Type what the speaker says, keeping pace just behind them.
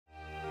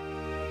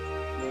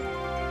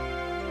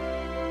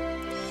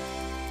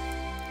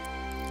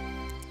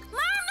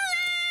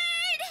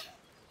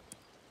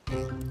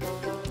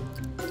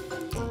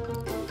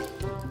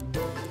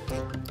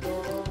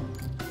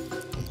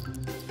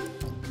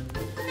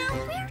Now,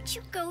 where'd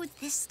you go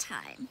this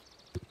time?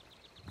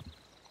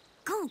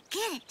 Go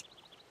get it.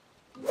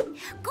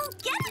 Go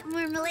get it,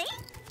 Marmalade.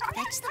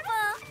 Fetch the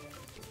ball.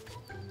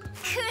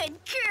 Good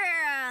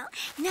girl.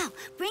 Now,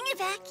 bring it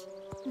back.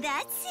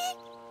 That's it.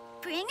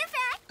 Bring it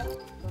back.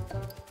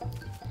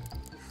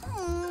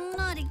 Oh,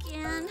 not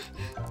again.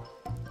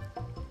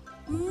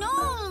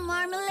 No,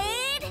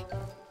 Marmalade.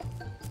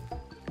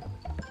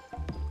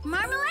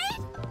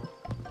 Marmalade?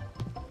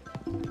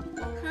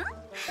 Huh?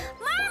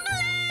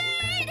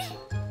 Marmalade!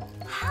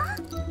 Huh?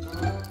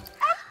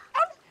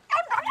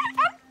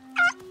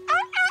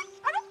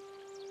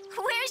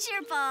 Where's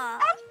your ball?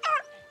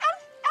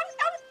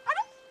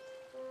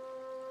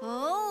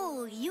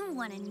 Oh, you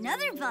want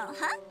another ball,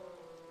 huh?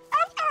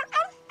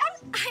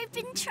 I've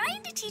been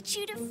trying to teach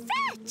you to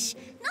fetch,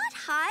 not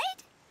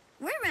hide.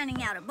 We're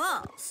running out of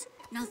balls.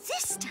 Now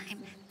this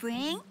time,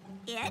 bring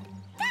it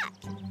back,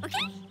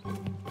 okay?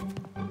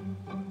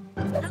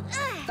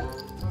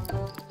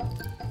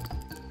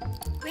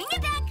 Bring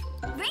it back.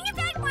 Bring it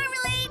back,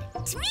 Marmalade.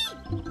 To me.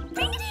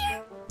 Bring it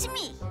here. To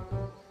me.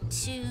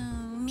 To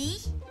me.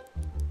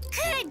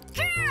 Good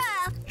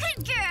girl.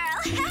 Good girl.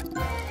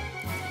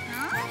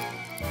 Huh?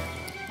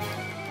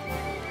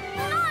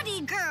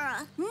 Naughty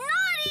girl.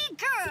 Naughty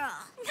girl.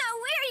 Now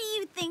where do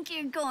you think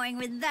you're going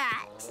with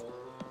that?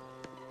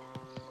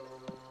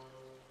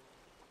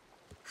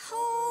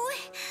 Oh.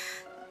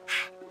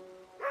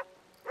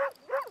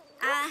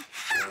 Aha!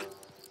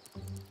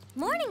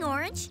 Morning,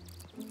 Orange.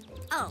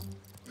 Oh,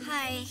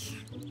 hi.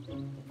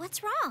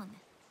 What's wrong?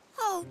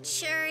 Oh,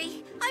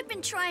 Cherry, I've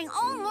been trying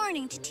all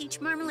morning to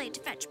teach Marmalade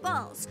to fetch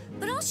balls,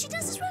 but all she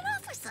does is run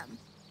off with them.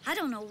 I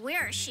don't know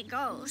where she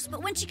goes,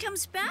 but when she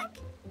comes back,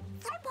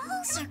 the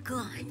balls are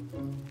gone.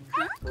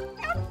 Huh?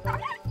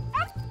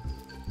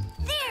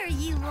 There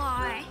you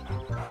are.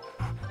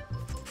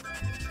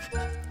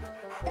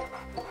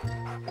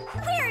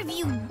 Where have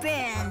you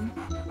been?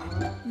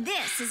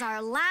 This is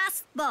our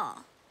last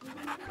ball.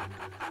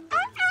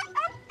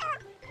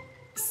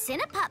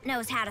 Cinnapup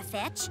knows how to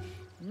fetch.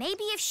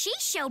 Maybe if she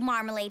showed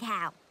Marmalade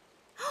how.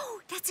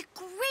 Oh, that's a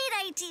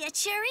great idea,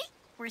 Cherry.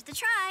 Worth a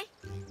try.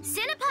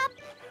 Cinnapup!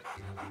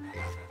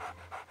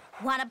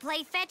 Wanna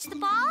play fetch the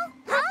ball?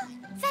 Huh?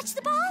 Fetch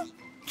the ball?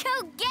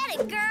 Go get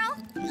it, girl!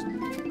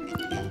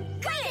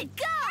 Good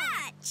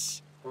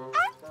catch!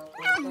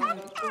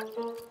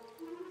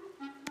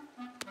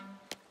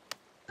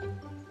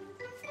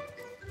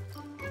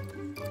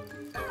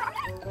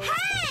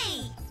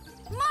 Hey!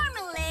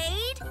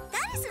 Marmalade!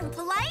 That isn't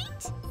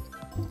polite.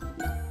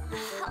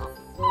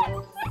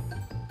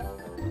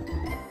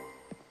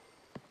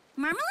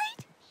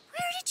 Marmalade?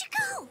 Where did you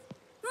go?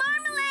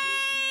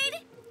 Marmalade!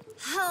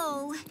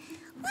 Oh,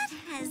 what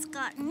has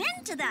gotten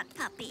into that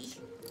puppy?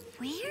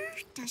 Where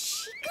does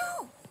she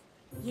go?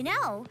 You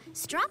know,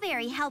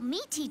 Strawberry helped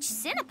me teach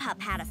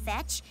Cinnapup how to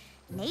fetch.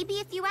 Maybe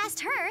if you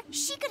asked her,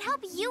 she could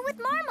help you with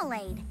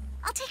Marmalade.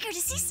 I'll take her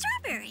to see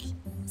Strawberry.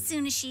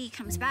 Soon as she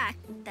comes back,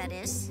 that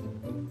is.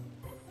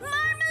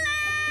 Marmalade!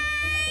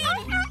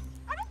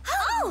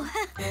 Oh!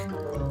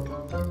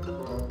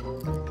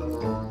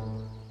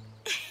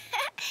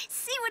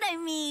 See what I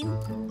mean?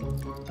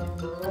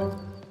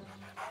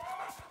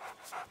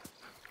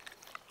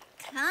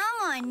 Come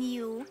on,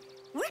 you.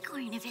 We're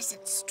going to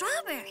visit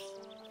Strawberry.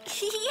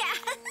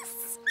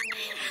 Yes!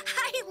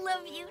 I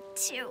love you,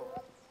 too.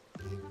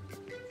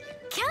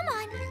 Come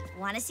on.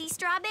 Want to see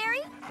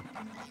Strawberry?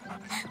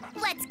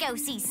 Let's go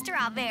see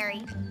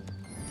Strawberry.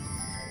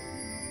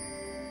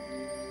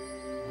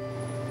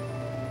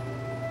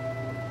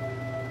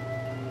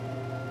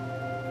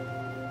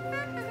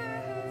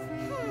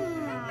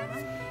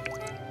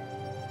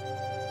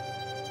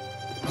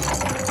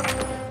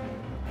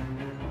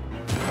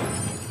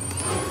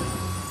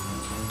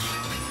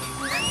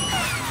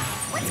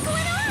 What's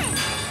going on?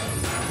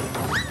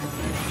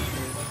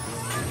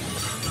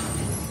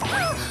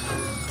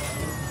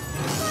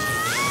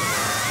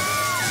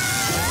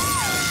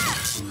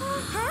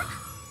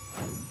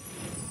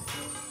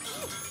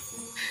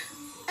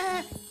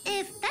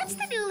 If that's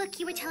the new look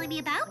you were telling me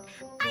about,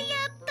 I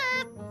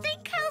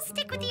think I'll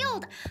stick with the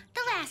old.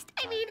 The last.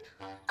 I mean,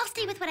 I'll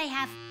stay with what I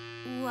have.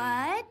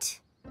 What?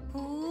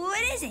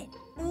 What is it?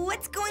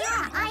 What's going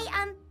on? I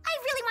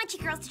really want you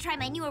girls to try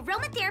my new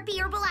aromatherapy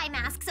herbal eye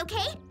masks,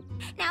 okay?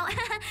 Now,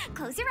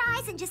 close your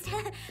eyes and just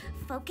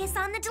focus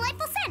on the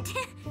delightful scent.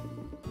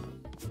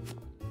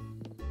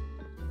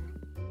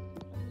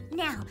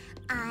 Now,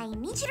 I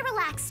need you to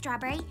relax,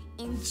 Strawberry.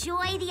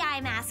 Enjoy the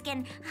eye mask,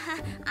 and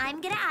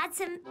I'm gonna add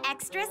some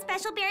extra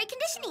special berry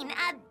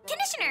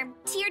conditioner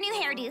to your new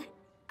hairdo.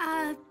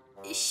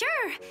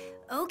 Sure.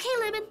 Okay,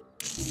 Lemon.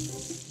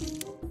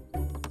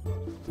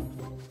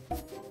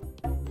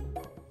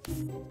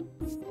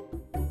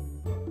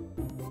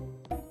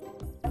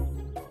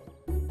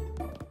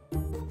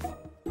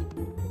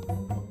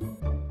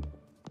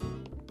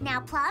 Now,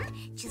 Plum,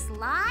 just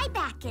lie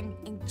back and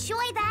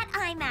enjoy that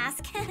eye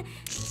mask.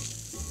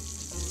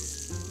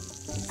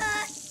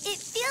 It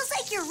feels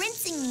like like you're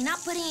rinsing me,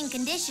 not putting in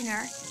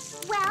conditioner.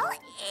 Well,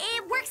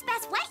 it works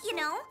best wet, you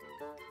know.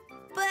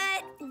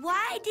 But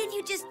why did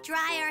you just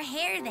dry our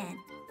hair then?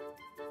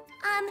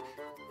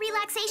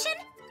 Relaxation?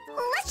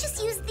 Let's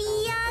just use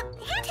the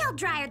handheld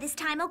dryer this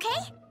time, okay?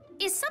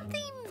 Is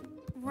something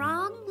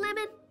wrong,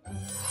 Lemon? No!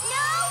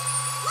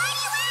 Why do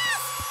you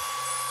ask?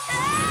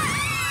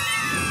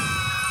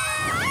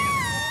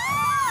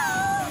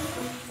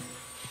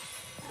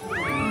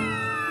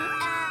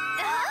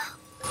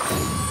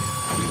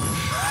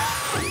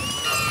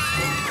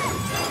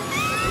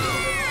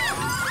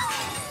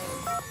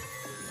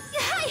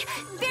 Hi,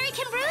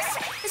 Berrykin Bruce.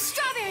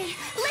 Strawberry,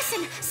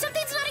 listen,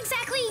 something's not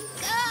exactly,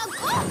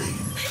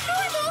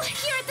 normal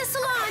here at the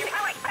salon.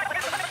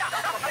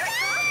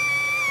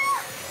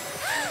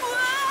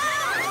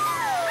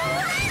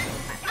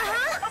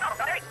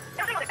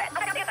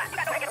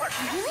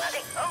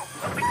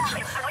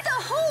 The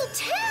whole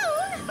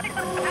town?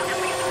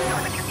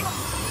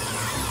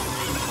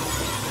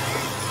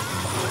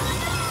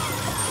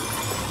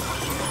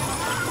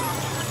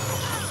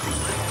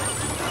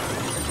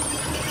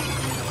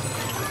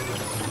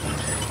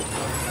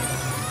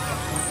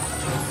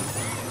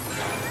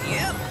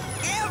 Yep,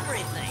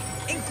 everything,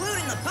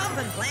 including the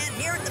pumping plant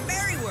here at the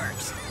Berry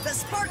Works. The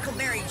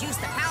sparkleberry juice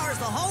that powers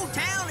the whole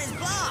town is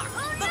blocked.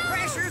 The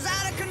pressure's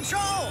out of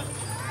control.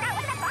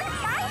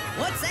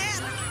 What's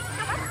that?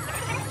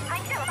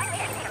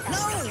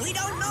 No, we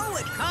don't know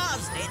what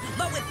caused it,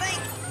 but we think...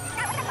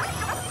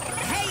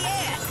 Hey,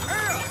 Ed,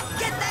 Earl,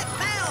 get that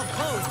valve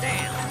closed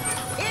down.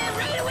 Yeah,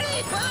 right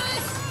away,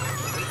 boss.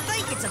 We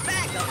think it's a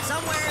backup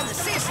somewhere in the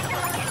system.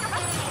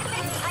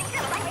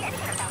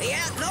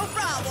 Yeah, no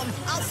problem.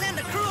 I'll send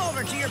a crew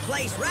over to your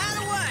place right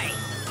away.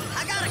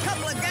 I got a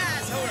couple of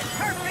guys who are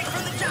perfect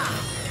for the job.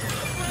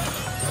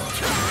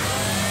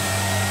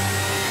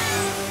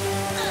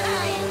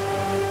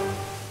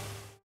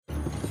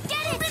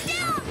 Get it! Put it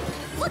down!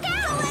 Look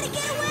out! Don't let it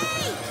get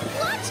away!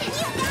 Watch it!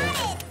 You got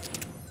it!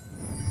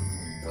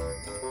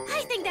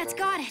 I think that's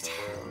got it.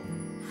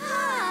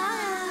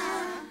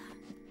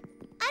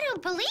 I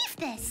don't believe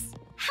this.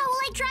 How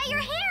will I dry your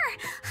hair?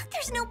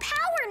 There's no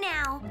power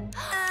now.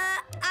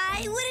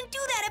 I wouldn't do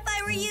that if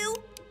I were you.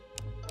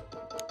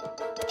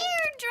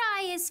 Air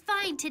dry is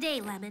fine today,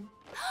 Lemon.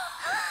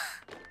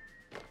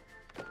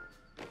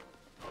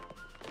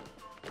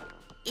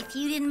 If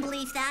you didn't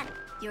believe that,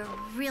 you're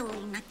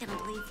really not gonna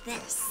believe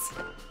this.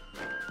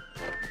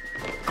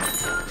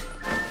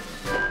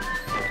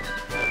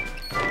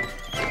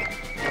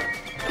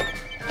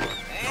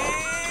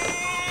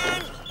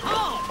 And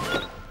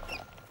home.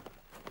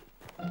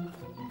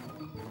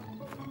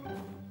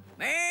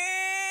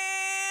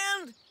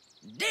 And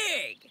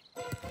dig.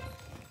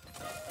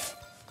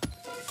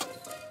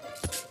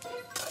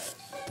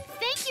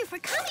 Thank you for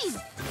coming.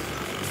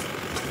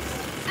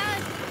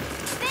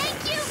 Thank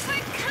you for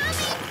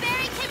coming,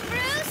 Berrykin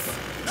Bruce.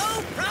 No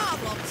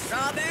problem,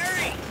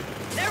 Strawberry.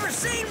 Never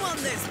seen one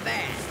this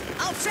bad.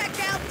 I'll check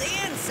out the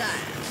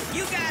inside.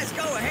 You guys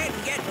go ahead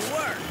and get to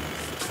work.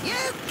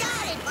 You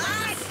got it,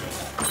 boss.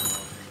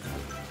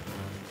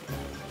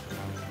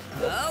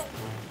 Oh.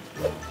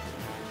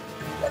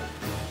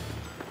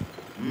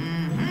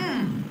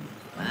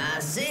 I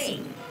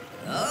see.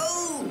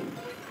 Oh.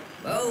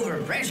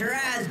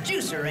 Overpressurized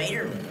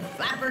juicerator with a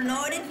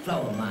flapper-noided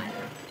flow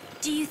miter.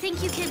 Do you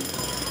think you can...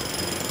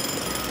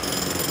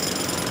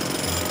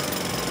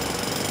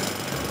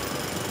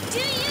 Do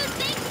you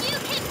think you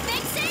can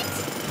fix it?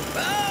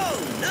 Oh,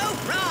 no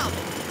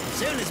problem. As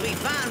soon as we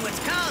find what's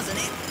causing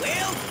it,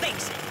 we'll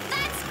fix it.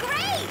 That's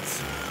great!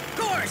 Of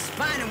course,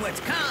 finding what's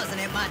causing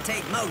it might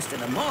take most of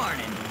the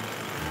morning.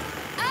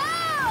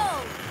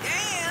 Oh!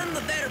 And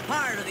the better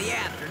part of the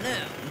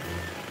afternoon.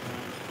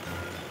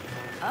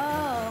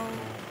 Oh.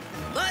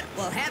 But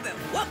we'll have it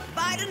whooped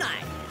by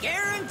tonight,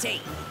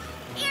 guaranteed.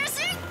 Is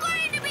it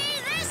going to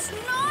be this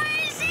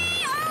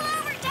noisy all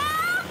over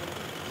town?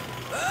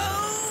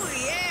 Oh,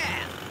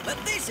 yeah.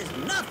 But this is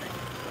nothing.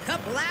 A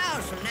couple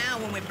hours from now,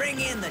 when we bring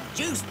in the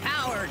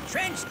juice-powered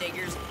trench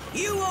diggers,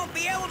 you won't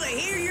be able to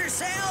hear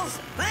yourselves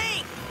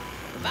think.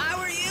 If I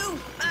were you,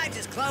 I'd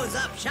just close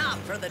up shop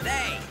for the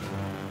day.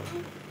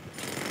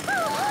 The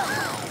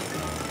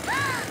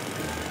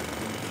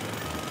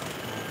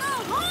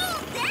whole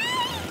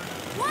day?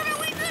 What are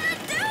we gonna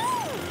do?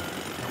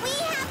 We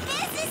have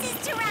businesses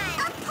to run,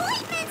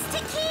 appointments to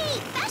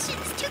keep,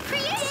 fashions to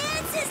create,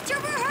 dances to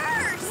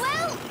rehearse.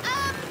 Well,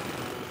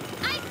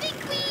 I think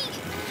we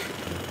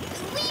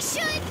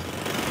should...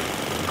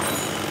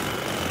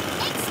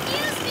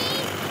 Excuse me,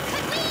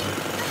 could we...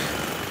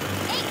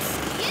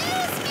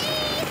 Excuse me!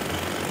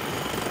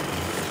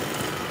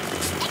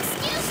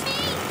 Excuse me!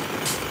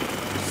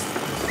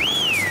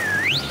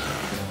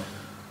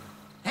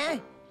 Huh?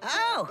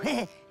 Oh,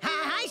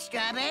 hi,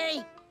 Strawberry.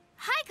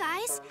 Hi,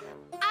 guys.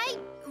 I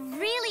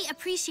really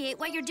appreciate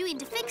what you're doing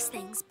to fix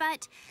things,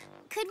 but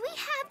could we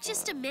have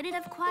just a minute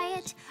of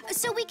quiet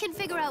so we can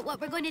figure out what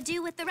we're going to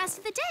do with the rest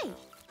of the day?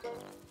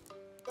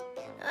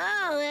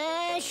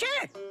 Oh,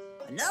 sure.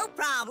 No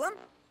problem.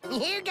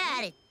 You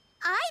got it.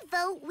 I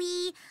vote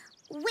we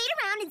wait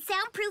around in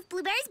Soundproof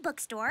Blueberry's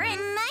bookstore and...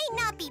 Might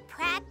not be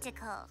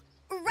practical.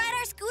 Ride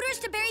our scooters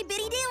to Berry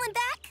Bittydale and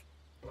back?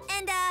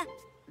 And,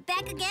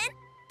 back again?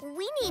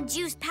 We need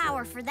juice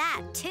power for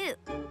that, too.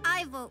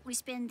 I vote we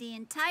spend the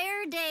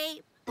entire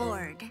day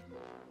bored.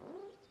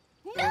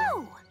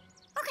 No!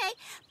 Okay,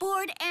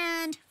 bored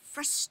and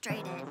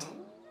frustrated.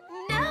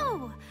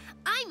 No!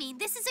 I mean,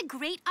 this is a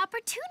great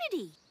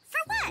opportunity. For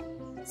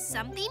what?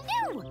 Something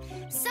new.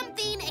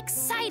 Something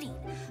exciting.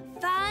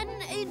 Fun,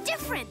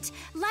 different.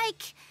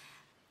 Like...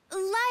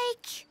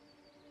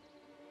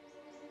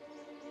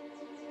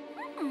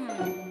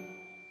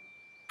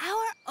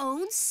 Our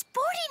own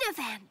sporting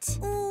event.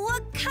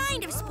 What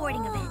kind of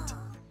sporting event?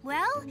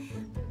 Well,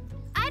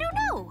 I don't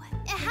know.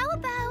 How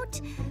about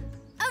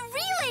a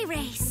relay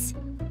race?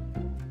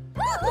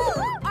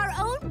 Our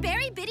own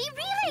Berry Bitty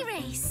relay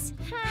race.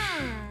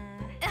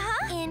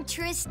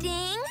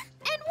 Interesting.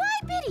 And why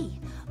Bitty?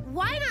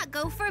 Why not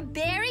go for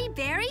Berry,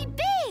 Berry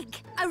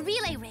Big? A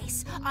relay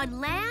race on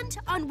land,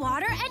 on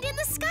water, and in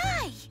the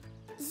sky.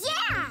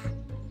 Yeah!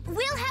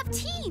 We'll have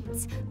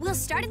teams. We'll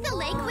start at the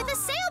lake with a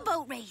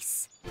sailboat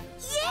race.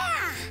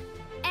 Yeah!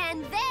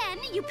 And then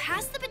you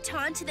pass the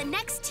baton to the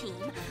next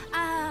team.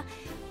 A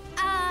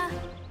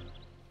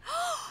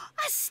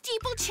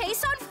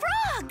steeplechase on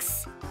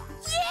frogs.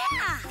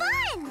 Yeah!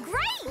 Fun!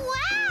 Great!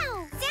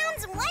 Wow!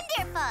 Sounds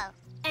wonderful!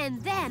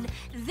 And then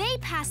they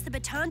pass the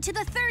baton to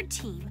the third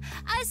team.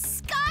 A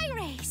sky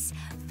race,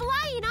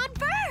 flying on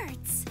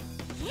birds.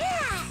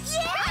 Yeah!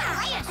 Yeah!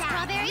 I like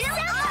Strawberry that.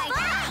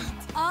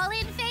 Salad. All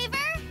in favor?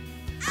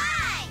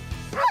 Aye!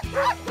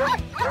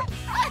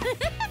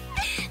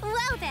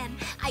 Well then,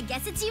 I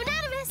guess it's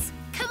unanimous.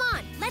 Come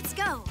on, let's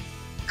go.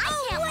 I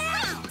can't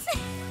wait!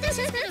 This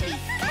is gonna be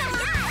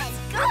fun.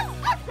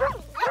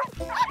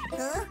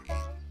 Huh?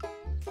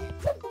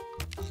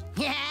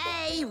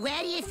 Hey,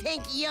 where do you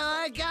think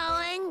you're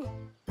going?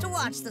 To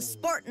watch the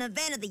sporting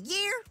event of the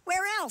year?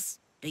 Where else?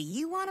 Do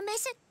you want to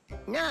miss it?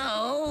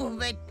 No,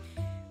 but...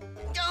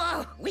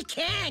 Oh, we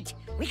can't.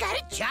 We got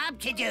a job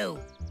to do.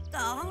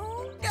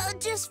 Oh,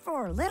 just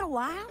for a little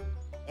while.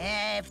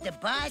 If the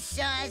boss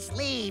saw us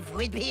leave,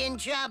 we'd be in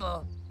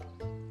trouble.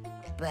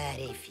 But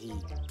if he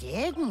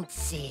didn't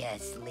see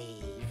us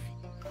leave...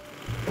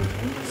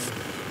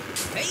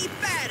 Keep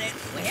at it.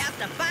 We have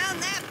to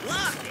find that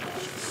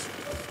blockage.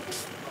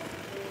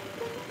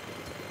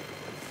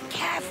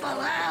 Careful,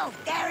 Earl.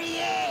 There he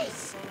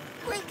is.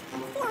 Quick,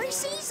 before he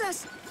sees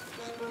us.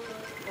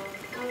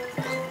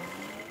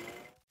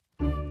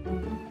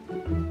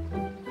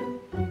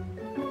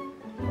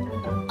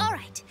 All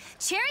right,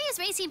 Cherry is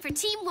racing for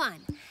Team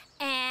 1,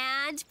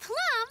 and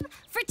Plum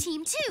for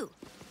Team 2.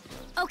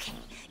 Okay,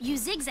 you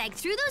zigzag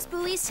through those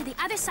buoys to the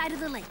other side of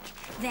the lake.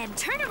 Then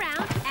turn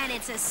around, and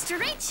it's a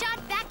straight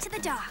shot back to the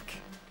dock.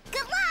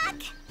 Good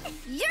luck!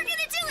 You're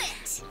gonna do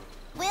it!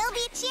 We'll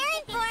be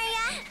cheering for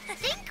ya.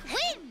 Think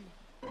win!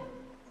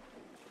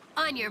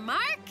 On your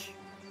mark.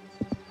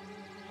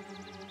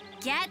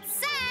 Get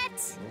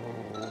set!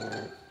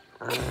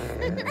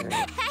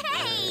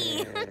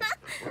 Hey!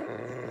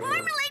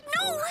 Marmalade,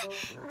 no!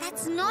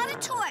 That's not a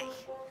toy.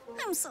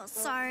 I'm so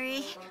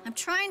sorry. I'm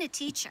trying to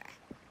teach her.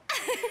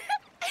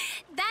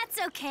 That's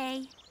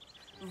okay.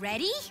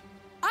 Ready?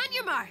 On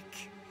your mark.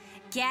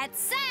 Get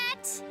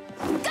set.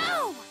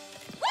 Go!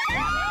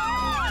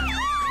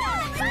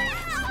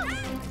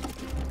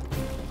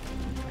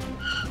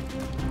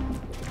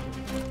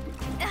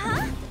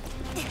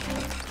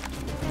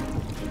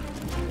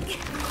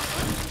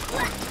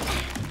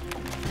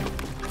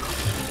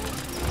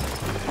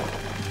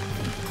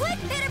 Quick,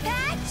 Pitter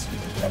Patch!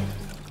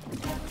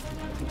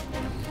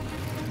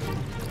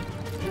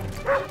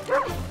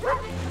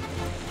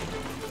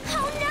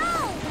 Oh, no!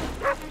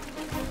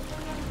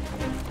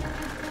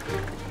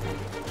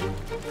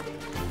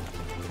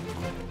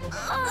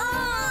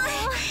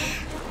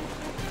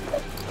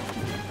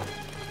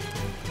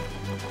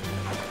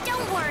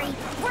 Don't worry,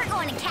 we're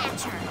going to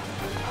catch her.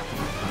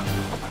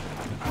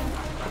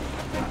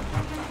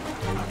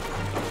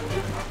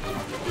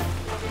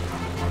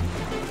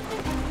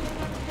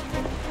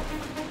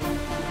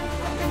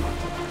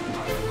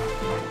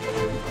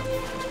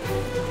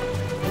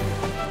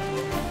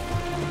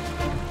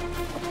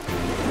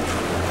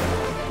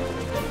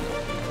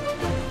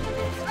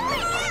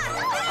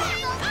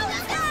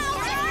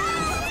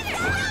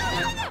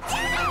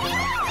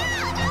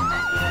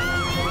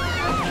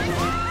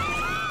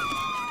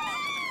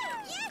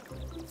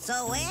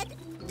 So, Ed,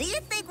 do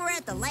you think we're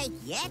at the lake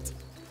yet?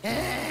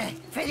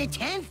 For the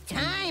 10th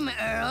time,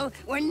 Earl,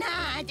 we're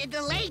not at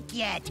the lake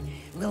yet.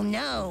 We'll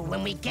know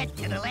when we get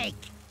to the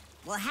lake.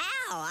 Well, how?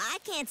 I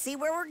can't see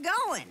where we're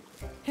going.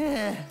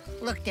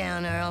 Look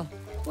down, Earl.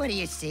 What do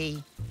you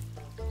see?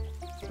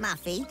 My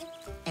feet.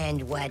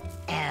 And what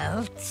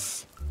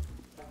else?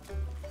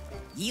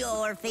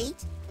 Your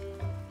feet.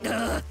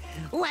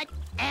 What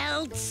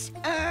else,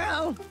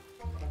 Earl?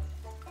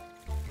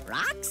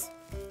 Rocks?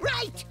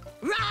 Right!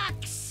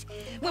 Rocks!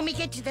 When we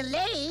get to the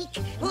lake,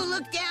 we'll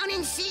look down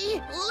and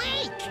see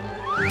lake!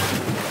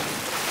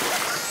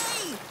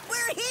 Hey!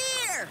 We're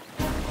here!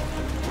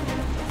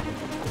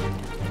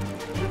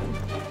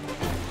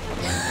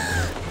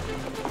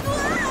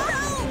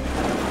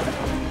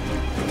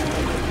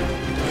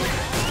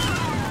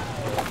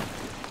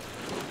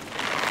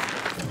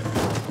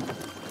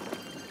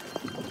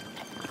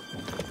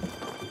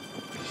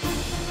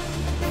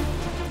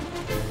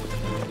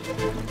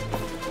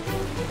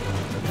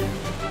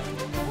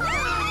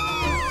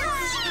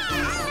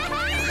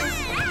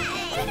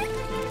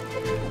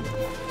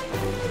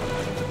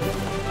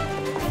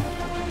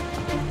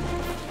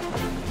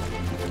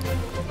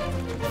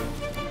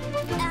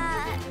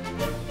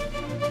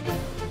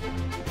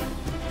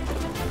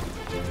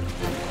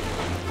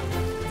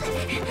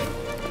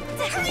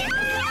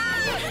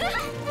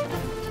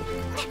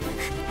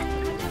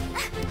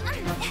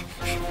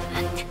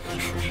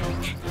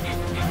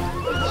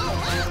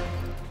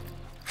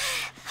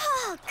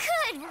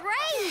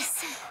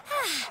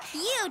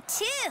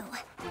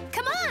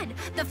 on!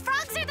 The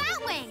frogs are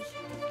that way!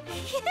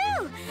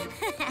 Phew!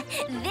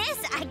 This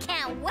I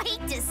can't wait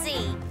to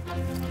see.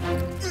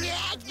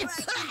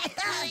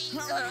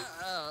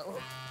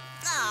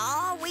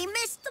 Oh, we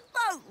missed the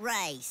boat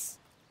race.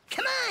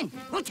 Come on,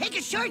 we'll take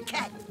a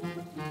shortcut.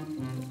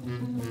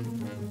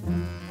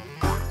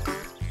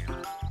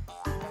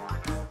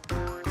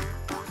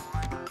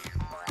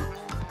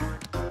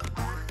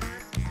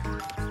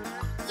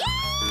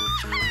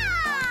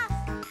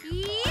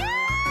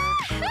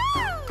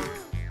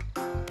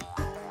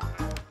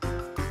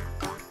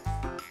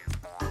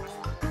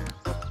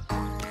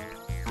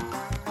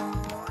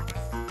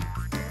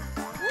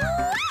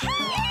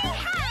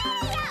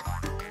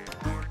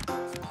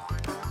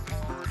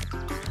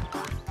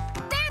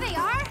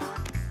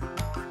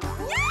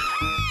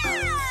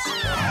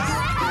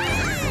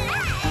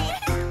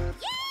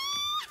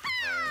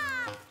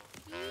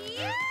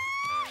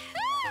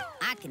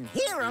 I can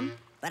hear them,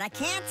 but I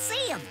can't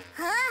see them.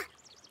 Huh?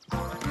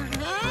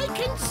 I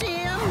can see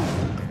him.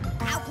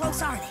 How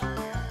close are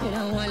they? You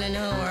don't want to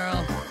know,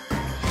 Earl.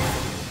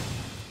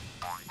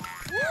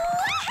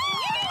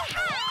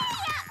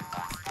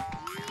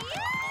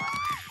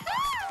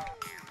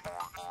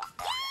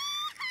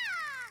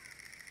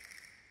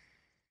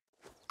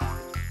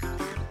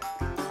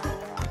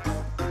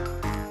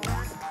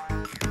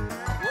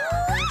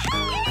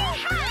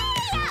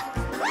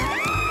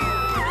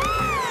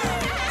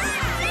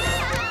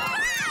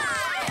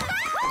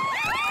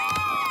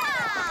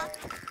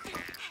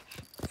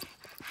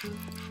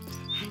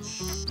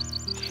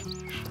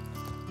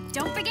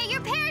 Don't forget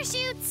your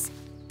parachutes!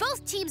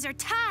 Both teams are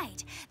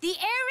tied. The air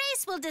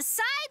race will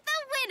decide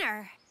the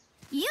winner.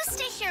 You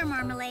stay here,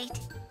 Marmalade.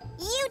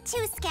 You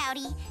too,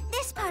 Scouty.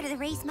 This part of the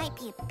race might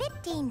be a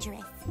bit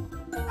dangerous.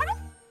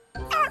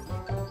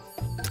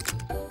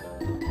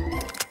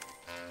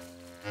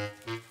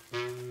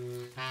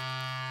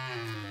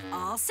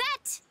 All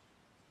set.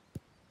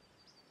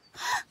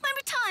 My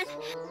baton!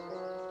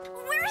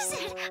 Where is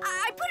it?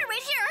 I put it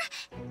right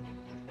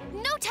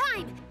here. No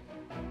time.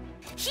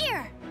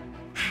 Here.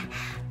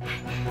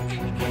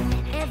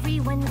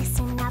 Everyone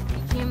listen up,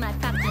 hear my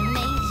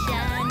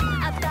proclamation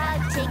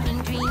about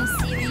taking dreams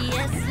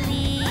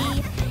seriously.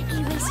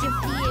 Erase your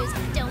fears,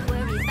 don't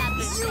worry about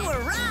the You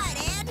were right,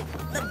 Ed.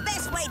 The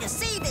best way to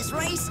see this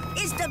race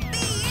is to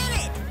be in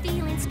it.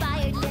 Feel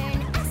inspired,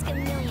 learn, ask a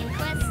million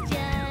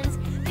questions.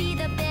 Be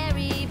the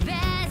very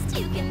best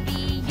you can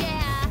be,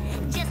 yeah.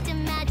 Just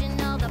imagine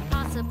all the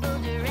possible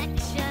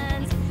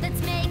directions.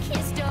 Let's make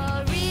history.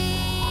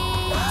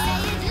 Say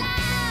it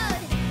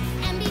loud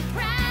and be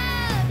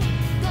proud.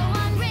 Go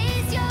on,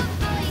 raise your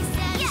voice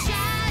and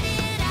shout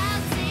it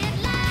out. Say it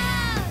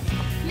loud,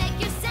 make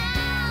your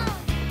sound.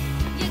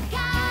 You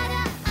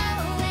gotta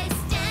always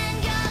stand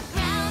your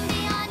ground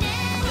beyond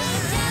any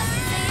doubt.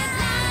 Say it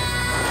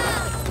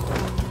loud.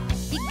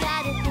 You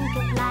gotta think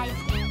of life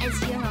as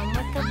your own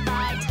work of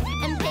art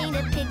and paint a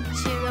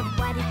picture of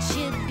what it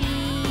should be.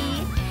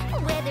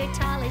 Whether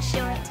tall or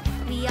short,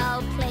 we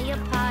all play a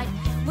part.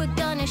 We're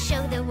gonna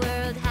show the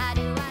world how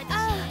to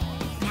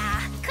achieve.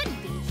 Nah,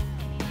 couldn't be.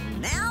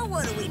 Now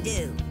what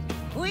do?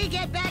 We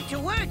get back to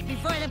work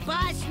before the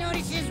boss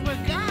notices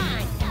we're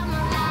gone. Come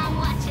along,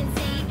 watch and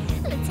see.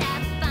 Let's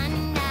have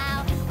fun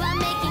now while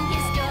making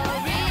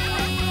history.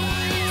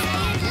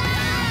 Say it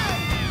loud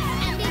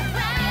and be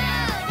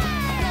proud.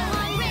 Go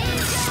on,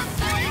 raise your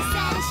voice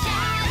and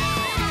shout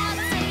it out.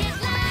 Say it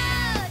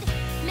loud,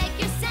 make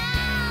your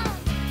sound.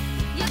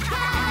 You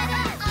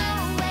gotta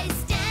always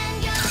stand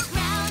your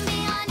ground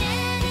beyond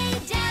any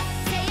doubt.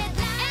 Say it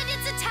loud. And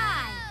it's a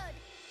tie.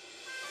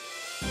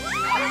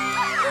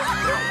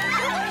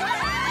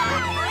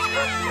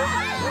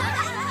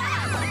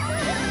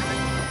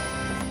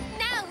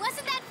 Now,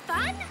 wasn't that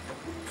fun?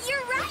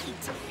 You're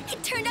right.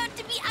 It turned out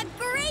to be a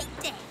great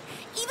day,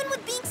 even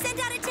with being sent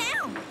out of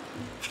town.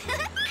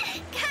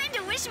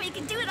 Kinda wish we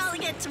could do it all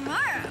again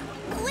tomorrow.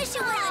 Wish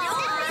it wasn't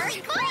over.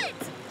 We could.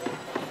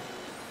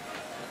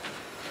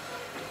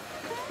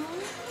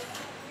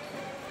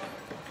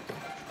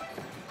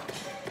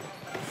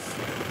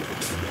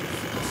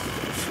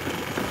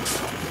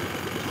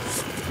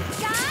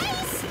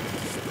 Guys!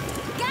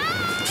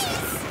 Guys!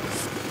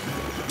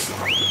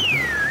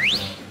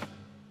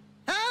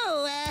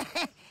 Oh,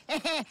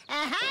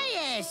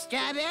 hi,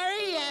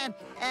 Strawberry.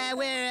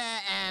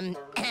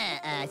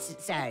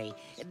 Sorry,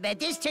 but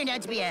this turned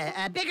out to be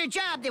a bigger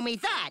job than we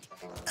thought.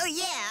 Oh,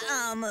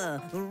 yeah,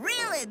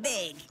 really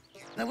big.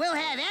 But we'll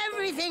have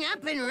everything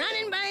up and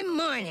running by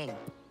morning.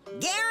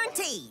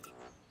 Guaranteed.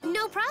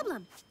 No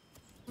problem.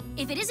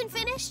 If it isn't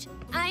finished,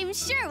 I'm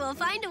sure we'll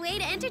find a way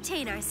to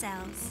entertain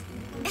ourselves.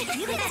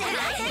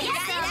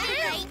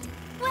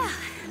 Well,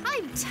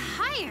 I'm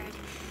tired.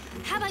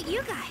 How about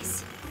you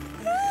guys?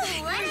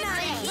 I'm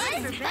not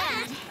Yes, for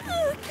bed.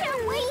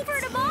 Can't wait for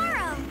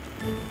tomorrow.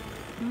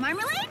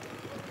 Marmalade?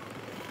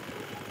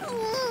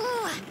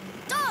 Ooh,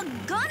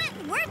 doggone it!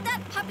 Where'd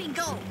that puppy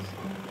go?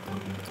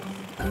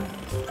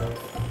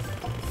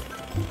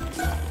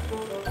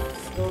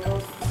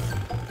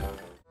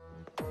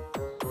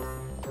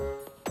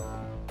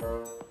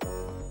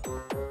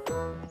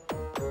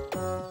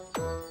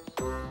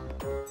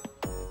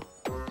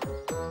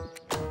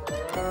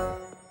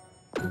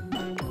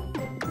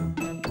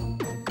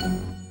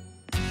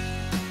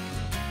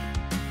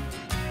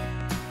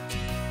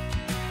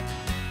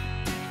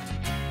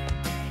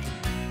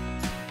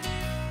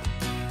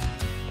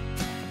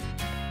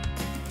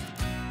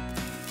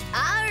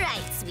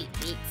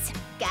 sweets.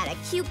 Got a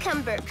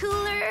cucumber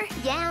cooler,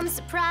 yam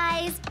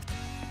surprise,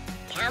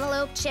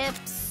 cantaloupe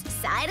chips,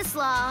 side of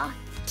slaw,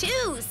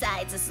 2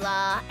 sides of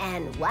slaw,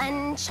 and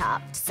 1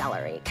 chopped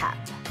celery cup.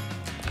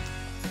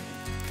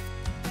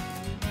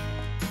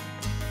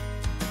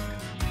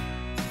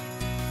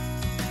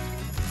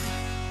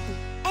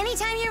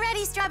 Anytime you're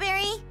ready,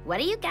 Strawberry. What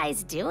are you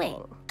guys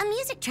doing? A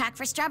music track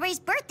for Strawberry's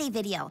birthday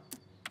video.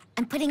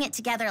 I'm putting it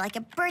together like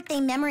a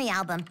birthday memory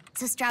album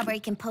so Strawberry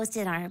can post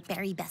it on our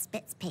Berry Best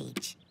Bits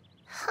page.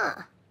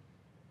 Huh.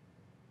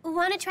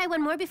 Want to try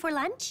one more before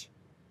lunch?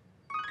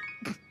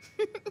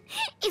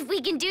 If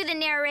we can do the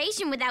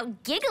narration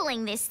without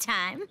giggling this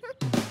time.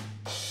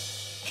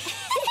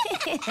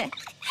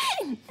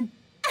 I'm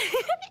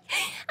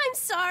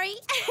sorry.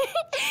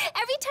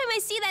 Every time I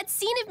see that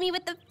scene of me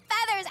with the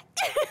feathers...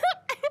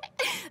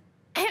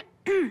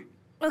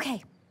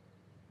 Okay.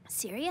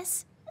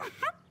 Serious?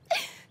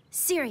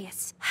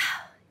 Serious.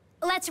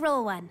 Let's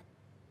roll one.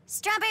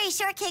 Strawberry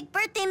Shortcake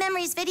birthday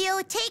memories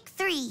video, take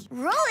 3.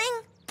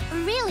 Rolling.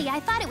 Really, I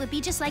thought it would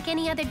be just like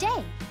any other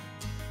day.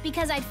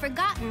 Because I'd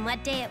forgotten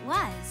what day it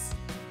was.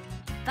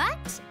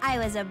 But I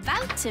was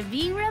about to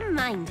be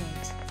reminded.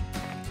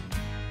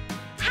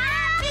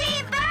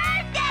 Happy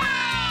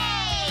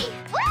birthday!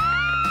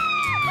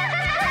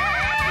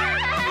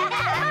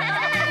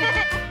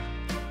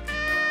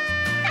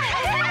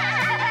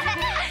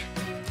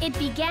 It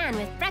began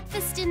with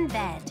breakfast in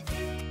bed.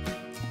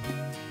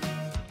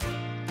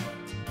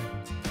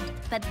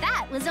 But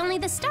that was only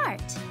the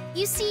start.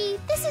 You see,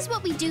 this is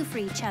what we do for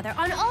each other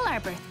on all our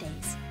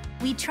birthdays.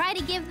 We try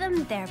to give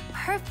them their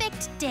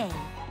perfect day.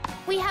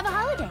 We have a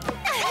holiday.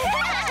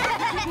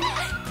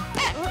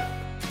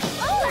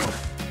 Oh!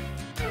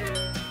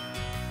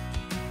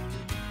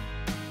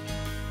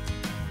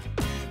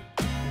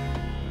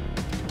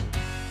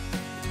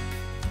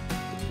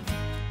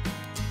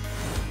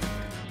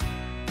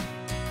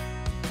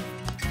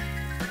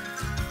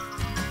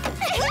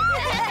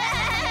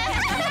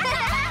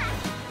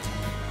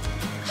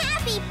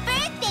 Happy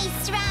birthday,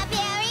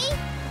 Strawberry!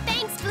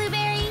 Thanks,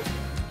 Blueberry.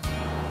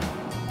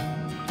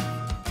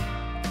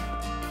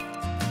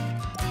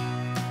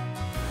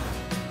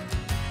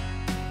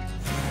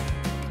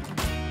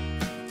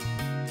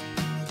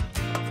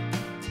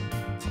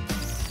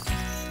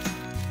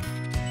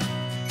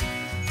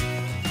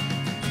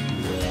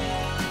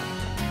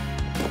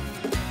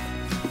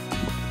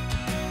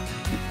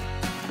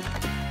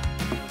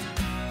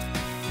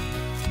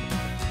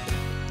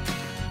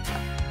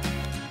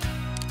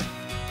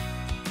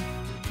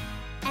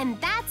 And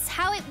that's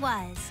how it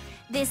was,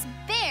 this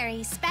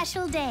very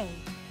special day,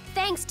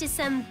 thanks to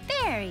some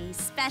very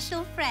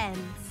special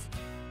friends.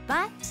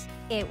 But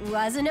it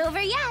wasn't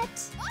over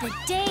yet. The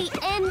day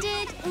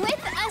ended with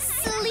a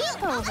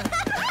sleepover.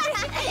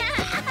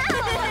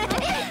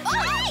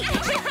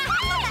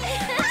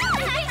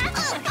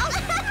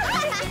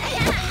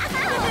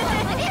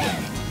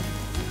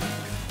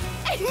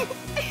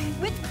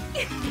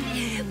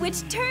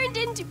 Which turned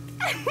into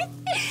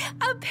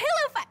a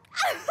pillow fight.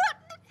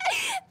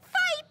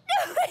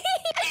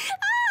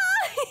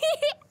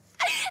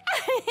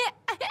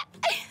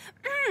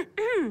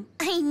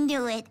 I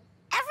knew it.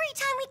 Every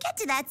time we get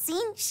to that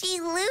scene, she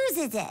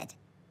loses it.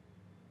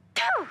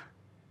 Then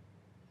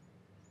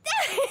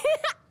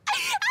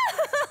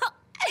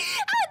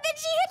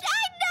she hit.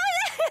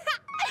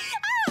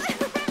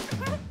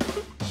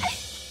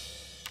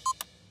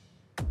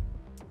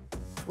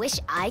 Wish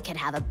I could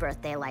have a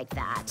birthday like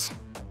that.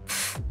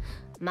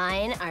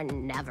 Mine are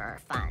never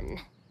fun.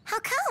 How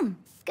come?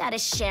 Gotta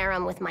share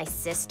them with my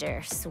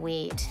sister,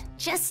 sweet.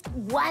 Just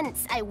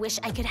once, I wish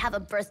I could have a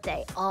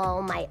birthday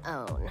all my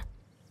own.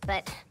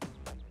 But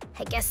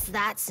I guess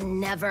that's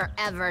never,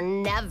 ever,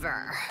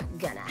 never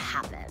gonna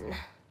happen.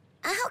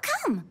 How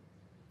come?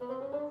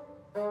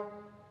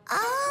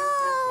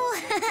 Oh,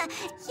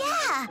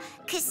 yeah,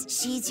 'cause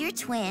she's your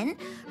twin.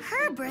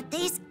 Her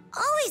birthday's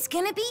always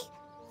gonna be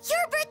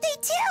your birthday,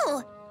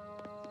 too.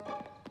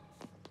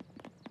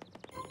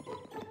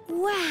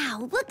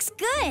 Wow, looks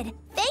good.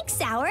 Thanks,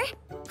 Sour.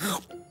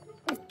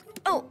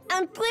 Oh,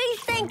 and please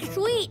thank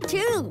Sweet,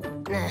 too.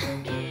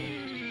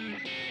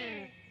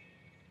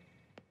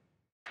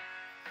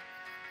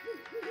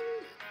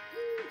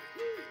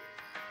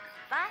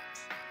 But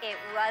it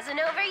wasn't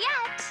over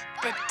yet.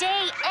 The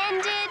day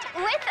ended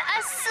with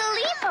a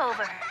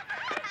sleepover.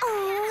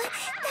 Oh,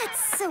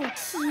 that's so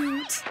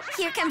cute.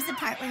 Here comes the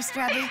part where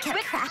Strawberry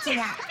kept cracking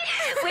up.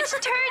 Which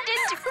turned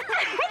into a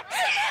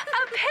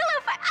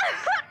pillow fight.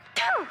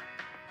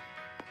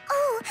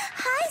 Oh,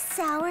 hi,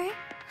 Sour.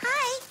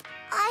 Hi.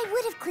 I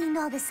would have cleaned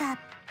all this up.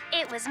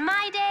 It was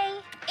my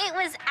day. It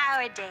was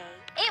our day.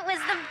 It was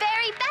the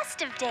very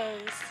best of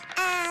days.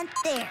 And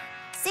there,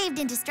 saved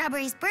into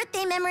Strawberry's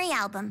birthday memory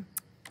album.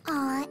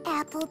 Aw,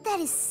 Apple, that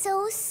is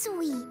so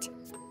sweet.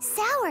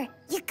 Sour,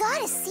 you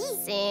gotta see.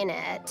 Seen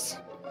it.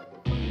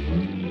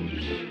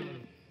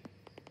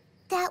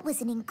 That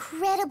was an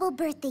incredible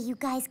birthday you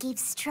guys gave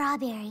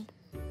Strawberry.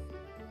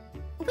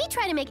 We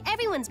try to make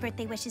everyone's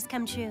birthday wishes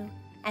come true.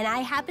 And I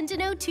happen to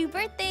know 2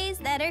 birthdays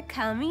that are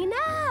coming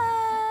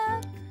up.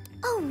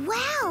 Oh,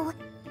 wow!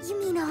 You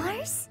mean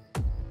ours?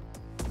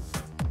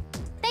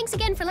 Thanks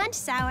again for lunch,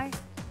 Sour.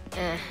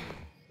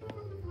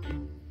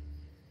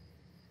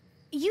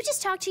 You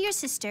just talk to your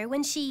sister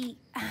when she,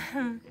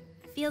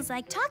 feels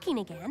like talking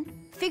again.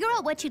 Figure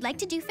out what you'd like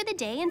to do for the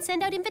day and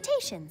send out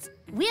invitations.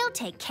 We'll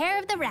take care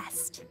of the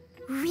rest.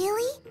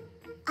 Really?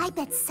 I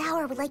bet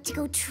Sour would like to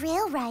go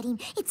trail riding.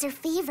 It's her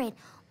favorite.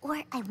 Or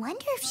I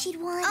wonder if she'd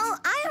want... Oh,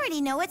 I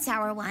already know what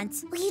Sour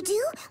wants. Well, you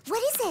do?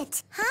 What is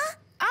it? Huh?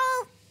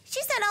 Oh,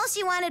 she said all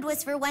she wanted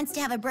was for once to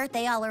have a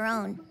birthday all her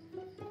own.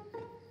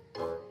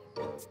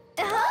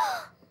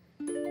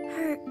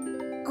 Her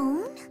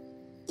own?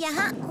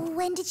 Yeah,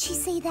 When did she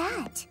say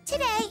that?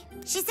 today.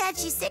 She said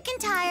she's sick and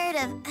tired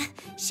of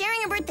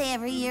sharing her birthday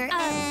every year,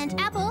 and...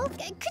 Apple,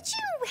 could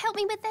you help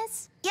me with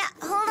this? Yeah,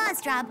 hold on,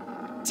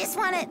 Straub. Just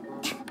want to...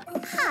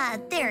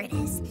 there it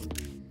is.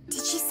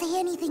 Did she say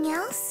anything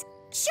else?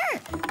 Sure,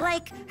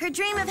 like her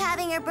dream of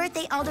having her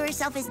birthday all to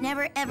herself is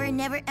never, ever,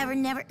 never, ever,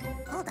 never...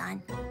 Hold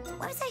on.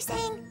 What was I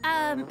saying?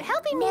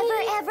 Helping me...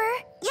 Never, ever?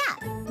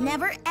 Yeah,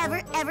 never,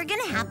 ever, ever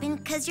gonna happen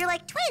because you're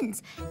like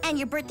twins, and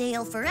your birthday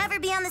will forever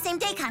be on the same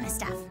day kind of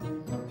stuff.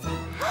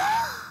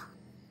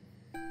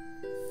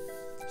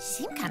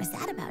 She seemed kind of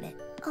sad about it.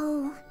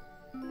 Oh.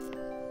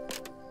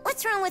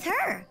 What's wrong with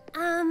her?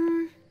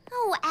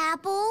 Oh,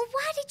 Apple,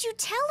 why did you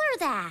tell her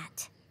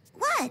that?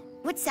 What?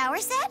 What Sour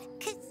said?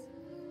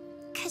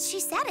 Cause she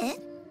said it.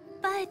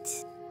 But...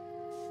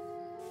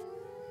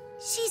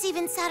 She's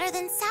even sadder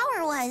than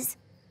Sour was.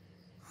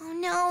 Oh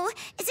no,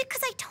 is it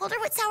because I told her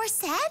what Sour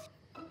said?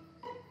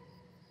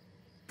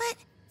 But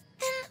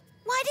then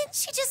why didn't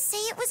she just say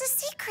it was a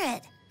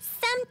secret?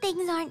 Some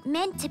things aren't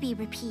meant to be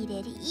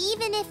repeated,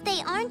 even if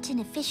they aren't an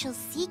official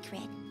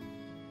secret.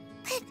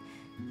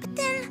 But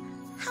then,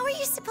 how are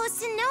you supposed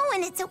to know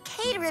when it's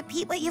okay to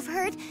repeat what you've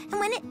heard and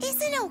when it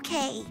isn't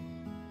okay?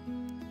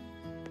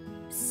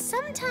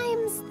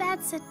 sometimes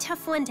that's a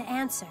tough one to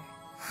answer.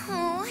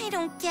 Oh, I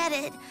don't get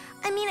it.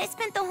 I mean, I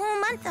spent the whole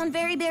month on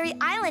Berry Berry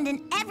Island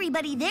and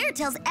everybody there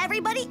tells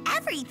everybody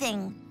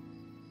everything.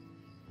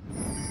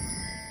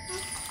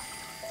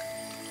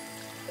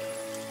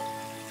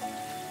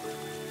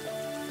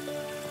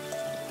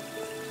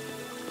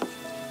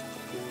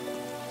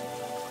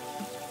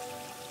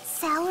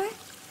 Sour,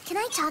 can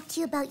I talk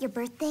to you about your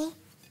birthday?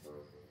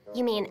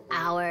 You mean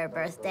our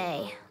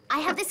birthday? I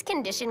have this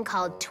condition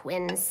called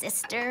twin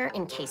sister,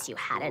 in case you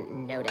hadn't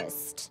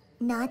noticed.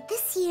 Not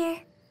this year.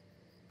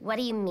 What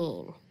do you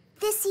mean?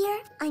 This year,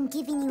 I'm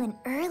giving you an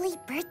early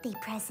birthday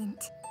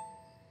present.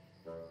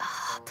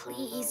 Oh,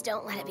 please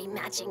don't let it be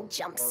matching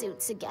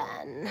jumpsuits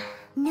again.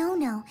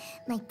 No.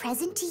 My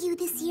present to you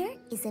this year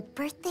is a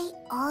birthday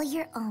all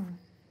your own.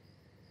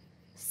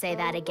 Say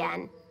that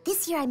again.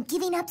 This year, I'm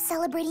giving up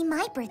celebrating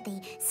my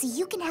birthday so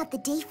you can have the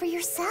day for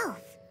yourself.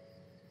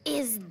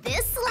 Is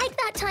this like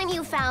that time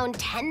you found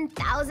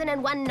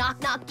 10,001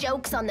 knock-knock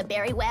jokes on the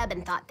berry web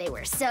and thought they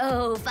were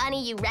so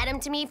funny you read them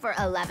to me for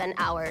 11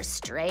 hours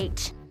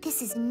straight?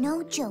 This is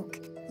no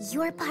joke.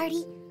 Your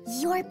party,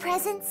 your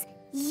presents,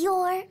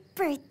 your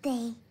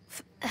birthday.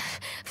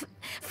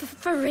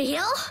 For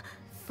real?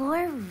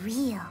 For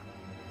real.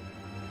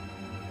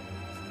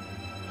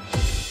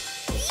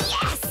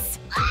 Yes!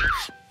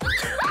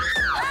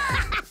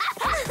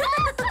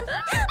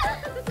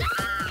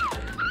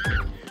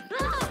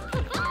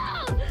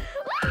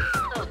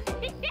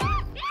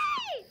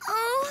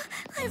 Oh,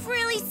 I've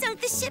really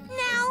sunk the ship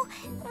now.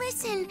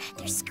 Listen,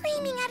 they're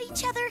screaming at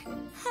each other.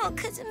 Oh,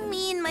 'cause of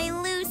me and my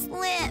loose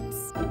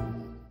lips.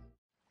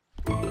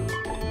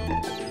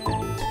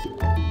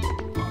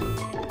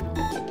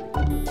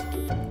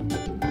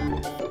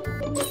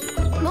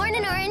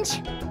 Morning,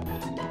 Orange.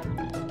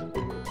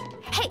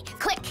 Hey,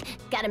 quick!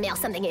 Gotta mail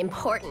something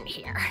important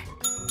here.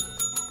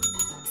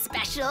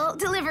 Special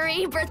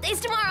delivery, birthday's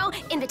tomorrow,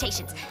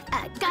 invitations.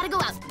 Gotta go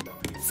out.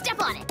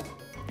 Step on it.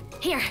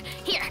 Here.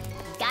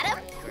 Got him?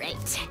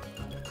 Great.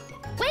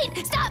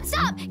 Wait,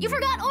 stop! You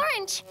forgot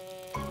Orange!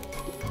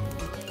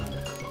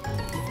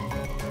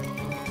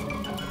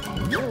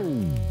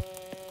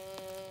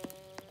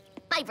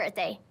 My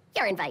birthday.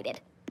 You're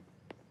invited.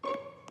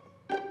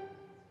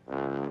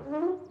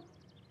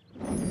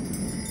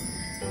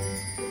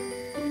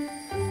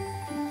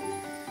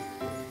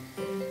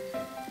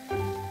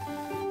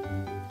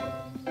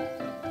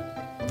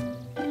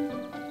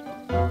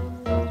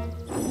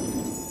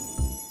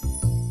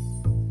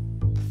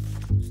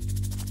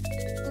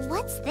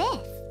 What's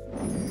this?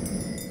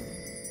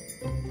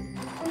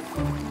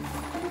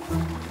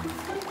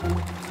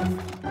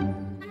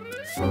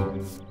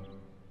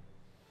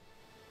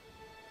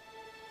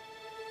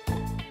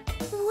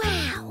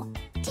 Wow!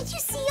 Did you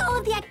see all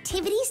of the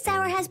activities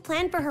Sour has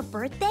planned for her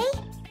birthday?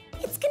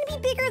 It's gonna be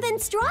bigger than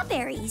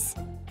strawberries.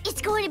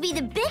 It's going to be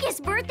the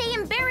biggest birthday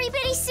in Berry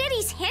Bitty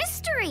City's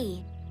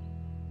history.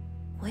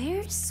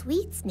 Where's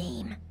Sweet's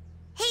name?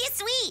 Hey,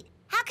 Sweet,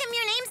 how come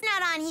your name's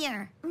not on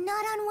here?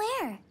 Not on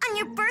where? On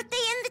your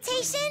birthday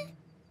invitation?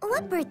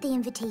 What birthday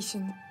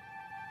invitation?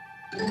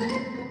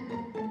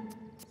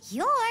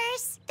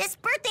 Yours. This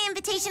birthday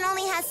invitation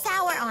only has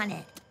Sour on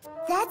it.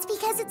 That's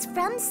because it's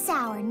from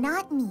Sour,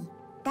 not me.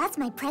 That's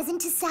my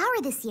present to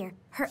Sour this year.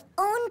 Her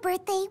own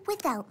birthday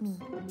without me.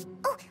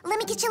 Oh, let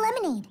me get you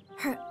lemonade.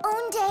 Her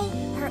own day,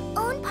 her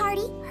own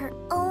party, her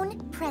own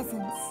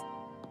presents.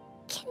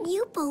 Can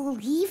you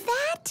believe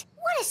that?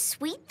 What a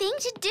sweet thing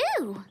to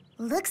do.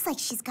 Looks like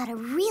she's got a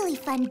really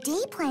fun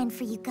day planned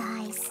for you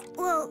guys.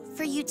 Well,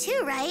 for you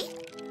too, right?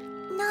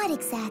 Not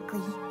exactly.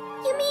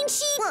 You mean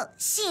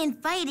she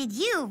invited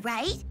you,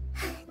 right?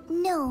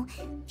 No,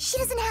 she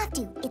doesn't have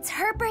to. It's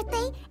her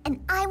birthday,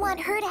 and I want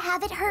her to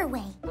have it her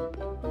way.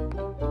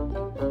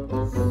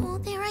 Oh,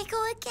 there I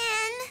go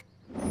again.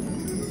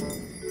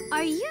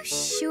 Are you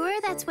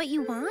sure that's what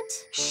you want?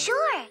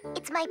 Sure,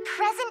 it's my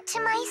present to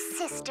my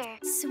sister.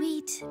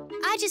 Sweet.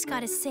 I just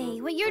gotta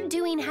say, what you're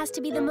doing has to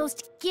be the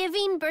most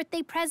giving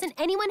birthday present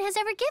anyone has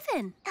ever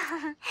given.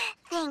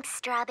 Thanks,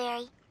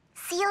 Strawberry.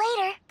 See you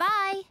later.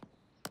 Bye.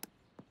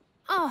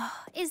 Oh,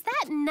 is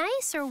that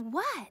nice or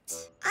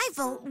what? I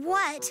vote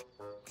what?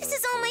 This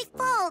is all my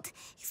fault.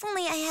 If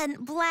only I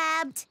hadn't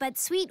blabbed. But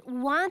Sweet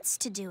wants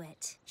to do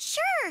it.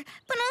 Sure,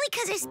 but only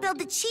because I spilled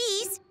the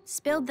cheese.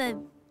 Spilled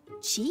the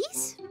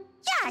cheese?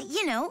 Yeah,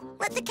 you know,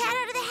 let the cat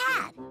out of the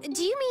hat.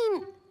 Do you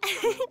mean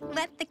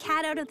let the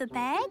cat out of the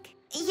bag?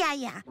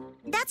 Yeah.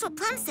 That's what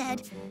Plum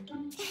said.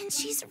 And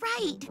she's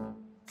right.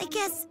 I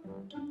guess...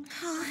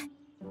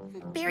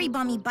 Berry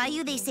Balmy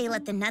Bayou, they say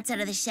let the nuts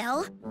out of the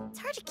shell. It's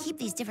hard to keep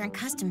these different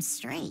customs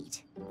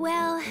straight.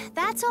 Well,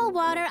 that's all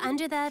water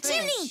under the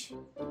bridge.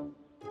 Chimney!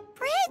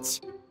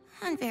 Bridge?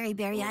 On Berry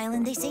Berry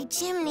Island, they say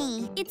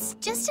chimney. It's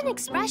just an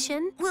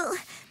expression. Well,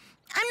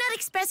 I'm not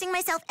expressing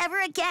myself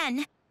ever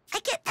again. I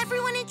get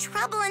everyone in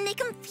trouble and make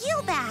them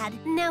feel bad.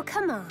 Now,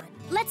 come on.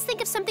 Let's think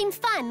of something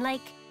fun,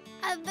 like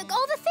all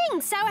the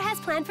things Sour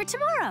has planned for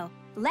tomorrow.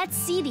 Let's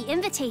see the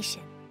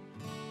invitation.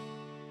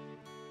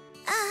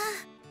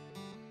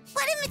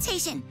 What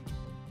invitation?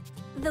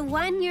 The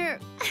one you're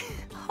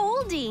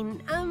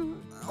holding.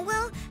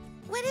 Well,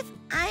 what if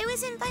I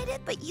was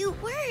invited but you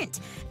weren't?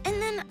 And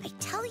then I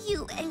tell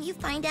you and you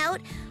find out.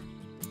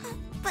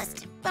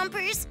 Busted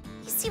bumpers.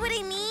 You see what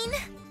I mean?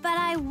 But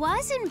I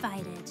was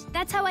invited.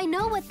 That's how I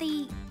know what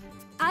the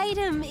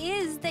item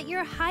is that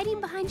you're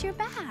hiding behind your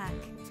back.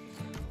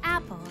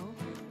 Apple,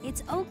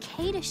 it's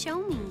okay to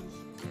show me.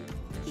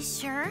 You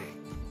sure?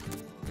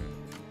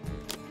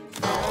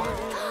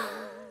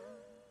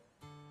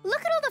 Look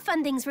at all the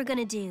fun things we're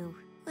gonna do.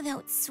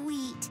 Without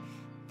Sweet,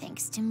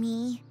 thanks to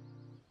me.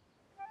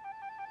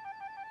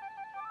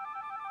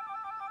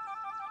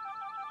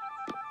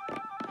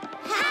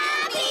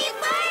 Happy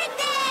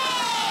birthday!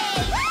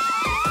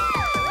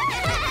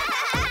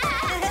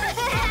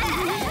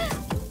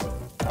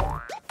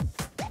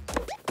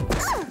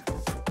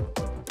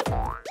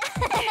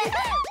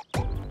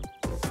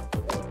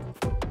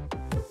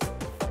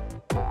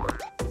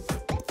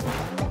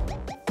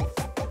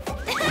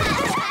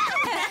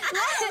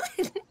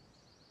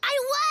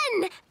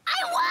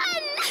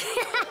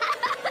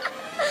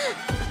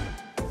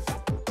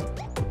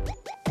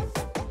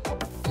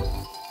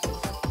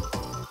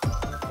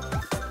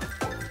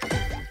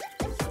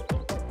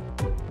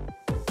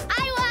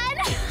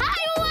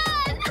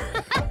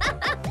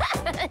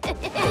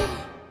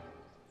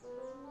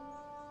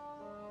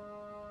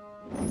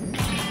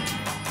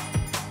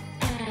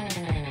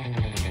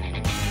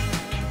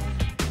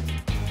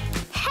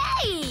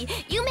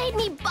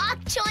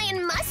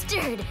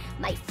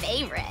 My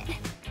favorite.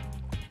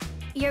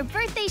 Your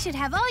birthday should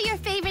have all your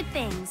favorite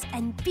things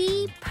and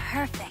be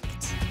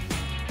perfect.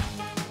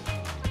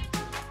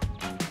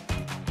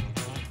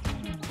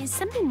 Is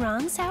something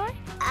wrong, Sour?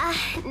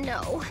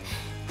 No.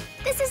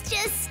 This is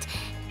just...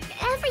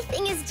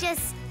 everything is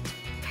just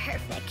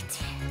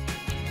perfect.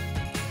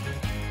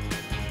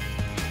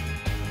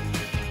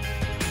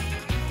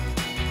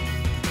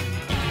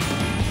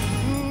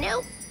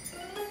 Nope.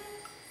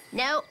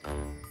 Nope.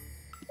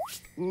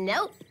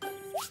 Nope.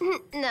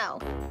 No.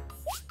 No.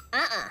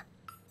 Nah.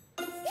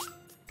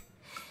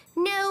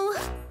 No.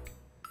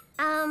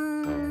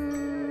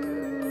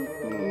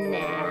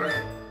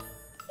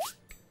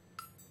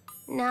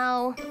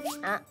 No.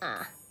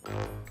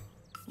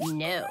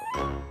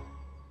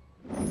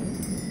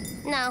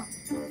 No.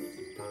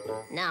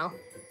 No.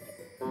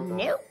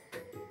 Nope.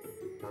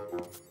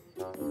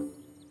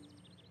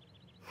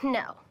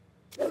 No.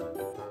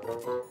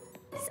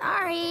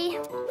 Sorry.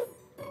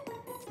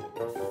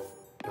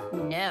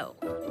 No.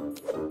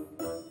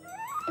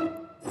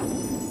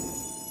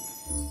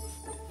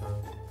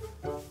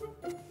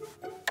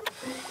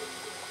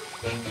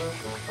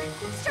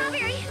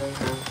 Strawberry!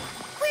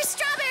 Where's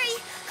Strawberry?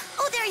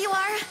 Oh, there you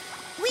are.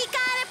 We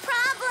got a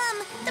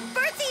problem. The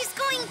birthday's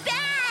going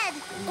bad.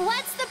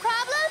 What's the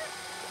problem?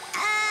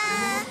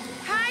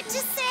 Hard to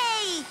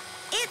say.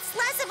 It's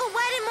less of a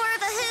what and more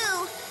of a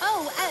who.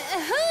 Oh,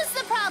 who's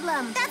the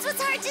problem? That's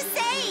what's hard to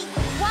say.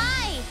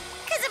 Why?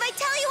 Because if I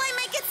tell you, I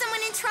might get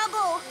someone in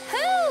trouble.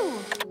 Who?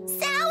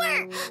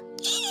 Sour!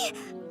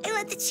 I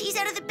let the cheese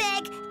out of the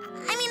bag.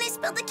 I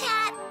spilled the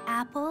cat.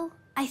 Apple,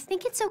 I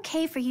think it's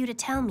okay for you to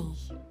tell me.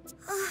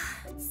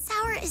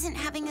 Sour isn't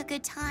having a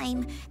good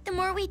time. The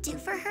more we do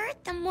for her,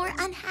 the more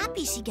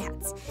unhappy she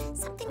gets.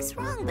 Something's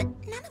wrong, but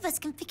none of us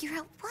can figure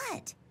out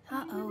what.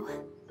 Uh-oh.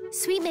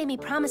 Sweet made me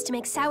promise to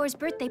make Sour's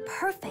birthday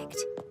perfect.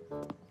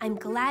 I'm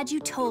glad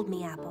you told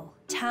me, Apple.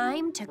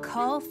 Time to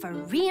call for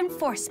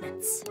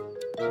reinforcements.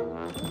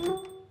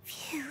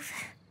 Phew.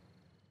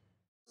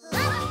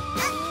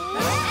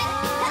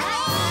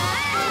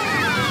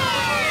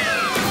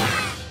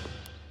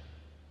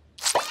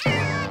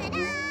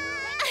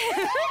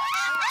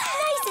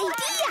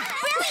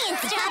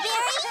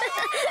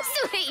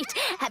 Sweet,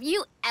 have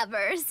you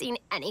ever seen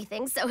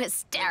anything so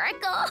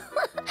hysterical?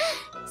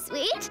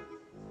 Sweet?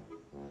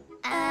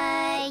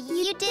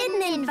 You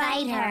didn't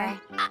invite her.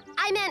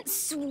 I meant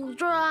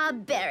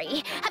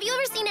strawberry. Have you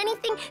ever seen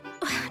anything...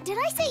 Did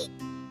I say...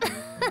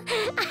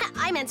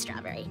 I meant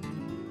strawberry.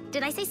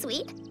 Did I say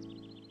sweet?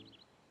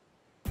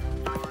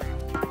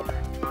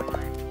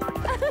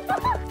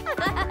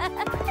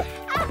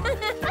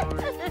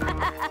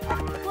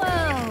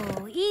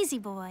 Whoa, easy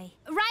boy.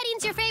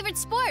 Riding's your favorite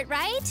sport,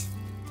 right?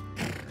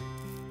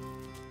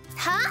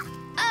 Huh?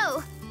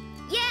 Oh,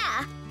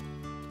 yeah.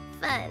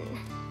 Fun.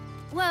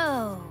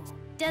 Whoa,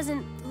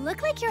 doesn't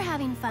look like you're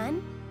having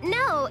fun.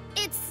 No,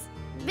 it's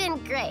been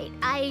great.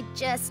 I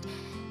just...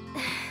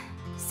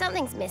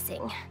 Something's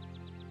missing.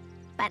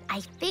 But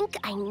I think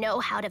I know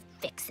how to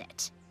fix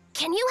it.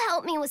 Can you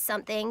help me with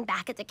something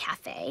back at the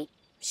cafe?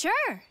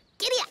 Sure.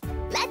 Giddy up.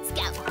 Let's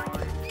go.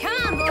 Come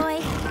on,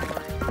 boy.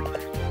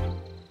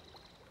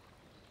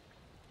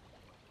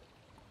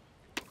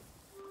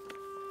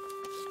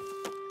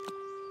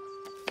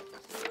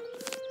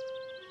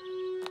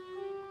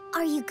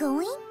 Are you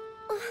going?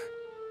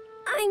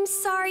 I'm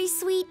sorry,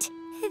 sweet.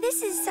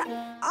 This is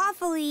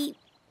awfully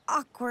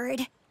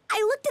awkward.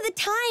 I looked at the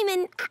time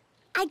and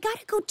I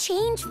gotta go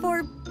change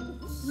for,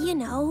 you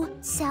know.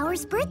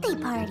 Sour's birthday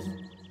party.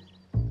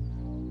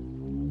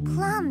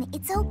 Plum,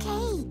 it's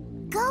okay.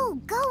 Go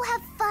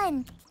have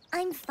fun.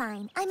 I'm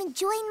fine. I'm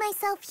enjoying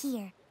myself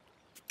here.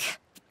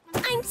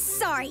 I'm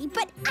sorry,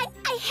 but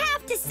I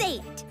have to say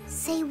it.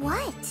 Say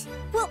what?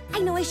 Well, I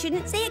know I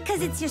shouldn't say it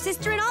because it's your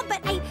sister and all,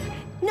 but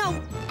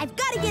No, I've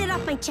got to get it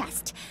off my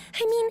chest.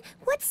 I mean,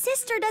 what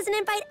sister doesn't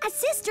invite a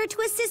sister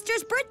to a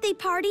sister's birthday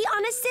party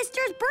on a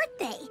sister's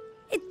birthday?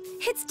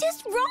 It's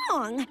just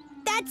wrong.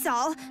 That's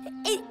all.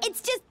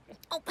 It's just...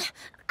 Oh,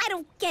 I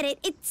don't get it.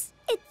 It's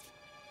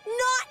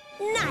not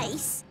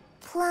nice.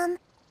 Plum,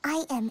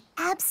 I am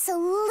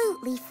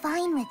absolutely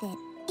fine with it.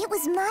 It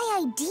was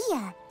my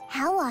idea.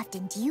 How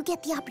often do you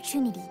get the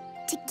opportunity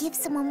to give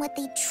someone what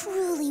they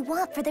truly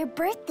want for their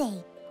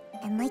birthday?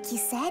 And like you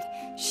said,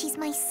 she's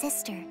my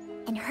sister,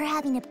 and her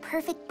having a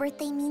perfect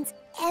birthday means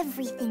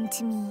everything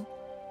to me.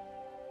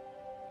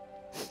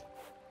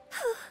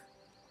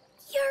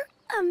 You're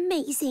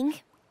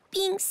amazing.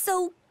 Being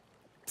so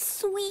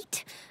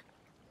sweet.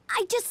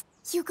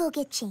 You go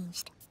get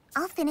changed.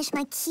 I'll finish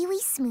my kiwi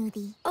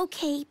smoothie.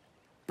 Okay,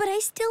 but I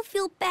still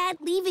feel bad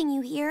leaving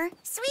you here.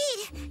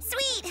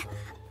 Sweet!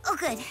 Oh,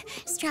 good.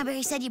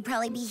 Strawberry said you'd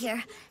probably be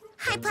here.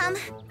 Hi, Plum.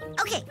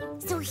 Okay,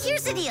 so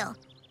here's the deal.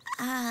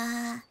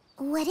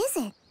 What is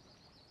it?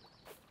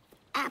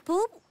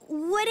 Apple,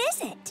 what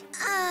is it?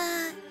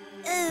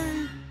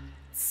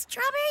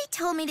 Strawberry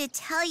told me to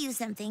tell you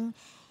something,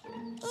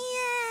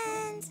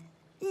 and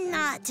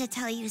not to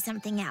tell you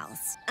something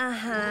else.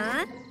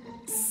 Uh-huh.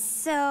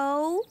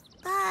 So?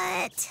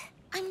 But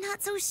I'm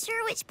not so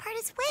sure which part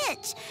is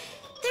which.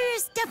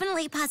 There's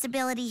definitely a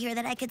possibility here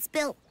that I could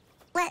spill...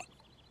 wreck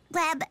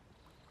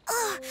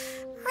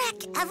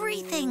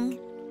everything.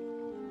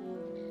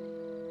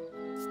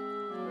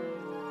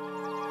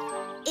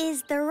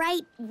 Is the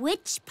right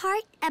which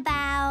part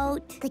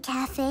about... The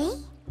cafe?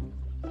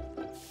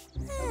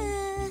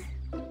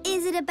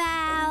 Is it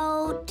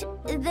about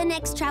the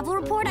next travel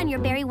report on your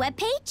Berry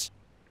webpage?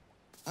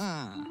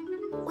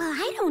 Well,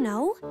 I don't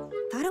know.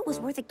 Thought it was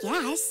worth a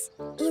guess.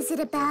 Is it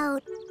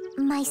about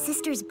my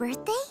sister's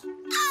birthday?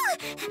 Oh,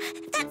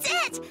 that's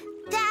it!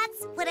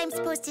 That's what I'm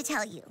supposed to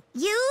tell you.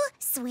 You,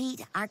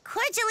 Sweet, are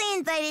cordially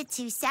invited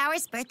to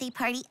Sour's birthday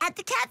party at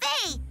the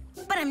cafe.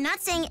 But I'm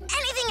not saying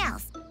anything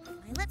else.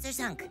 My lips are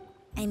sunk.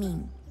 I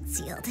mean,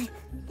 sealed.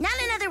 Not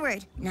another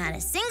word. Not a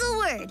single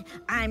word.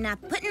 I'm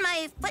not putting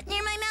my foot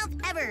near my mouth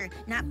ever.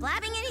 Not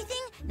blabbing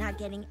anything. Not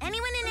getting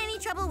anyone in any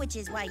trouble, which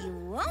is why you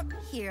won't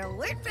hear a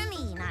word from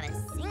me. Not a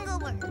single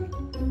word.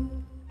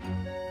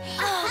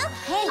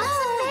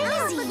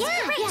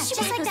 She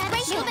was like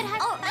that. She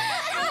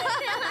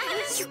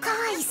You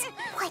guys,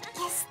 what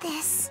is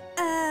this?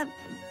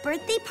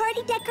 Birthday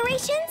party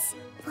decorations?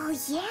 Well,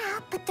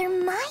 yeah, but they're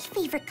my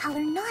favorite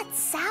color, not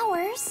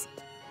Sour's.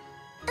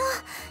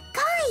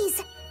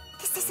 Guys!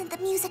 This isn't the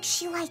music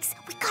she likes.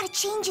 We gotta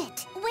change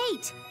it.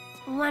 Wait,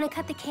 wanna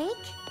cut the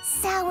cake?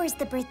 Sour's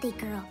the birthday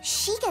girl.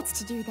 She gets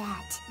to do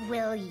that.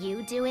 Will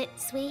you do it,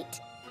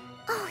 Sweet?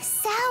 Oh,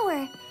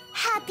 Sour!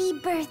 Happy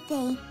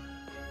birthday.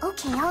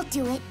 Okay, I'll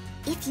do it,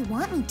 if you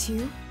want me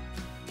to.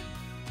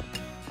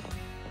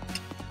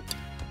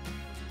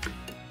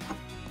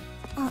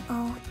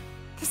 Uh-oh.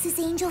 This is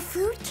angel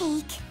food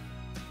cake.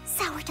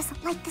 Sour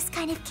doesn't like this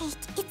kind of cake.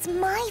 It's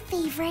my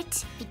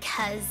favorite.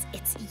 Because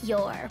it's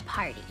your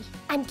party.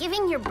 I'm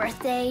giving your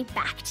birthday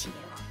back to you.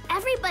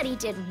 Everybody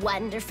did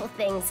wonderful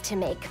things to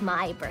make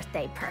my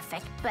birthday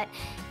perfect, but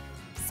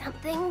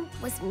something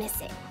was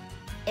missing.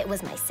 It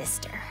was my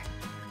sister.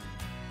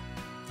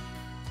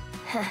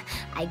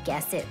 I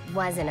guess it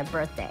wasn't a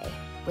birthday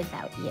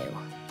without you.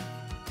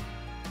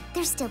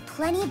 There's still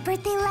plenty of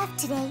birthday left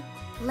today.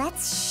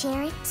 Let's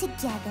share it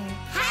together.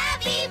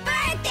 Happy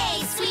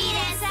birthday, sweet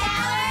and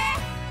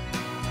sour!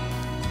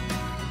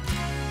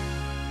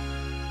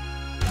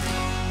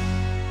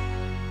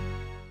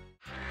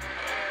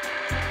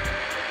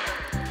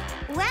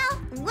 Well,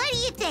 what do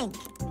you think?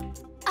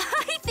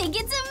 I think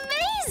it's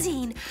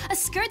amazing! A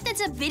skirt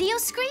that's a video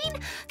screen?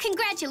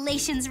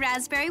 Congratulations,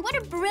 Raspberry. What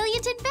a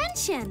brilliant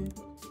invention.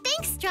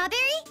 Thanks,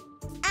 Strawberry.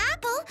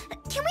 Apple,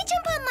 can we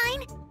jump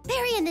online?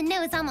 Berry in the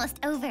Know is almost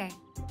over.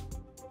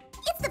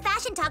 It's the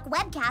Fashion Talk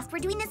webcast we're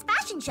doing this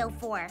fashion show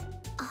for.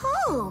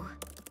 Oh.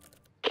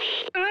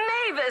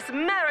 Mavis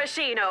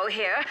Maraschino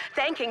here,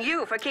 thanking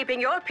you for keeping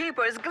your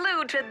peepers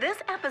glued to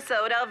this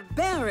episode of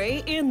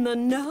Berry in the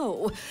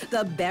Know,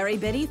 the Berry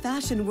Bitty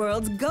fashion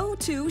world's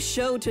go-to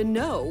show to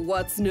know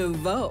what's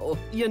nouveau,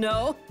 you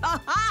know?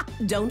 Ha-ha!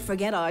 Don't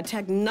forget our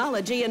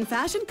technology and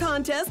fashion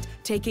contest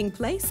taking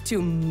place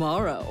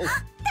tomorrow.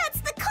 That's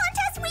the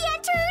contest we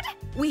entered!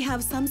 We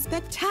have some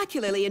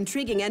spectacularly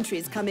intriguing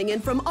entries coming in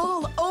from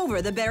all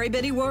over the Berry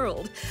Bitty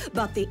world.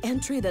 But the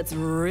entry that's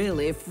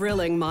really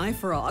frilling my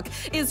frock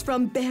is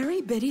from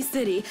Berry Bitty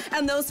City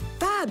and those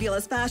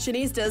fabulous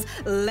fashionistas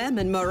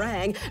Lemon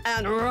Meringue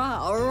and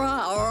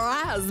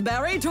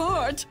Raspberry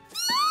Tort.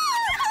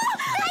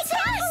 I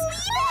can't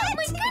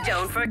believe it!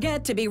 Don't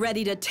forget to be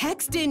ready to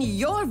text in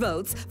your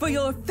votes for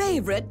your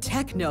favorite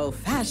techno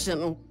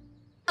fashion.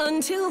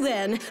 Until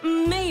then,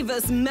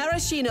 Mavis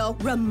Maraschino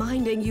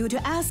reminding you to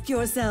ask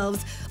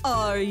yourselves,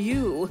 are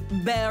you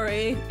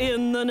Berry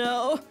in the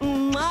Know?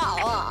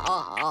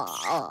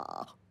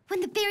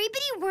 When the Berry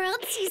Bitty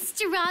world sees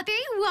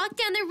Strawberry walk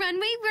down the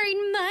runway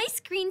wearing my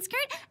screen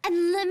skirt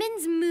and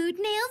Lemon's mood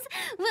nails,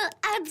 will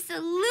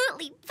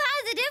absolutely,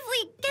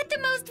 positively get the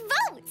most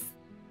votes.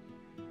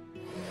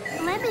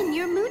 Lemon,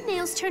 your mood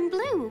nails turn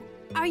blue.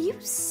 Are you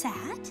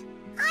sad?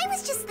 I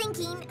was just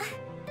thinking,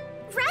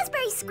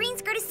 Raspberry's screen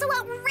skirt is so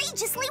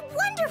outrageously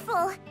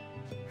wonderful.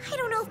 I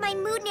don't know if my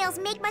mood nails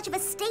make much of a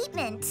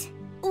statement.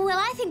 Well,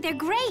 I think they're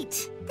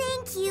great.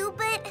 Thank you,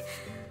 but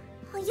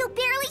you'll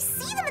barely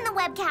see them in the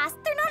webcast.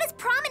 They're not as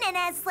prominent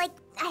as, like,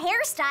 a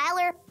hairstyle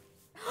or...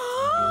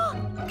 Ah!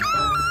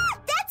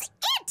 That's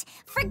it!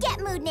 Forget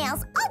mood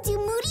nails. I'll do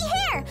moody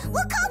hair.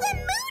 We'll call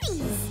them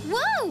Moodies.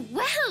 Whoa,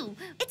 wow.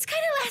 It's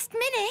kind of last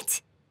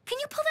minute. Can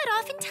you pull that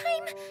off in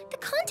time? The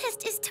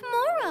contest is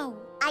tomorrow.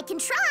 I can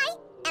try,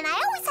 and I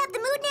always have the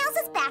mood nails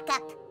as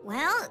backup.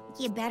 Well,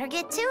 you better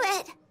get to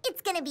it.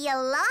 It's gonna be a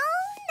long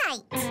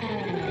night.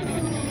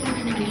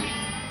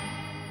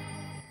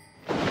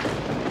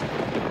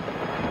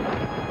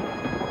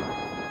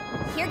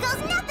 Here goes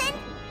nothing.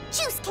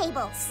 Juice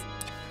cables.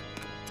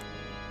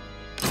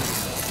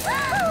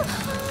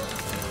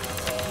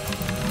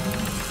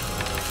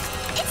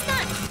 It's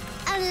not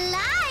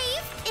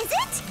alive, is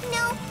it?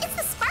 No, it's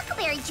the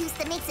sparkleberry juice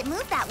that makes it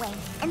move that way,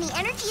 and the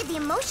energy of the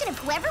emotion of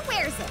whoever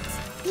wears it.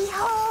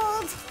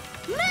 Behold,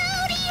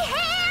 moody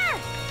hair!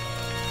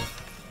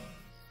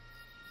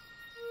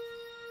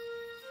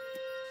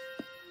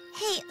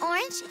 Hey,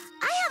 Orange,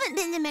 I haven't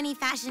been to many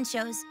fashion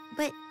shows,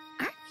 but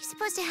aren't we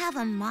supposed to have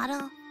a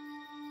model?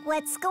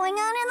 What's going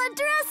on in the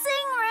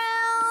dressing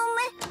room?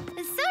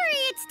 Sorry,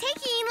 it's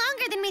taking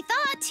longer than we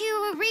thought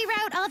to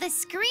reroute all the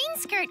screen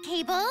skirt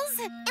cables.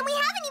 And we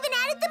haven't even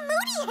added the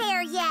moody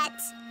hair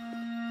yet.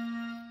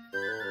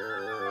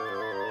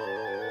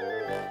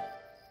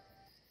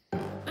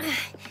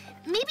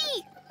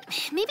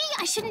 Maybe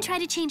I shouldn't try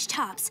to change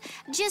tops.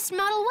 Just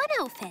model one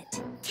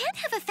outfit. Can't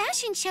have a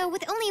fashion show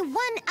with only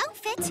one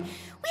outfit.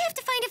 We have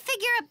to find a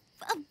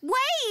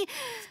way.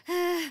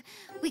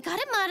 We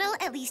gotta model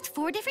at least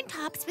 4 different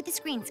tops with the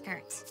screen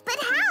skirt. But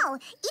how?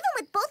 Even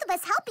with both of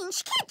us helping,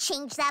 she can't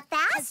change that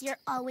fast. 'Cause you're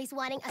always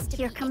wanting us to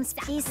Here be comes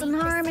exactly peace and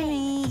the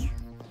harmony.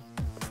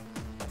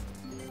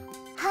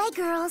 Hi,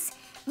 girls.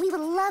 We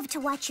would love to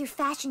watch your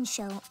fashion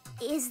show.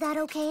 Is that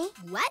okay? same.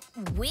 What?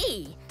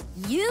 We?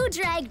 You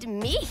dragged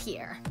me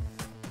here.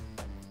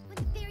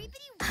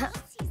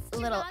 A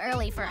little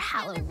early for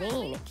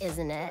Halloween,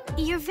 isn't it?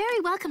 You're very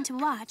welcome to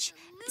watch.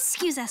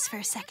 Excuse us for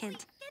a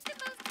second.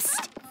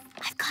 Psst,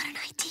 I've got an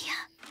idea.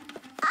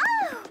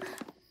 Oh!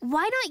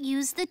 Why not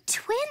use the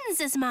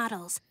twins as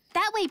models?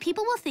 That way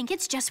people will think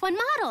it's just one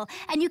model,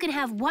 and you can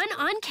have one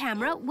on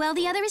camera while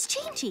the other is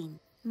changing.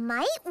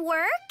 Might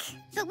work.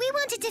 But we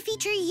wanted to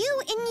feature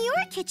you in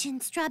your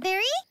kitchen,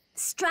 Strawberry.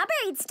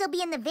 Strawberry'd still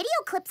be in the video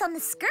clips on the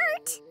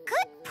skirt.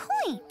 Good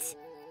point.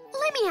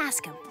 Let me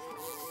ask him.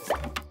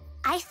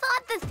 I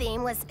thought the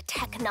theme was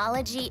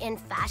technology in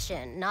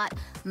fashion, not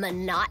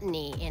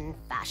monotony in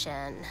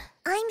fashion.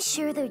 I'm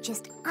sure they're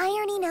just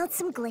ironing out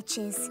some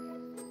glitches.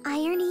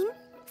 Ironing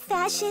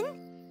Fashion?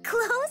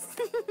 Clothes?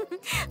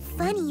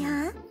 Funny,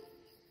 huh?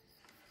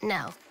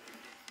 No.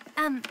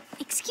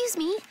 Excuse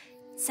me,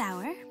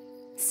 Sour,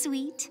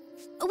 Sweet.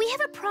 We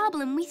have a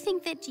problem we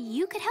think that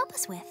you could help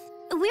us with.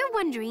 We're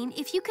wondering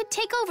if you could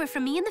take over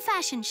from me in the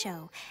fashion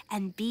show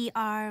and be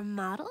our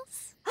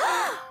models?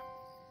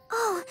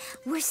 Oh,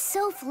 we're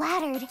so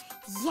flattered.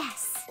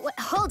 Yes.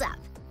 Hold up.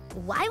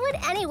 Why would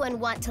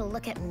anyone want to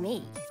look at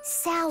me?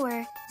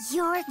 Sour,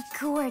 you're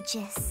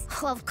gorgeous.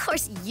 Well, of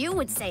course you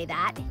would say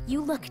that.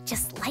 You look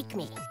just like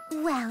me.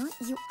 Well,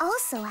 you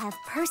also have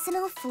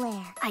personal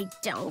flair. I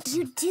don't.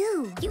 You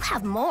do. You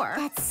have more.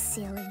 That's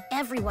silly.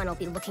 Everyone will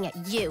be looking at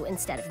you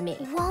instead of me.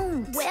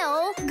 Won't.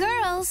 Will.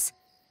 Girls,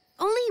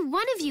 only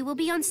one of you will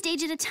be on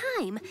stage at a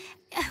time.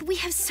 We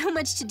have so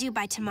much to do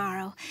by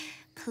tomorrow.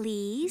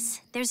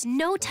 Please, there's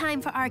no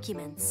time for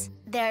arguments.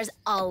 There's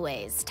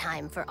always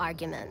time for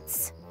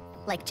arguments.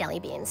 Like jelly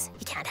beans,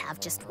 you can't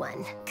have just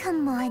one.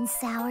 Come on,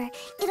 Sour.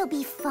 It'll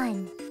be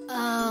fun.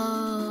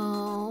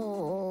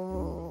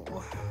 Oh.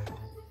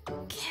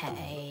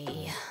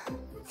 Okay.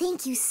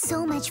 Thank you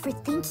so much for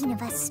thinking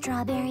of us,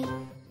 Strawberry.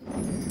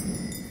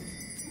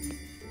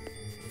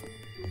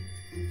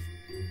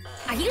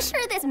 Are you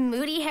sure this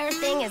moody hair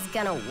thing is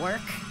gonna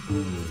work?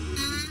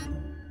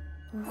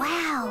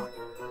 Wow,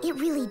 it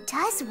really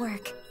does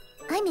work.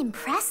 I'm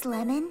impressed,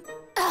 Lemon.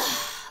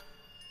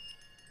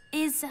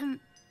 Is,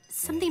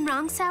 something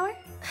wrong, Sour?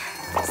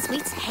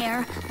 Sweet's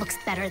hair looks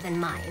better than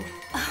mine.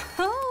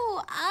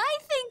 Oh, I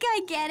think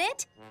I get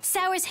it.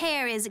 Sour's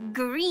hair is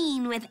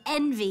green with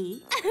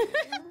envy.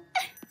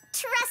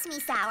 Trust me,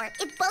 Sour.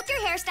 If both your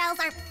hairstyles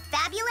aren't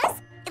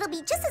fabulous, it'll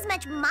be just as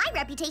much my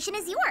reputation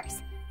as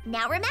yours.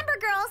 Now remember,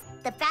 girls,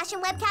 the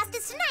fashion webcast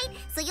is tonight,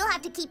 so you'll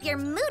have to keep your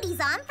Moody's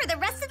on for the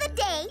rest of the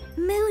day.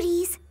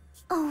 Moody's?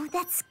 Oh,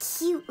 that's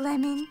cute,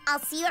 Lemon. I'll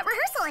see you at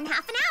rehearsal in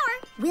half an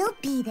hour. We'll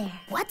be there.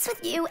 What's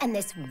with you and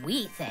this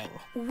we thing?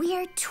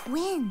 We're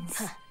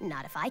twins.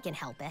 Not if I can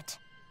help it.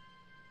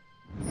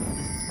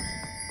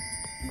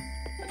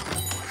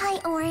 Hi,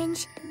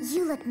 Orange.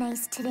 You look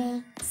nice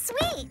today.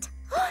 Sweet!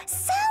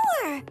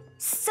 Sour!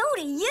 So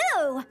do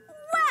you!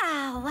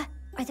 Wow!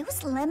 Are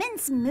those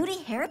Lemon's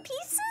moody hair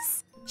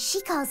pieces?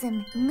 She calls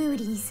them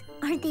Moody's.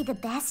 Aren't they the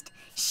best?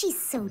 She's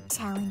so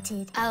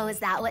talented. Oh, is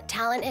that what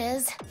talent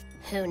is?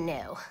 Who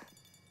knew?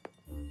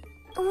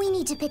 We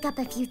need to pick up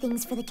a few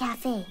things for the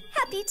cafe.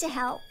 Happy to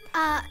help.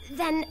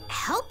 Then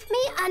help me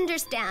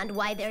understand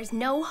why there's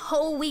no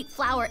whole wheat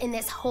flour in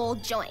this whole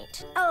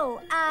joint.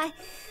 I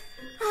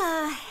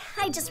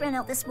just ran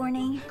out this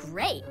morning.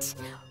 Great.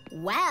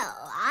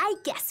 Well, I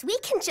guess we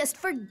can just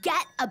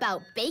forget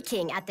about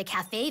baking at the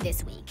cafe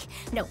this week.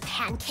 No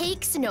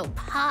pancakes, no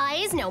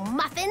pies, no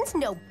muffins,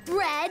 no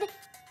bread.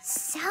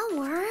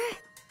 Sour?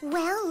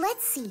 Well,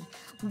 let's see.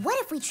 What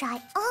if we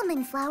try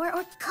almond flour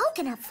or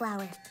coconut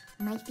flour?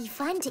 Might be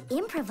fun to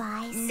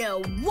improvise.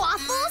 No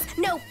waffles,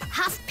 no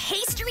puff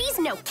pastries,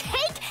 no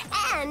cake,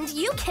 and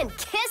you can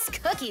kiss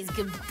cookies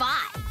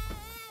goodbye.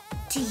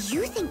 Do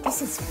you think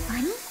this is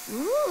funny?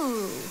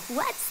 Ooh,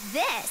 what's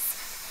this?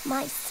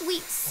 My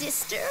sweet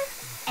sister?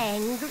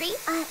 Angry?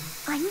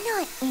 I'm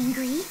not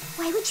angry.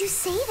 Why would you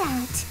say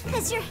that?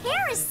 Because your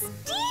hair is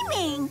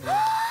steaming.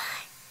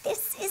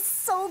 This is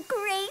so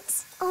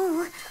great.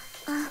 Oh,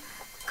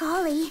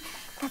 golly,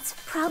 that's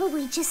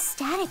probably just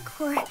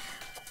static or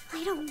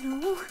I don't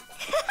know.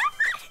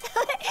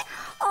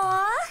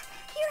 Aw,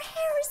 your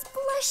hair is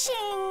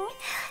blushing.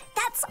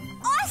 That's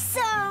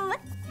awesome.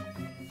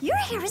 Your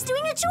hair is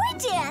doing a joy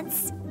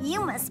dance.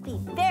 You must be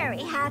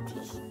very happy.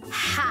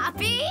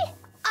 Happy?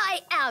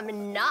 I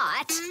am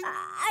not.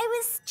 I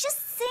was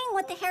just seeing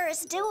what the hair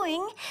is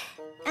doing,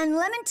 and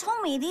Lemon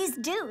told me these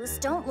do's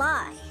don't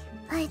lie.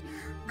 But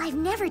I've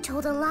never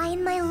told a lie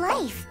in my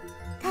life.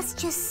 That's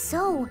just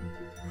so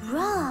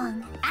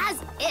wrong.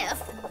 As if.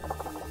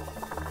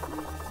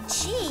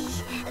 Gee,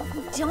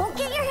 don't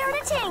get your hair in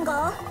a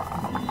tangle.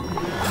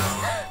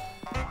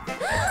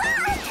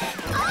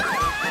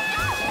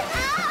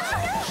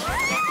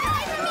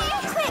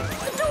 Quick,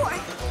 the door.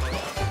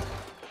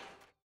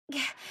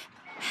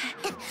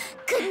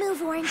 Good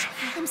move, Orange.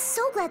 I'm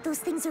so glad those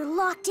things are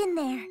locked in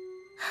there.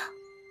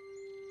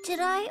 Did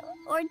I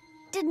or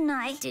didn't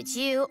I? Did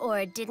you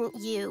or didn't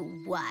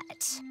you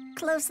what?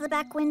 Close the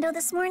back window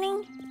this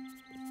morning?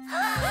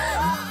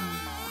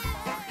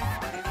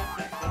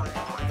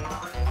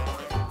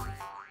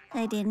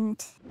 I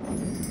didn't.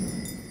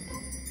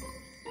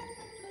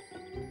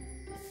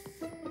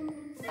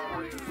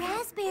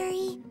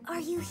 Raspberry,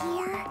 are you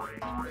here?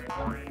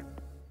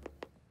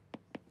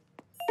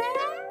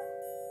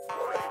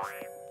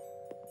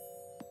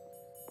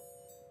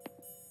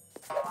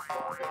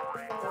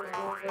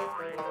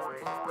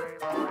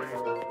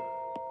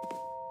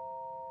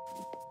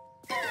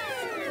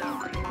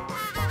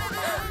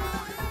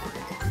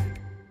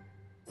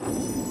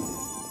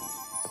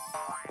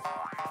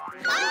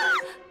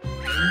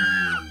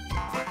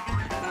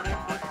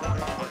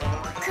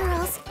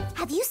 Girls,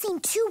 have you seen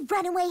two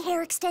runaway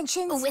hair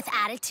extensions? With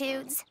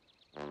attitudes?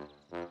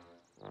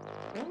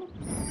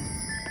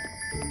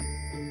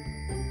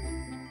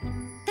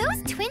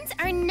 Those twin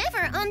are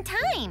never on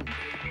time.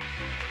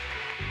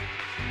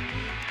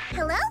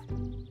 Hello?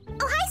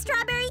 Oh, hi,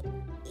 Strawberry.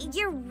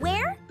 You're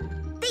where?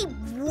 They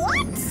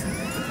what?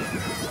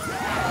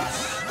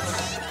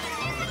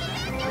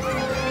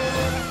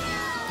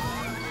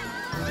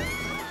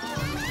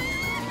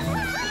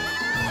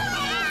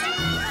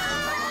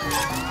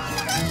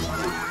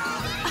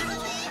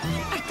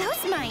 Are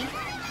those mine?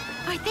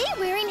 Are they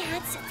wearing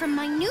hats from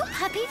my new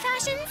puppy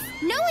fashions?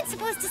 No one's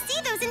supposed to see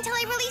those until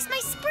I release my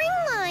spring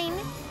line.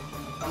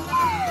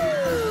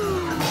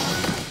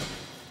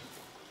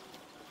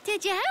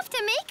 Did you have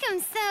to make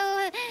them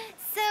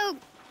so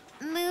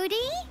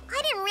moody?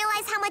 I didn't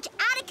realize how much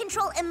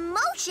out-of-control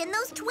emotion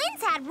those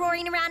twins had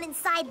roaring around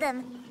inside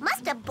them.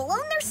 Must have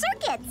blown their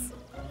circuits.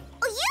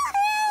 Oh,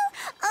 yoo-hoo!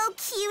 Oh,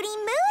 cutie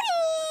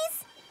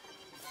mooties!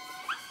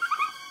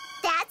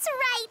 That's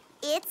right,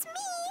 it's me.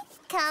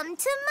 Come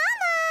to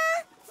Mama.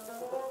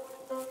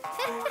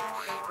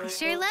 They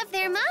sure love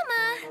their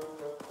mama.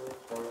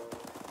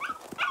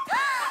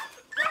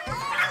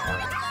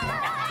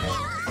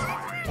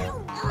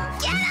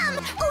 Get him!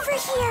 Over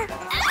here!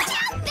 Watch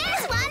out!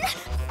 There's one!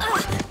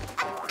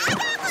 I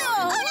got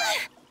one!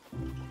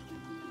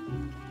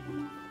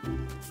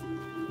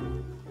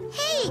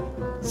 Hey,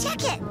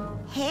 check it!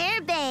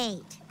 Hair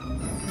bait.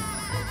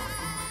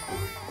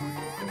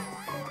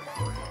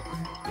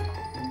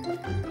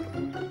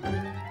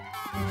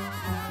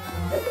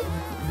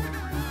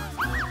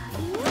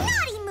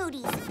 Naughty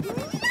Moody's!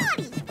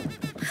 Naughty!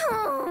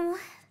 Oh.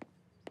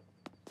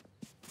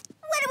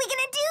 What are we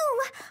gonna do?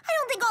 I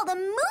don't think all the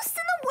moose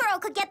in the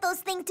world could get those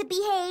things to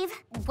behave.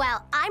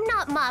 Well, I'm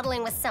not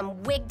modeling with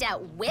some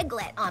wigged-out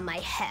wiglet on my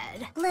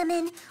head.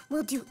 Lemon,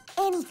 we'll do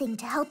anything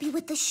to help you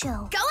with the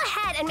show. Go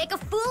ahead and make a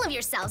fool of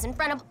yourselves in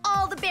front of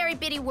all the Berry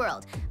Bitty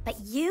world. But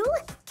you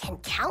can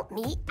count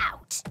me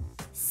out.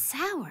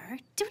 Sour?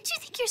 Don't you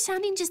think you're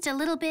sounding just a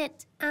little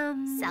bit,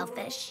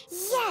 Selfish?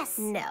 Yes.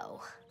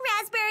 No.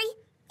 Raspberry,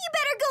 you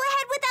better go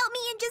ahead without me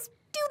and just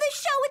do the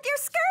show with your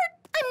skirt.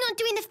 I'm not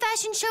doing the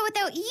fashion show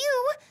without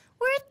you.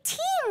 We're a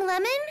team,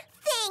 Lemon.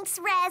 Thanks,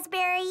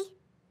 Raspberry.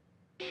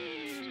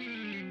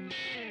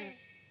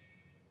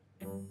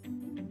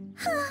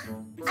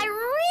 I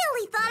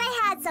really thought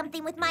I had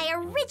something with my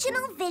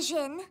original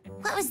vision.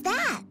 What was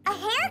that? A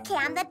hair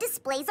cam that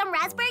displays on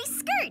Raspberry's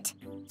skirt.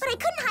 But I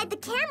couldn't hide the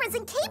cameras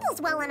and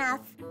cables well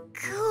enough.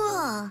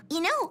 Cool.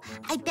 You know,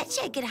 I bet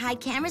you I could hide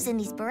cameras in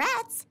these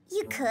barrettes.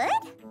 You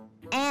could?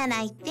 And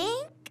I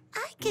think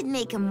I could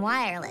make them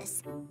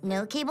wireless.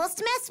 No cables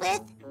to mess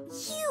with.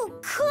 You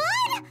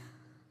could?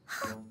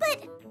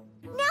 But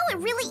now it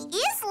really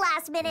is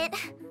last minute.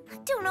 I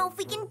don't know if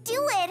we can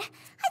do it.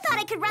 I thought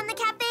I could run the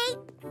cafe.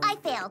 I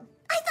failed.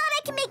 I thought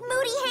I could make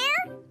moody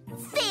hair.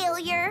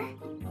 Failure.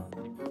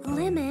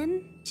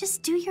 Lemon,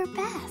 just do your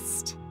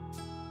best.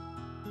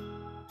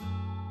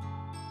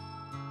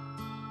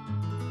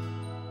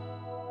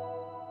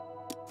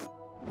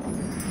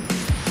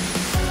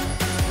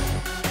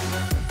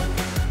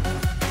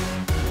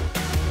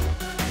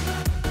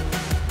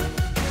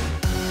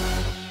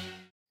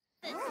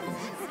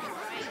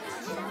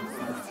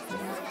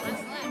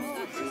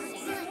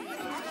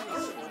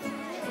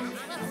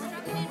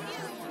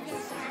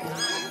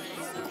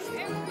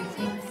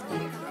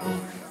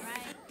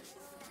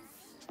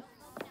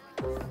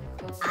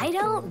 I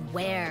don't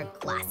wear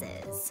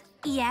glasses.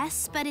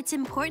 Yes, but it's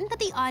important that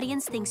the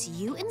audience thinks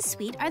you and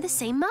Sweet are the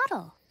same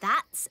model.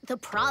 That's the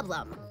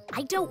problem.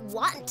 I don't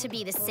want to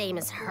be the same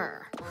as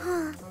her.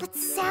 But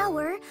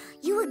Sour,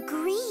 you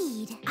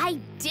agreed. I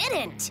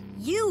didn't.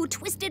 You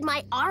twisted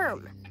my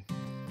arm.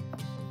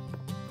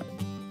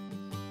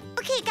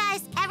 Okay,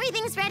 guys,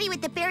 everything's ready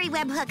with the Berry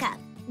Web hookup.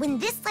 When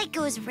this light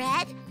goes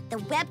red, the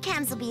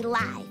webcams will be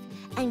live,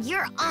 and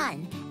you're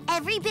on.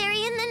 Every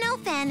Berry in the Know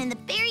fan in the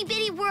Berry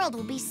Bitty world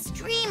will be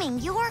streaming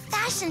your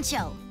fashion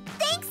show.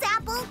 Thanks,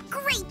 Apple.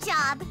 Great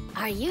job.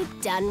 Are you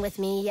done with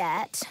me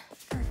yet?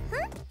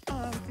 And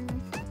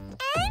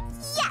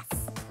yes.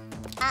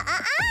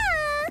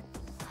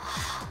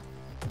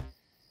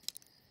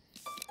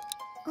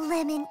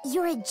 Lemon,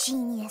 you're a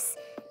genius.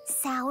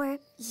 Sour,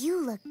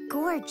 you look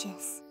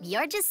gorgeous.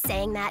 You're just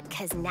saying that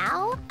because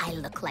now I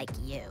look like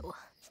you.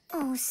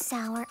 Oh,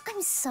 Sour,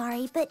 I'm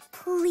sorry, but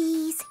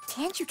please,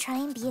 can't you try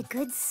and be a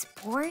good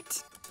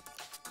sport?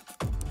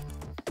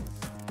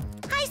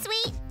 Hi,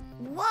 Sweet.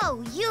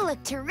 Whoa, you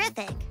look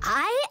terrific.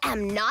 I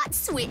am not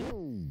Sweet.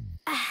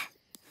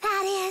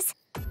 That is,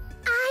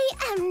 I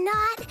am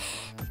not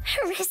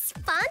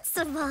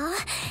responsible.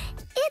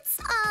 It's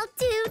all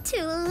due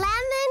to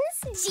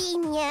Lemon's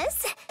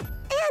genius.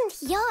 And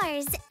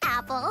yours,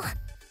 Apple.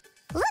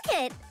 Look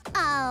at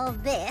all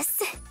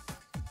this.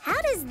 How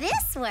does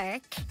this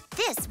work?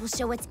 This will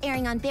show what's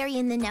airing on Berry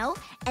in the Know,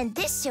 and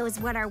this shows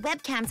what our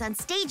webcams on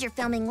stage are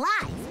filming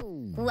live.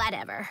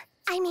 Whatever.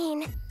 I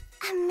mean,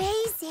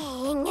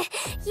 amazing.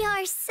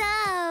 You're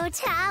so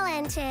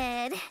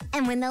talented.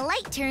 And when the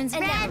light turns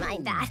red... Never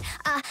mind that.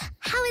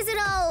 How is it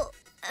all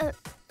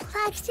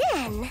plugged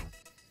in?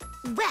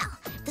 Well,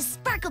 the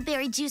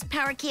Sparkleberry juice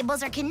power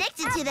cables are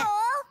connected to the... Apple?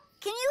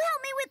 Can you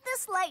help me with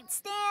this light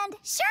stand?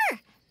 Sure.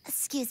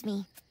 Excuse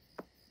me.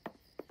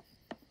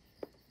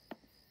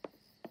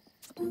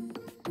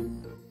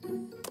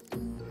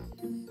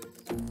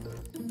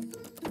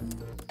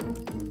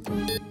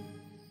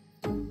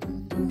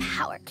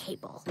 Power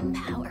cable,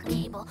 power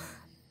cable.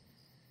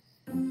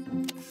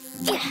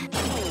 Yeah.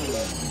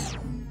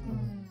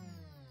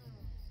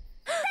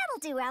 That'll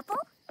do, Apple.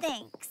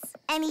 Thanks.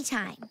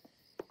 Anytime.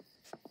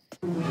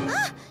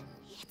 Ah,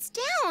 it's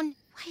down.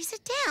 Why is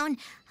it down?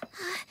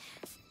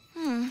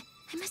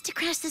 I must have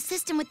crashed the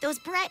system with those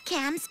brat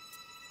cams.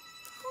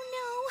 Oh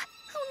no!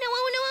 Oh no!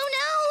 Oh no! Oh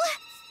no!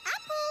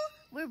 Apple,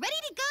 we're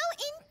ready to go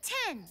in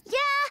 10.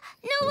 Yeah,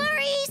 no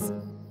worries.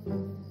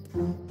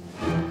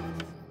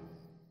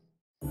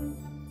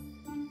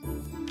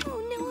 Oh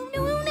no! Oh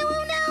no! Oh no!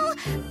 Oh no!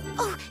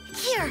 Oh,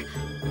 here.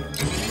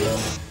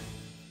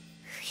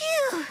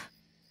 Phew.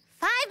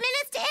 5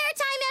 minutes to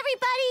airtime,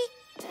 everybody.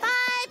 5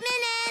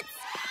 minutes.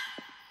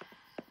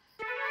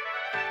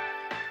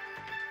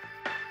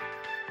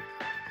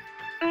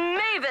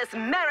 Mavis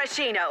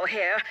Maraschino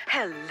here.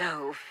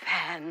 Hello,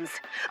 fans.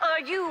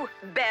 Are you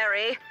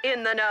Barry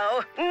in the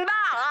know?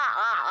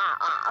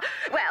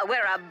 Well,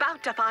 we're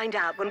about to find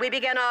out when we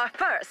begin our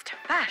first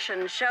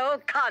fashion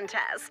show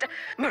contest.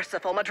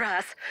 Merciful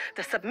Madras,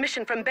 the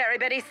submission from Berry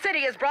Bitty City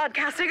is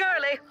broadcasting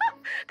early.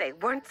 They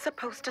weren't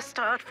supposed to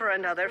start for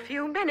another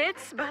few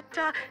minutes, but,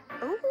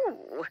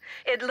 ooh,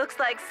 it looks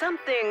like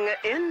something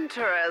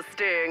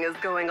interesting is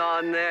going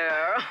on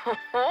there.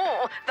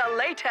 The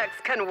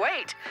latex can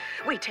wait.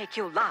 We take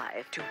you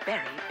live to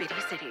Berry Bitty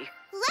City.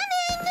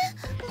 Lemon!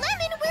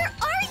 Lemon, where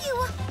are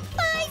you?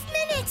 5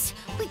 minutes!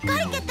 We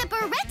gotta get the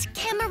barrette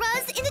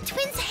cameras in the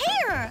twins'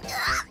 hair!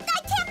 I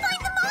can't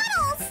find the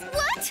models!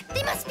 What?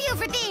 They must be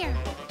over there.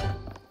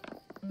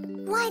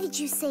 Why did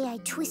you say I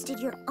twisted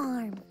your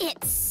arm?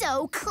 It's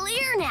so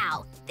clear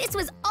now. This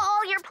was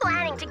all your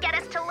planning to get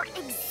us to look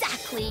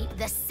exactly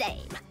the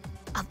same.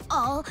 Of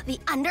all the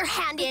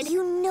underhanded...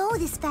 You know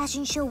this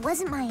fashion show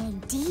wasn't my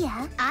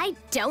idea. I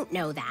don't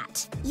know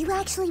that. You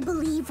actually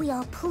believe we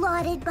all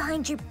plotted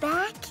behind your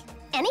back?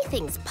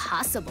 Anything's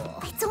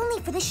possible. It's only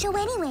for the show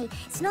anyway.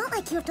 It's not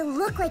like you have to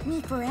look like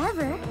me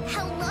forever.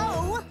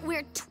 Hello?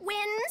 We're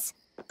twins?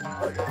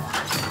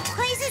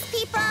 Places,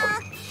 people!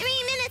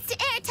 3 minutes to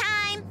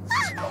airtime!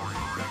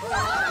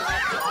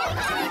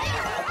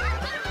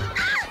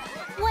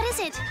 What is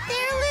it?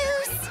 They're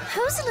loose!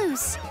 Who's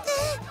loose?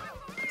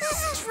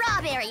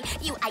 Strawberry,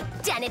 You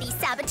identity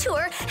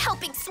saboteur,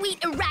 helping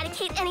Sweet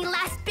eradicate any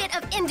last bit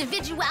of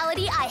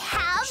individuality I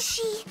have.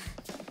 She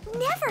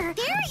never.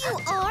 there you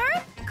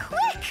are!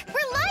 Quick!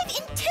 We're live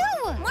in 2!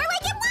 More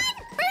like in 1!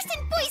 Burst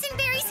and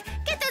boysenberries!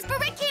 Get those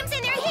barrette cams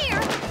in their hair!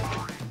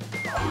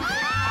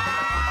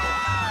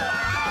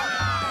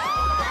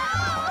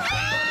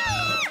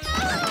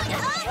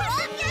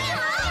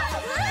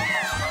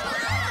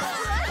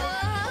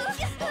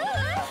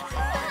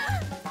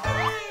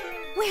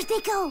 Where'd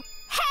they go?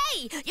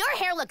 Hey, your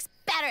hair looks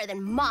better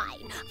than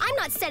mine. I'm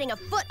not setting a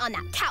foot on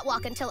that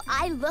catwalk until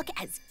I look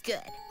as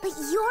good. But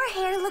your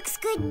hair looks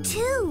good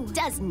too.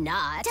 Does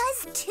not.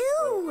 Does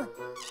too.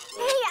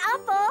 Hey,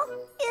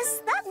 Apple.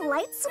 Is that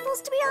light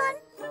supposed to be on?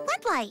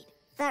 What light?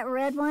 That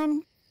red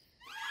one?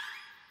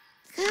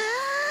 We're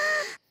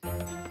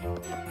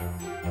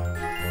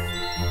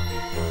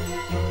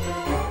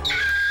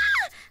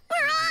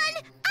on!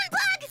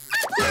 Unplug!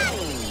 Unplug!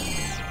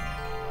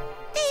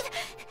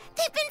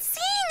 They've been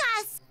seeing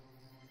us!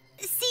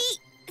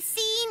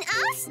 Seeing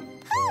us?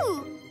 Who?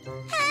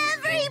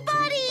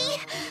 Everybody!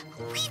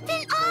 We've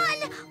been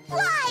on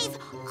live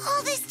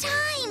all this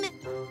time!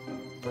 We're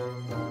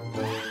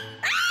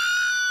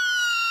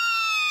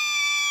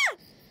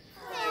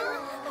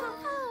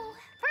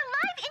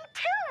live in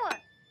 2!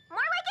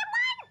 More like in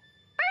 1!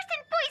 Burst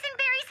and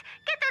boysenberries!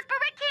 Get those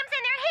barrette cams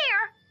in their hair!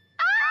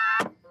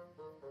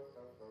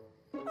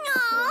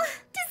 Aw,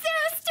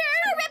 disaster!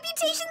 Our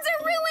reputations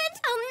are ruined!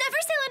 I'll never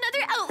sell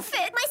another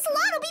outfit. My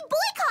salon will be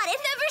boycotted!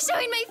 Never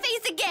showing my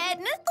face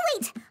again.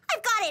 Wait,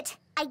 I've got it!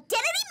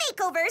 Identity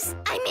makeovers!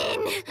 I'm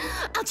in.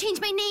 I'll change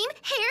my name,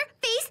 hair,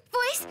 face,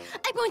 voice.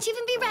 I won't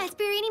even be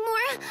raspberry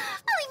anymore.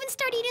 I'll even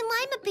start eating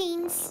lima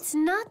beans. It's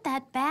not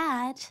that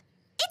bad.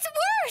 It's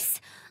worse!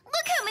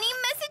 Look how many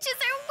messages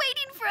are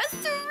waiting for us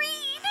to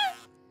read!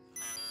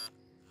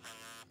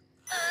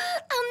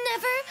 I'll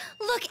never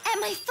look at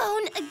my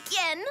phone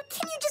again.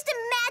 Can you just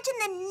imagine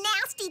the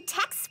nasty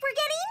texts we're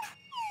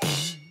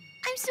getting?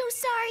 I'm so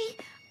sorry.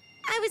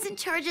 I was in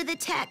charge of the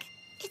tech.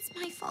 It's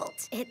my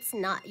fault. It's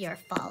not your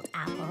fault,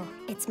 Apple.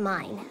 It's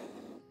mine.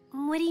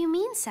 What do you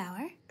mean,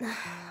 Sour?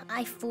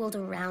 I fooled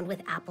around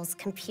with Apple's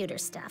computer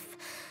stuff.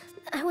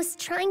 I was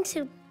trying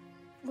to,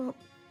 well,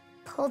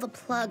 pull the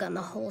plug on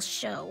the whole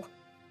show.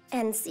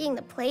 And seeing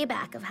the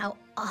playback of how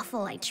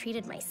awful I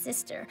treated my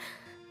sister,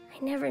 I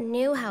never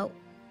knew how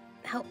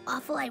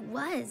awful I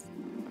was.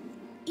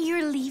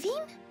 You're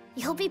leaving?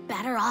 You'll be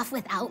better off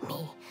without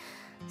me.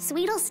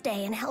 Sweet'll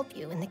stay and help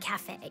you in the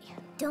cafe.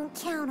 Don't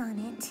count on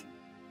it.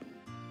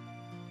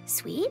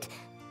 Sweet?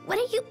 What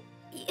are you...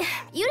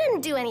 You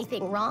didn't do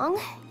anything wrong.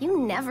 You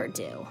never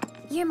do.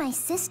 You're my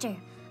sister.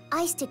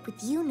 I stick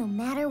with you no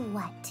matter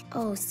what.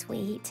 Oh,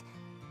 sweet.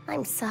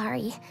 I'm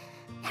sorry.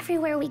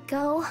 Everywhere we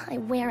go, I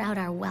wear out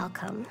our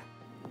welcome.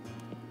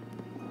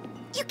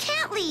 You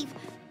can't leave.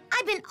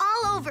 I've been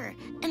all over,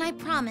 and I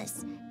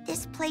promise,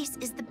 this place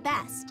is the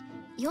best.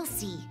 You'll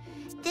see.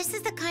 This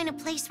is the kind of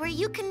place where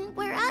you can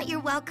wear out your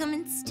welcome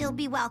and still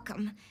be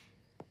welcome.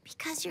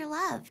 Because you're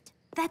loved.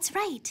 That's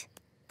right.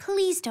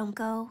 Please don't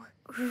go.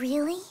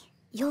 Really?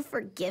 You'll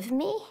forgive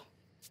me?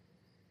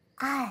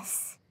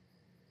 Us.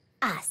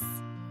 Us.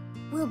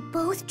 We'll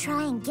both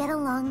try and get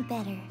along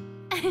better.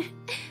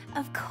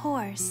 Of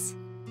course.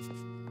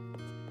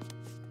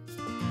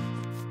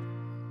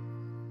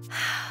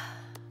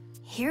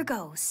 Here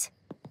goes.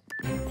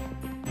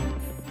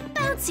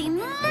 Bouncy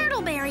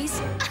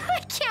myrtleberries! I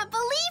can't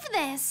believe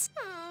this!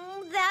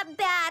 That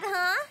bad,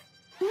 huh?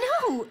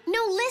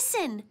 No,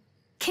 listen.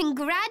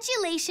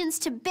 Congratulations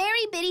to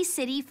Berry Bitty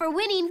City for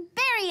winning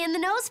Berry in the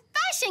Nose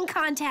fashion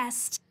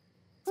contest.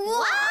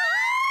 What?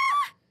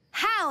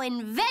 How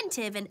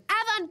inventive and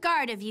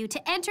avant-garde of you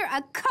to enter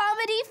a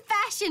comedy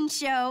fashion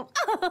show.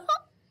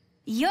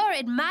 Your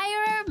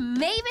admirer,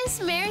 Mavis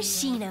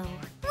Maraschino.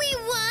 We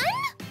won?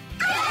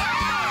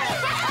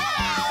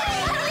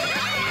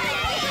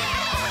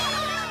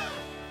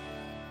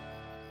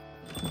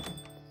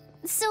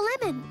 So,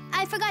 Lemon,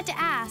 I forgot to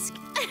ask.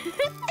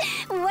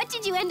 What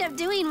did you end up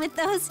doing with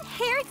those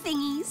hair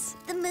thingies?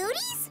 The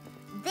Moody's?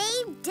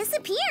 They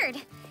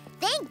disappeared.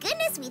 Thank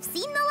goodness we've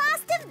seen the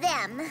last of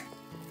them.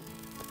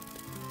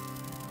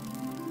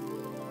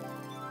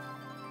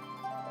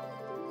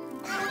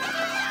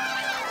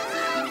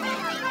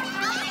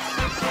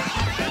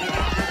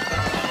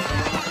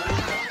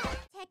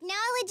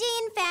 Technology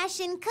and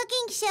Fashion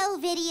Cooking Show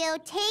video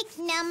take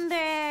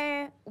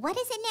number... What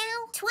is it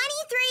now?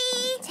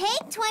 23!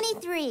 Take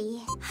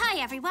 23. Hi,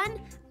 everyone.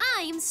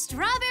 I'm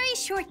Strawberry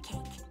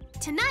Shortcake.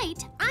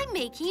 Tonight, I'm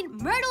making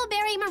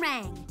Myrtleberry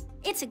Meringue.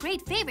 It's a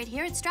great favorite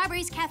here at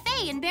Strawberry's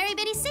Cafe in Berry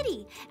Bitty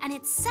City, and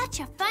it's such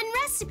a fun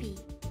recipe.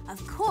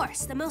 Of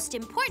course, the most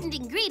important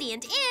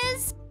ingredient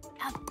is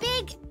a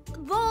big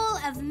bowl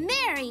of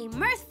merry,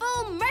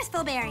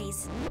 mirthful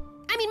berries.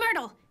 I mean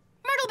Myrtle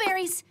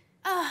berries.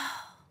 Oh,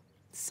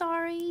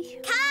 sorry.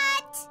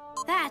 Cut!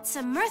 That's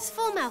a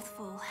mirthful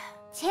mouthful.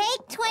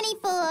 Take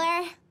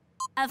 24.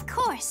 Of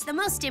course, the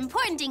most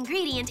important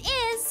ingredient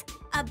is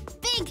a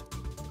big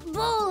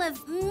bowl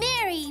of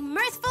merry,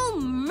 mirthful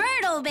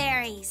myrtle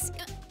berries.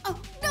 Oh,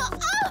 no!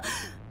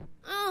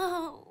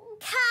 Oh!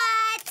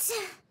 Cut!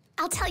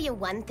 I'll tell you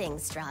one thing,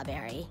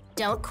 Strawberry.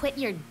 Don't quit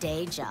your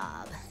day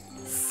job.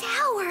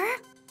 Sour?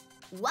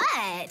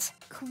 What?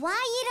 Quiet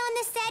on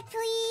the set,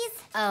 please.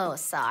 Oh,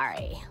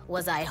 sorry.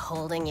 Was I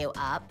holding you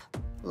up?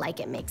 Like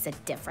it makes a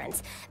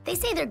difference. They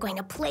say they're going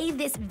to play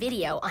this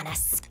video on a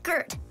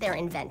skirt they're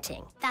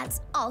inventing.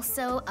 That's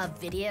also a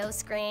video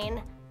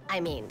screen? I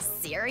mean,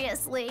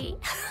 seriously?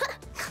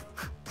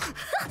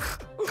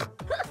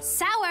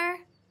 Sour,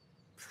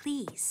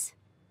 please.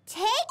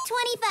 Take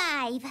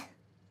 25.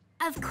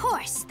 Of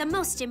course, the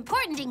most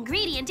important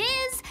ingredient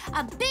is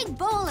a big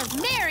bowl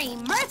of merry,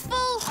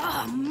 mirthful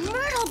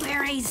myrtle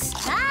berries.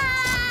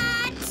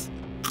 Cut!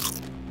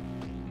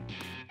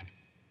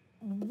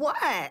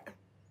 What?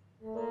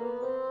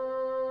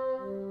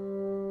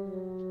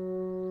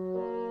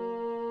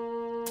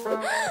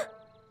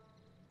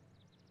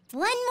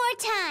 One more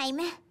time.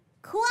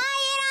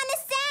 Quiet on the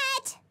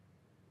set.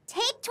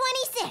 Take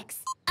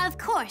 26. Of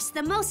course,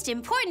 the most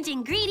important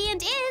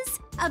ingredient is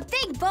a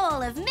big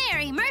bowl of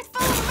merry,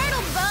 mirthful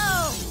myrtle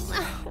bow.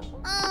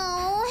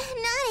 Oh,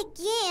 not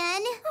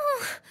again.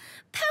 Oh,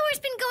 power's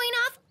been going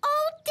off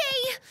all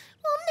day.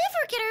 We'll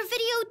never get our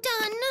video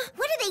done.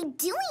 What are they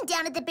doing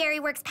down at the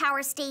Berryworks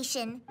power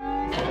station?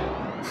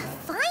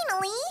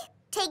 Finally!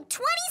 Take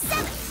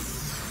 27.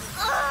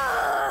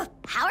 Ugh!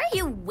 How are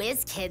you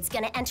whiz kids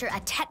gonna enter a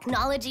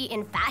technology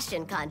in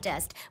fashion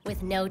contest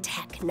with no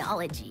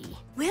technology?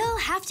 We'll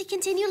have to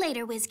continue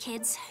later, whiz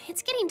kids.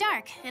 It's getting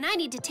dark, and I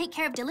need to take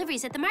care of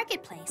deliveries at the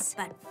marketplace.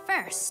 But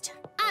first,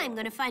 I'm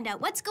gonna find out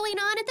what's going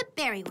on at the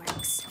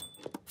Berryworks.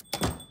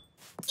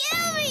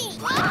 Gimme!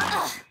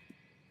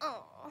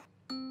 Oh.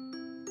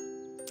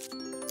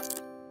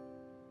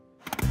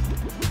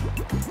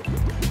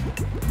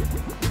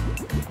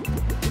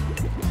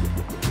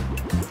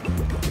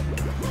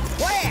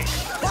 Quick!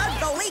 Plug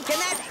the leak in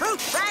that fruit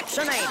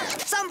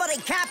fractionator! Somebody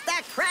cap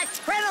that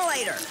cracked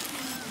crenulator!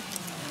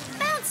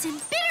 Bouncing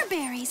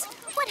bitterberries!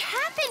 What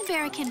happened,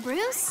 Berrykin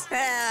Bruce?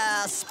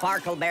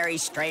 Sparkleberry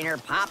strainer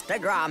popped a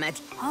grommet.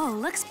 Oh,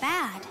 looks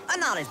bad.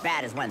 Not as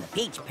bad as when the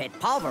peach pit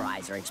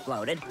pulverizer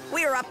exploded.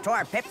 We were up to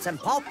our pips and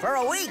pulp for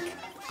a week.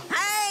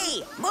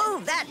 Hey,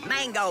 move that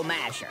mango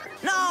masher.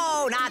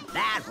 No, not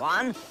that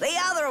one. The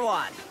other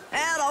one.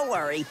 Don't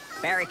worry.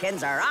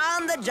 Berrykins are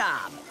on the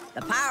job.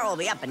 The power will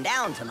be up and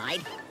down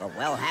tonight, but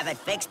we'll have it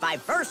fixed by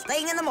first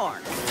thing in the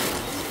morning.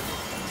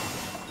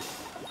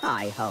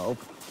 I hope.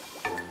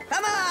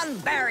 Come on,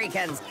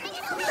 Berrykins.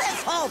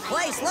 This whole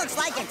place looks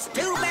like it's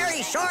 2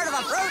 berries short of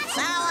a fruit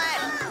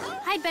salad.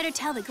 I'd better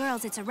tell the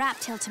girls it's a wrap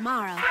till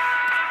tomorrow.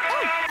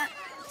 Oh,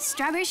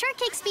 Strawberry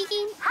Shortcake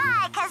speaking.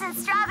 Hi, Cousin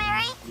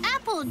Strawberry.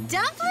 Apple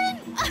Dumpling?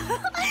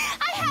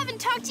 I haven't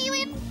talked to you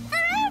in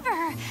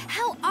forever.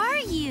 How are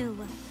you?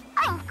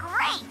 I'm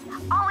great.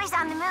 Always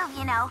on the move,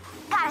 you know.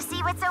 Gotta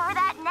see what's over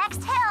that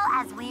next hill,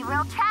 as we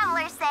world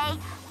travelers say.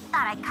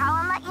 Thought I'd call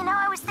and let you know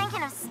I was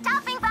thinking of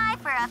stopping by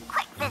for a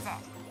quick visit.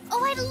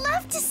 Oh, I'd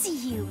love to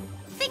see you.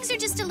 Things are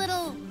just a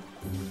little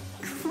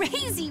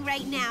crazy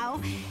right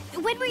now.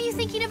 When were you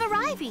thinking of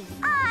arriving?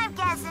 I'm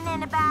guessing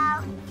in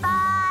about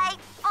 5,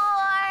 4,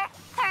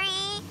 3,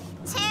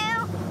 2,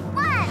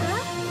 1.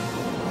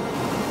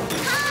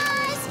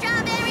 Hi,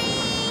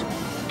 Strawberry!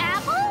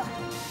 Apple?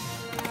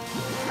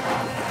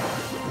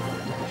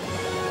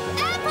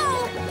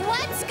 Apple,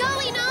 what's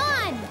going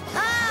on?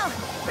 Oh,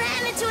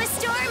 ran into a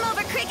storm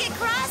over Cricket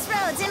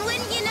Crossroads, and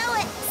wouldn't you know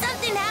it,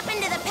 something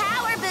happened to the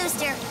power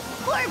booster.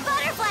 Poor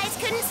butterflies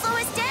couldn't slow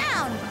us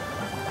down.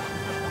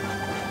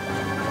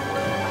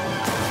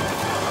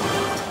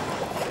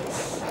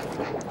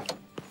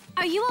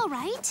 Are you all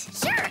right?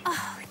 Sure.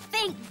 Oh,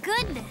 thank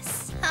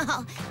goodness.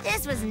 Oh,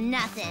 this was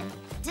nothing.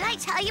 Did I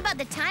tell you about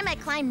the time I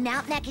climbed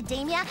Mount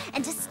Macadamia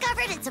and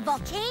discovered it's a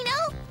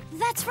volcano?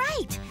 That's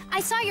right.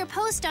 I saw your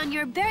post on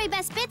your Very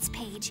Best Bits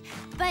page,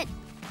 but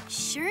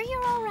sure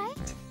you're all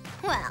right?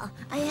 Well,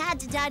 I had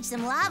to dodge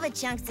some lava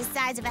chunks the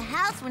size of a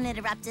house when it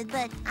erupted,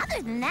 but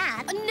other than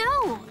that...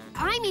 No,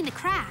 I mean the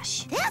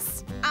crash.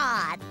 This?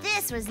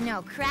 This was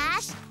no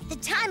crash. The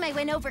time I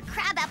went over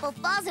Crabapple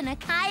Falls in a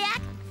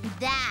kayak,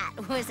 that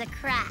was a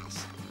crash.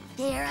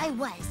 There I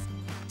was,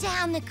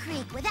 down the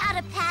creek without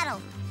a paddle,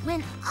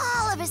 when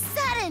all of a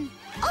sudden...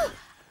 Oh,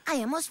 I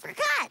almost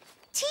forgot.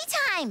 Tea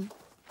time!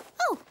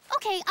 Oh,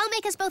 okay, I'll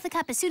make us both a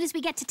cup as soon as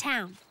we get to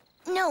town.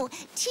 No,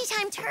 tea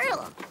time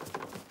turtle.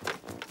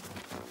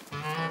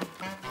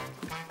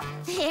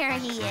 There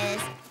he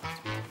is.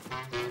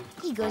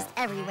 He goes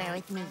everywhere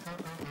with me.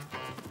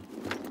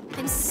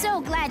 I'm so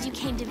glad you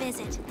came to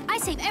visit. I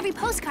save every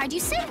postcard you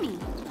send me.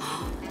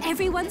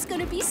 Everyone's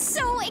gonna be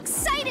so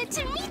excited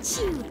to meet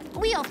you.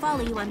 We'll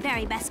follow you on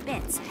Very Best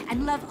Bits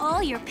and love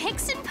all your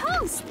pics and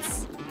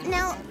posts.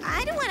 No,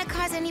 I don't want to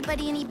cause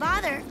anybody any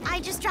bother. I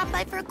just dropped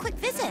by for a quick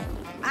visit.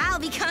 I'll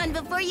be gone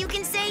before you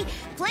can say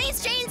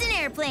planes, trains, and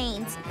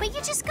airplanes. But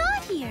you just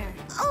got here.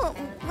 Oh,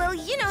 well,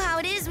 you know how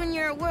it is when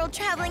you're a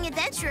world-traveling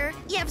adventurer.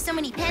 You have so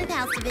many pen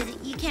pals to visit,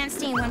 you can't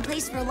stay in one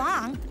place for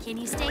long. Can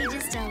you stay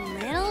just a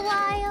little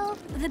while?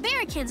 The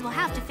Bearkins will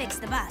have to fix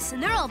the bus,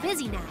 and they're all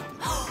busy now.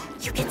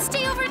 You can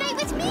stay overnight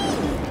with me!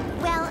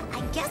 Well,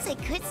 I guess I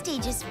could stay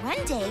just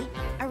one day.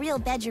 A real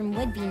bedroom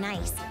would be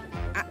nice.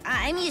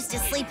 I'm used to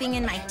sleeping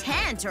in my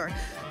tent or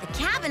the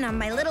cabin on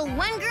my little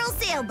one-girl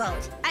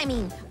sailboat. I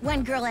mean,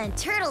 one-girl and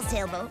turtle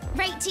sailboat.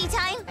 Right, Tea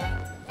Time?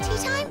 Tea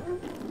Time?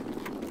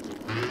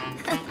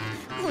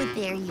 Oh,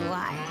 there you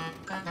are.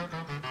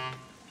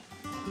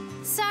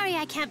 Sorry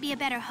I can't be a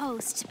better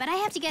host, but I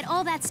have to get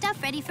all that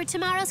stuff ready for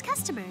tomorrow's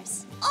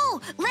customers.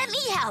 Oh, let me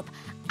help.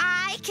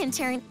 I can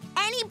turn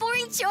any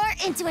boring chore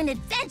into an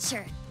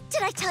adventure.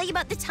 Did I tell you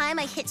about the time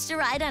I hitched a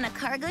ride on a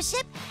cargo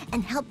ship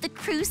and helped the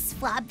crew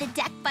swab the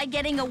deck by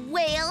getting a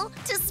whale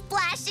to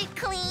splash it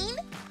clean?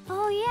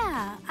 Oh,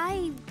 yeah.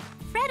 I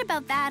read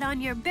about that on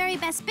your Very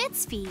Best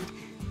Bits feed.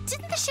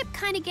 Didn't the ship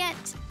kind of get,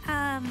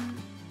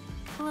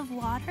 full of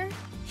water?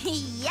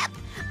 Yep.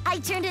 I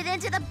turned it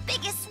into the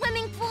biggest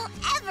swimming pool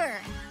ever.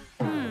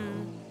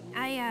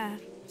 I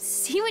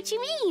see what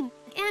you mean.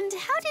 And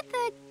how did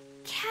the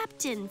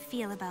captain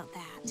feel about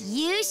that?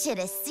 You should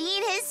have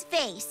seen his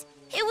face.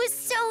 It was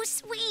so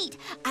sweet.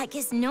 I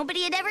guess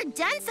nobody had ever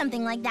done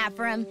something like that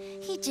for him.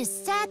 He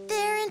just sat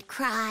there and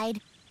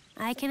cried.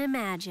 I can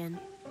imagine.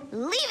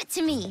 Leave it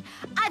to me.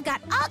 I've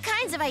got all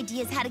kinds of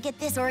ideas how to get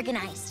this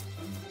organized.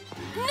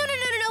 No,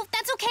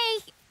 that's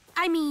okay.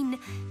 I mean,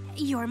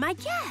 you're my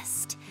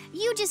guest.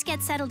 You just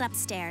get settled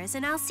upstairs,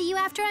 and I'll see you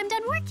after I'm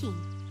done working.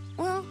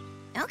 Well,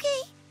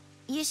 okay.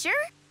 You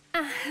sure?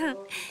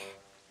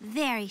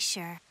 Very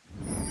sure.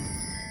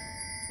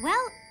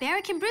 Well,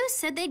 Barrick and Bruce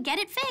said they'd get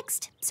it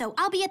fixed, so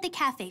I'll be at the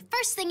cafe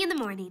first thing in the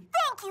morning.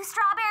 Thank you,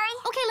 Strawberry.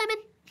 Okay,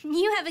 Lemon.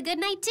 You have a good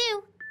night,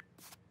 too.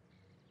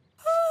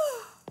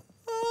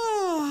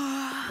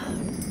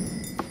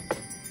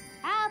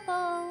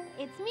 Apple,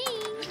 it's me.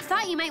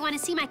 Thought you might want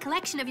to see my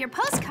collection of your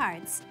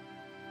postcards.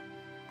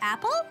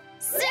 Apple?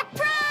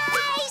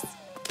 Surprise!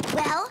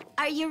 Well,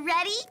 are you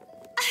ready?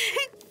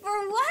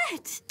 For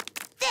what?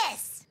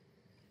 This.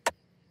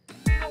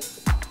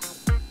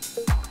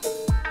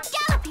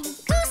 Galloping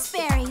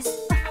gooseberries.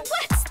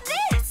 What's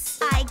this?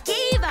 I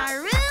gave our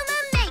room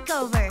a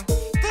makeover.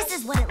 This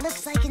is what it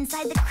looks like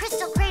inside the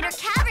Crystal Crater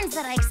caverns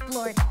that I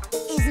explored.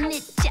 Isn't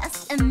it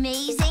just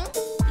amazing?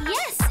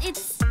 Yes,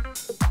 it's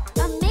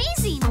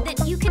amazing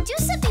that you could do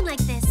something like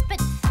this, but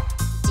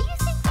do you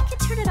think we could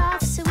turn it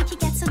off so we could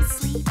get some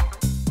sleep?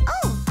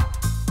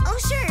 Oh,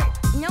 sure.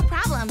 No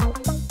problem.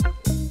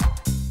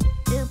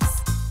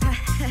 Oops.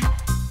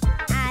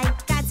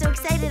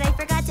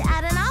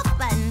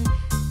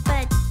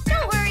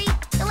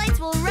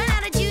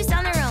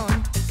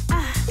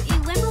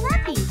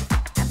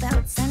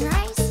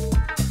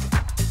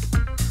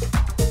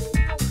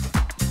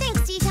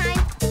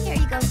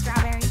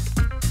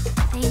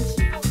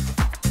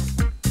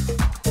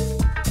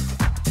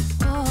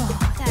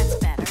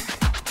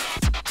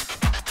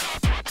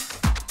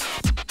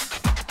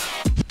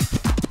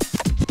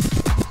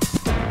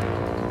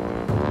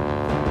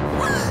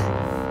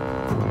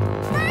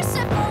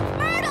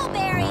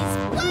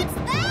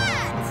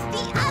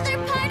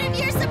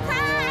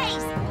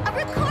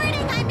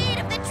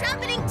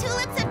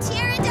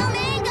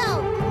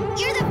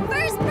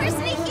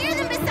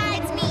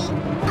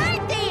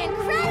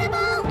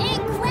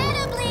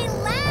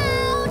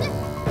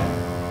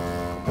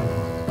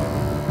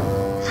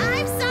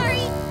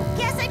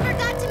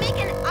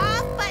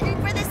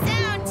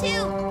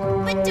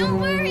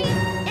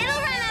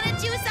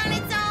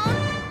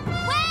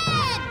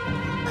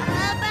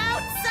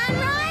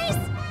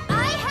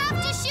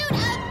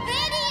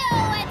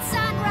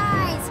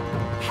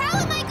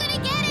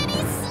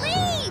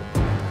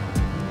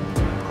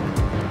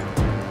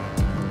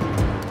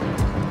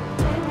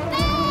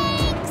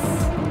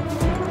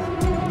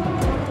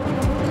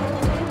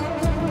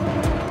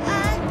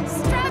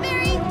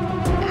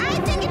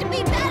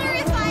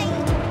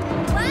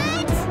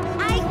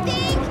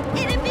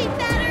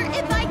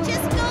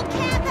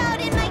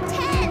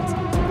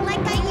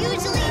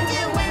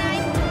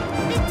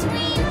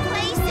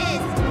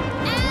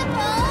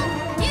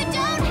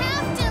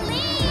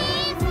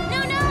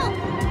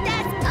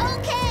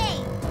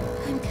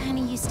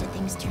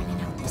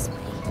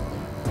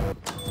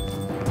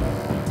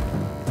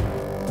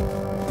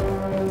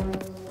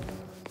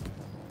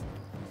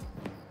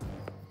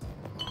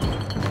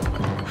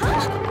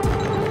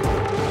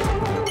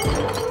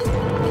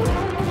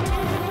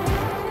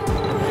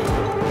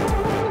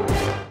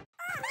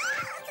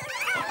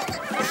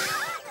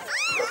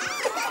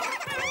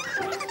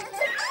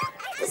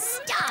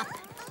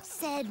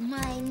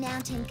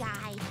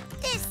 guy.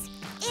 This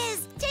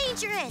is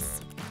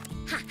dangerous.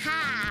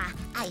 Ha-ha!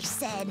 I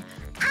said,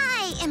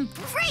 I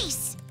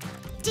embrace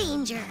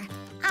danger.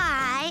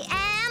 I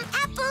am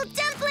Apple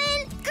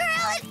Dumpling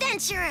Girl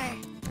Adventurer.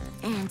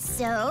 And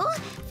so,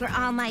 for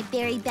all my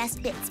very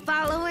best bits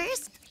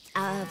followers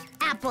of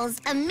Apple's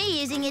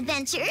amazing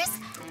adventures,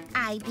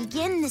 I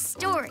begin the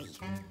story.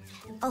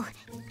 Oh,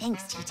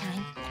 thanks, Tea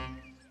Time.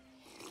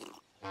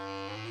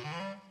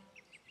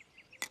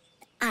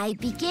 I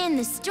begin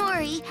the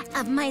story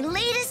of my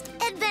latest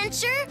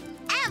adventure,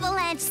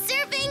 avalanche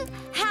surfing,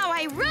 how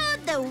I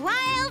rode the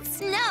wild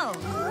snow.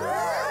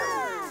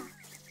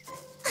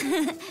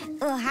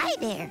 Oh, hi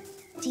there.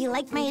 Do you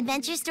like my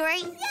adventure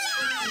story?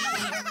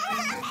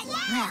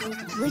 Well,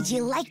 would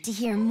you like to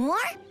hear more?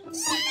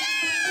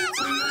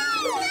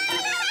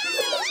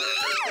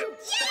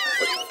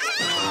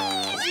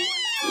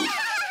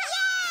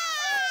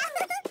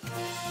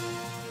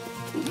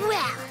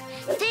 Well,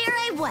 there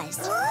I was.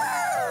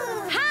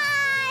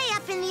 High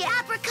up in the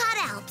Apricot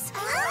Alps,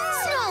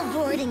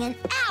 snowboarding an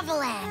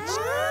avalanche.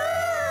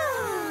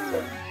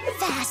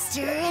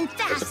 Faster and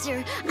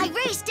faster, I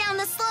raced down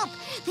the slope.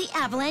 The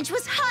avalanche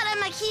was hot on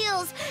my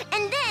heels,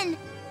 and then,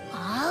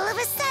 all of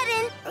a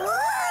sudden...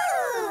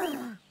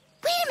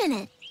 Wait a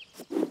minute.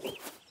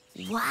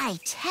 Why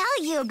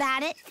tell you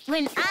about it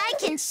when I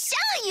can show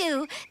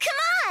you? Come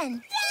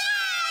on!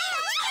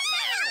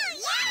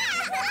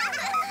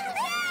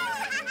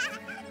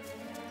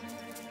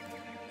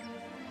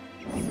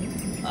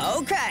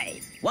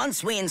 Okay,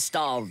 once we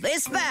install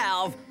this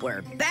valve,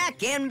 we're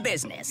back in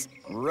business.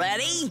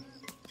 Ready?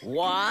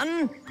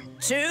 1,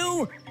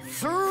 2,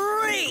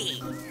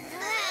 3!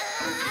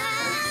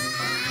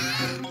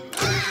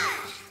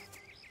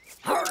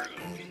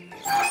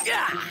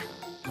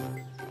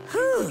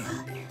 Whew.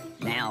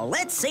 Now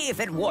let's see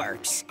if it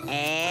works.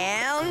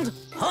 And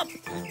hop!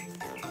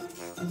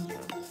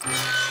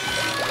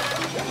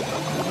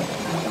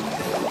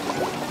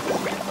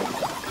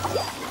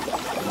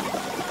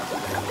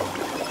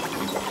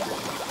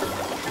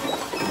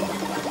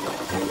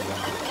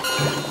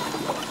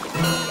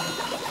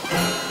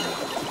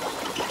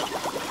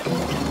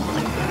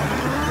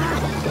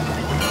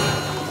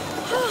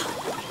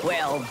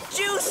 Well,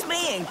 juice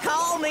me and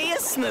call me a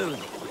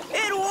smoothie.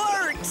 It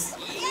works!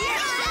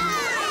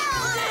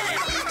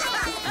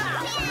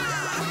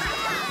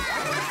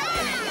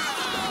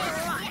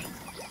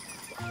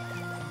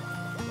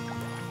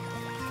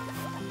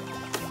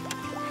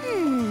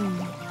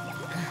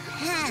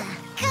 Got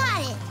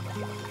it!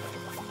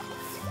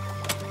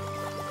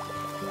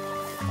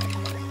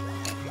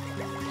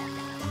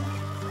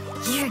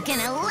 You're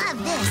gonna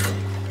love this!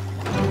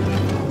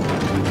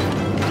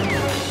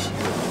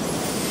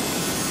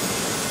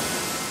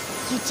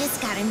 You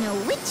just gotta know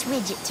which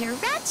widget to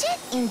ratchet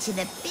into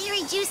the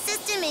berry juice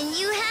system, and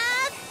you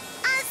have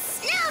a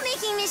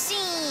snow-making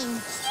machine!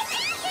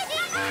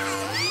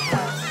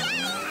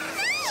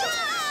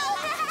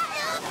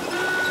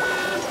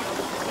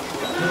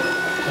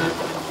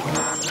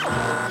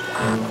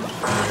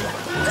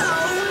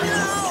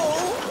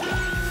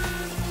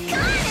 Come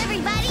on,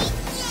 everybody!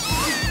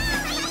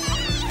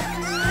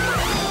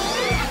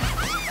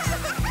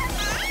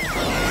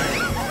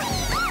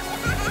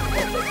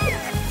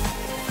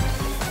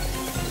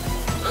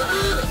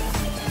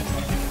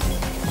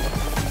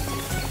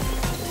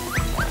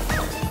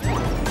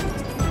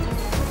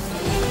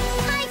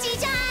 Hi,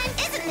 T-Time!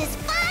 Isn't this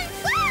fun?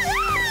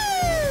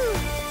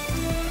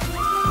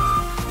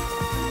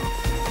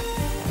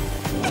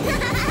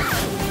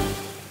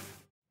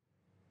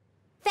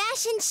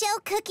 Fashion show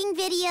cooking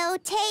video,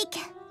 take...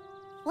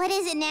 What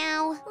is it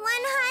now?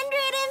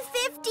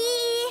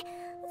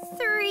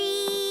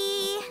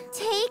 153.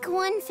 Take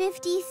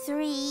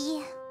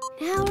 153.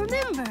 Now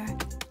remember,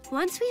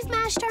 once we've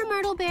mashed our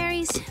myrtle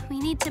berries, we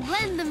need to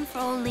blend them for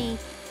only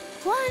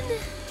 1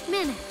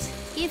 minute.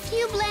 If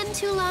you blend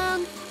too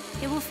long,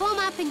 it will foam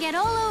up and get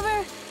all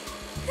over.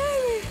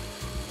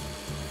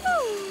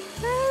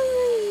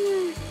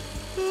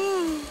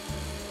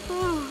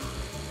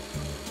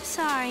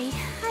 Sorry,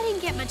 I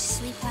didn't get much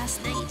sleep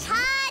last night.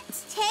 Hot!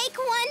 Take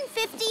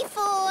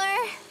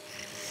 154.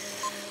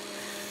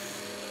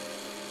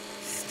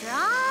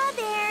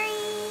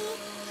 Strawberry.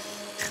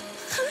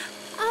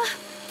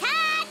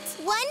 Cat!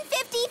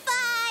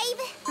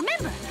 155.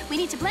 Remember, we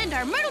need to blend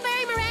our myrtle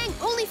berry meringue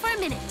only for a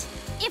minute.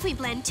 If we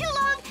blend too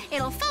long,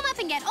 it'll foam up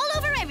and get all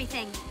over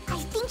everything. I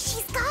think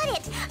she's got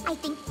it. I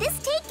think this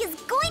take is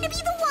going to be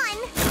the one.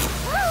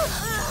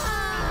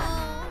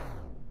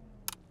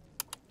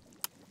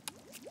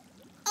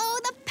 Oh,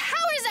 the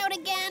power's out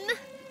again.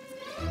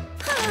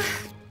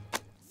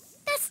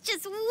 That's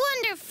just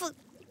wonderful.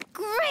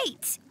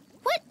 Great.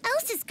 What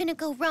else is going to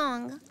go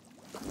wrong?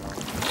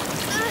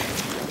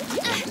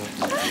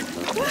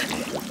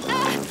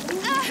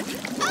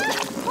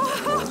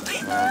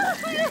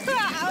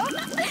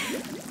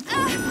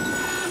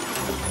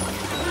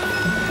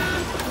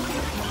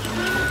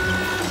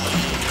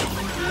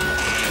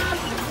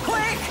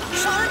 Quick!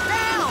 Shut it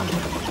down!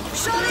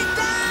 Shut it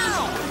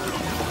down!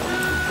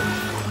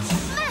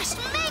 Mashed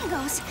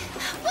mangoes!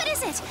 What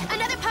is it?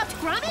 Another popped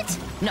grommet?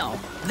 No,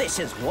 this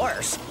is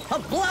worse. A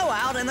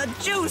blowout in the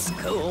juice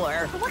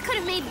cooler. What could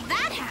have made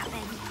that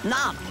happen?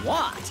 Not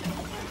what.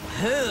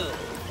 Who?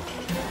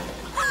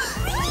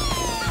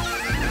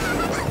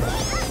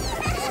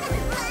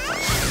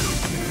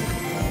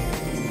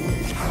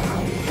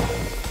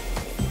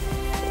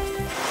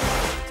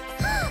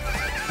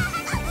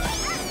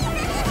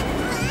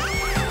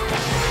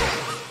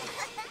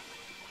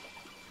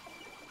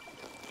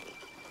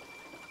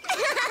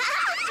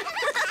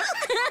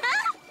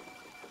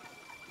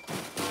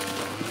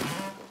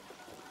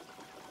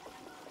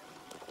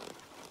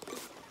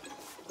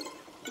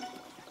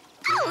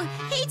 Oh,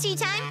 hey, tea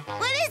time.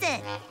 What is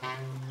it?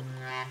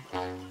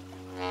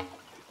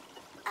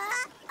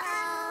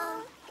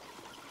 Uh-oh.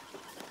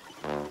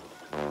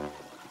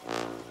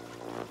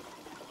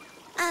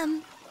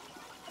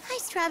 Hi,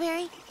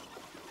 Strawberry.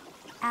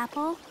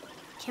 Apple,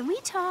 can we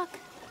talk?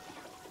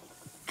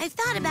 I've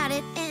thought about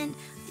it, and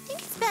I think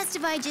it's best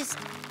if I just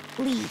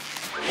leave.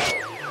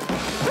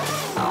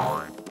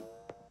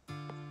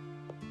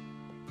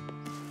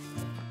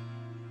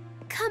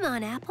 Come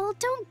on, Apple,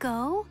 don't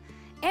go.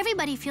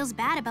 Everybody feels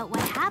bad about what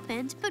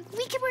happened, but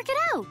we can work it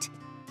out.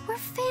 We're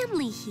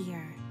family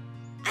here.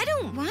 I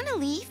don't want to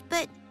leave,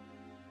 but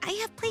I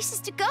have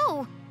places to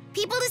go,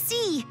 people to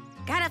see.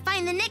 Gotta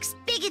find the next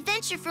big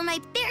adventure for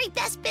my very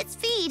best bits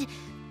feed.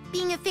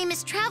 Being a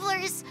famous traveler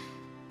is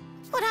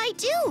what I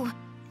do.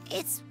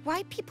 It's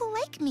why people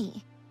like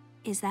me.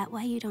 Is that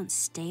why you don't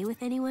stay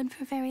with anyone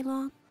for very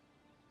long?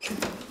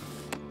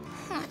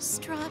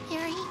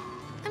 Strawberry,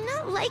 I'm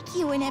not like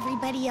you and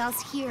everybody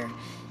else here.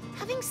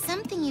 Having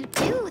something you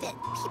do that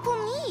people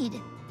need.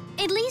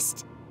 At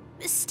least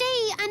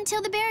stay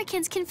until the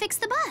Berrykins can fix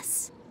the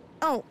bus.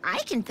 Oh, I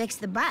can fix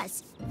the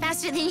bus.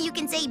 Faster than you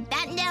can say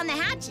batten down the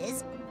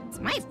hatches. It's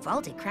my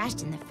fault it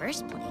crashed in the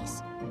first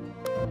place.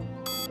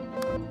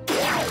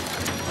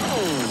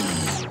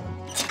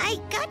 I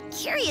got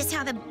curious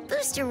how the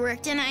booster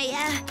worked and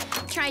I,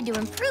 tried to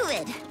improve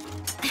it.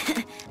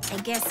 I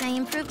guess I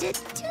improved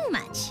it too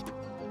much.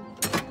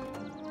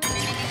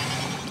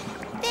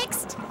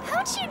 Fixed.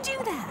 How'd you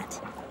do that?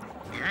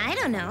 I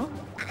don't know.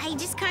 I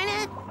just kind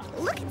of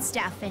look at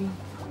stuff and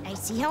I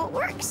see how it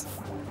works.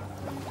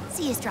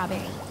 See you,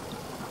 Strawberry.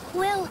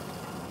 Well,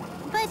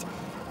 but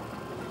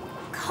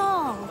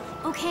call,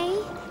 okay?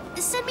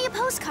 Send me a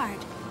postcard.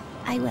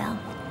 I will.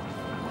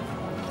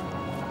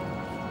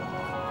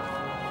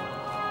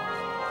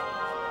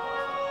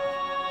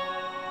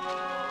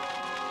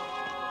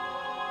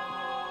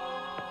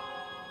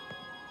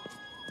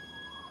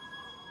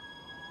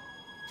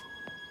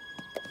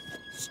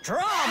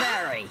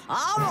 Strawberry!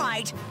 All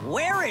right,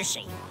 where is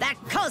she? That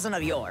cousin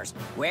of yours.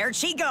 Where'd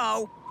she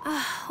go?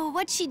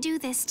 What'd she do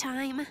this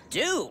time?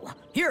 Do?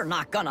 You're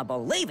not gonna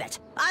believe it.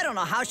 I don't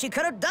know how she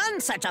could have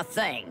done such a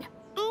thing.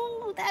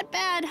 Ooh, that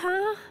bad,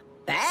 huh?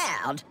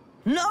 Bad?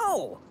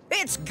 No!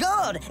 It's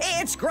good!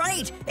 It's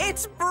great!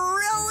 It's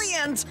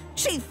brilliant!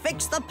 She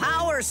fixed the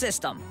power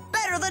system.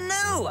 Better than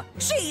new!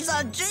 She's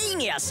a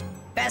genius!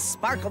 Best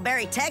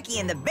Sparkleberry techie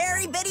in the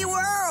Berry Bitty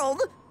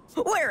world!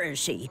 Where is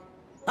she?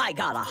 I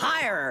gotta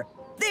hire her.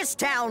 This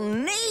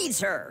town needs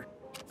her.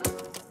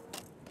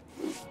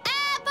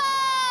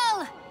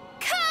 Apple!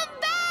 Come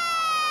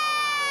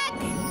back!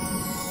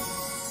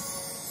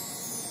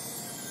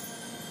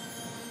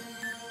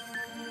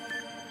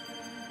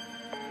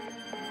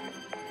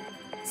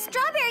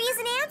 Strawberry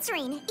isn't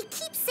answering. It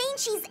keeps saying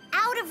she's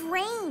out of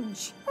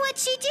range. What'd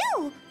she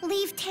do?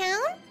 Leave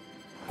town?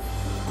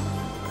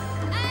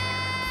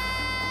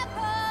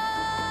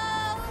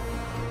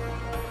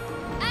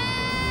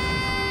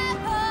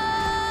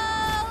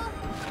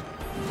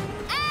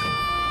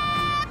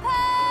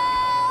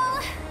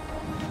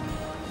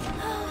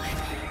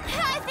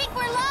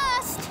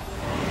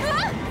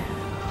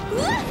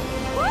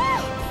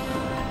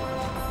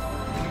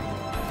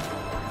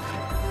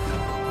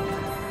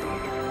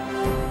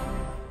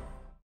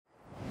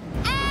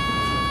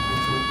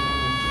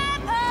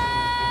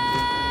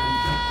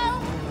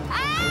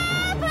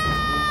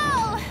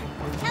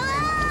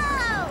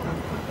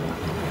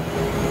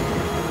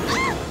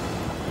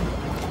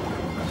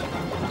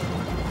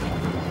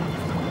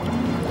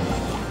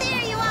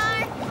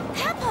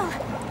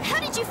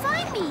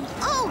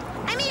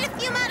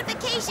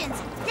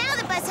 Now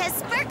the bus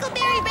has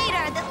Sparkleberry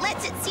radar that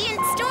lets it see in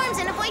storms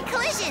and avoid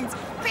collisions.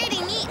 Pretty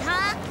neat,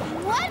 huh?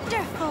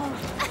 Wonderful!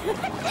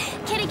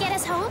 Can it get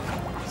us home?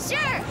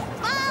 Sure,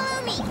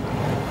 follow me.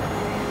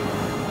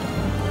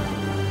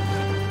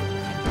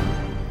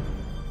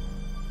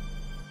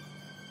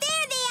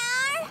 There they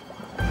are!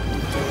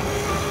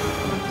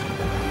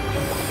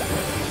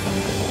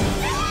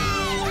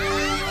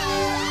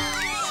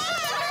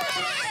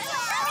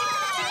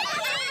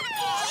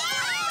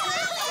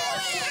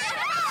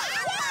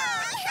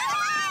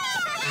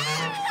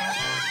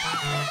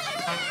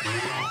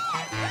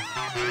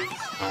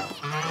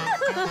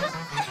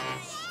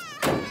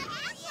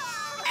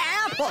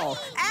 Apple!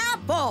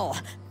 Apple!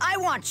 I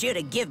want you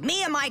to give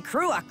me and my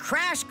crew a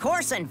crash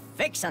course in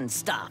fixin'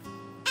 stuff.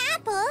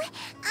 Apple, people.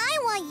 I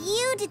want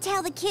you to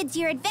tell the kids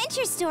your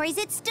adventure stories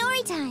at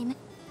story time.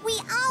 We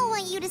all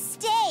want you to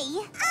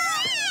stay.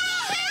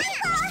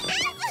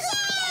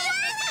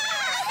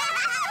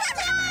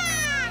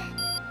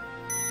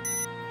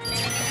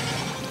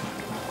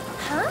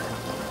 Huh?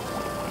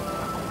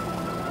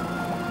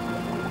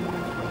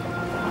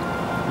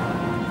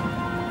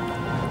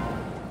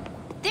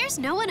 There's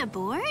no one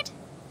aboard?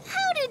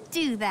 How'd it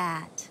do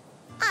that?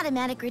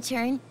 Automatic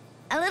return.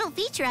 A little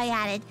feature I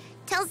added.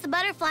 Tells the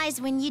butterflies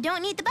when you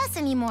don't need the bus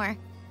anymore.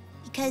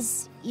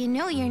 Because you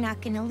know you're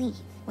not gonna leave.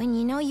 When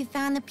you know you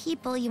found the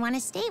people you want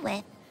to stay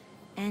with.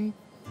 And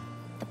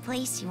the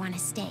place you want to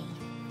stay.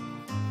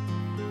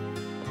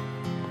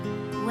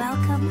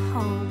 Welcome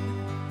home.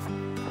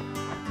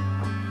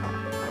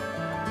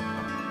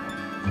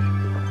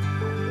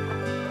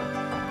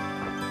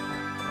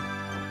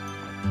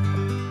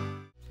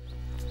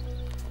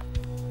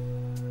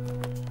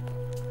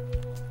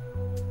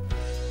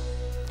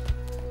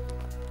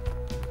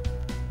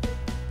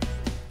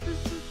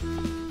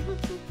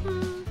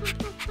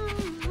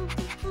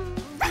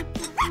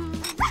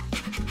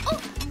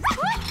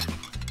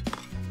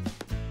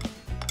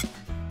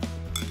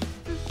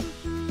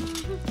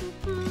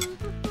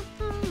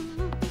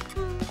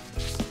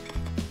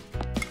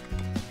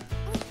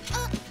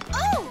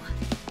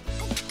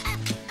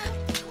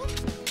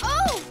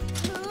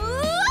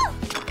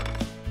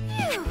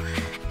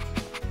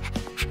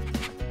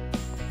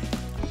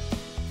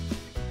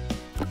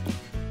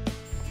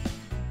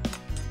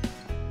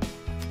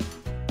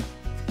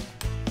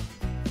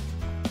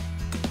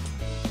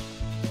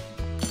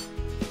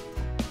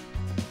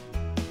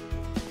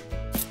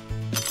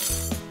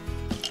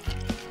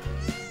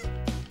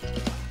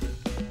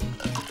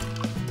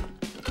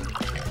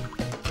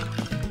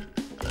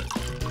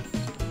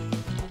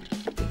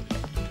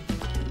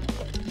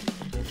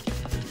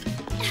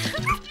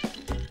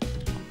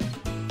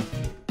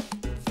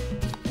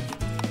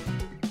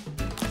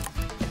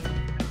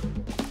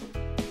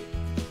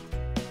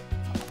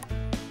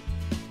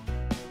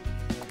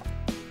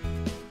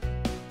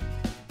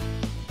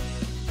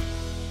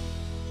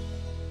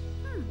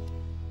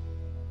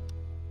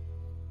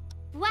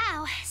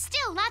 Wow,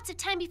 still lots of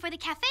time before the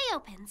cafe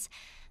opens.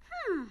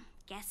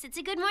 Guess it's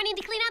a good morning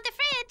to clean out the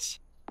fridge.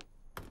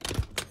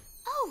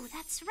 Oh,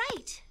 that's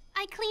right.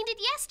 I cleaned it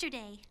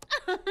yesterday.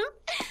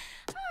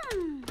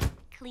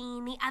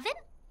 Clean the oven.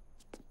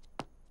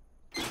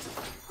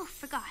 Oh,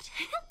 forgot.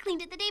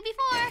 Cleaned it the day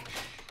before.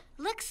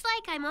 Looks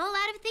like I'm all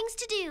out of things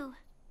to do.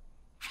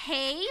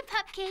 Hey,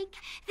 Pupcake.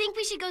 Think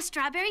we should go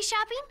strawberry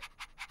shopping?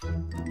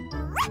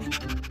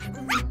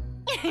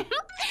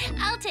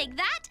 I'll take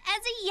that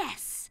as a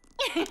yes.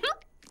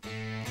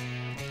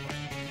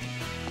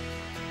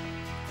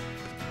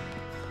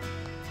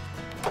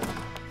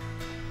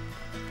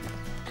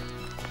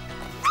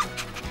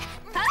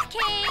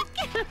 Cupcake!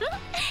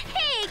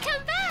 Hey,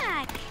 come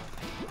back!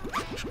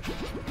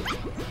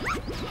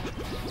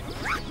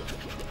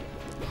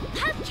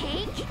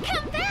 Cupcake,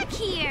 come back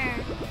here!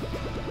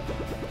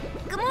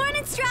 Good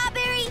morning,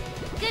 Strawberry.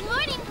 Good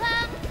morning,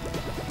 Plum.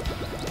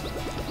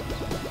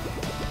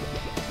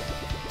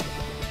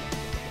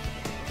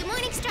 Good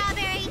morning,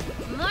 Strawberry.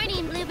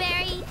 Morning,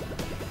 Blueberry.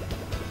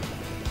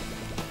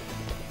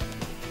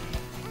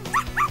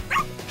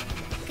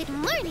 Good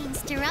morning,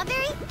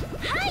 Strawberry.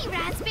 Hi,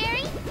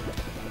 Raspberry.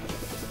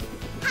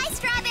 Hi,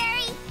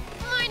 Strawberry.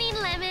 Morning,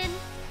 Lemon.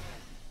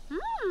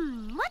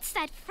 What's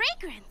that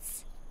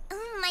fragrance?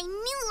 My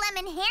new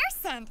lemon hair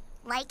scent.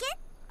 Like it?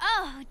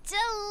 Oh,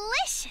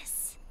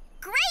 delicious.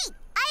 Great!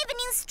 I have a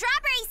new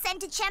strawberry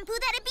scented shampoo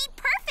that'd be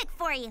perfect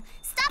for you.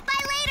 Stop by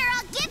later,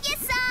 I'll give you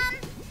some.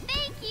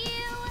 Thank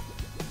you.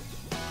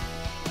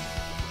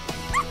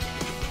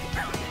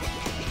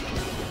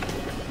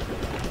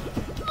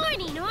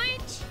 Morning,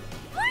 Orange.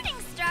 Morning,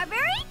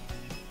 Strawberry.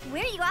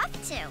 Where are you off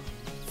to?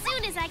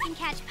 Soon as I can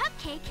catch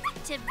Pupcake,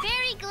 to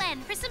Berry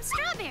Glen for some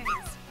strawberries.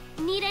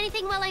 Need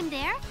anything while I'm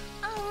there?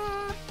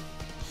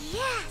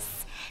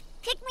 Yes.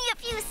 Pick me a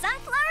few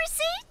sunflower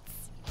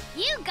seeds?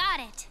 You got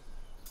it.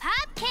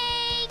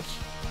 Pupcake!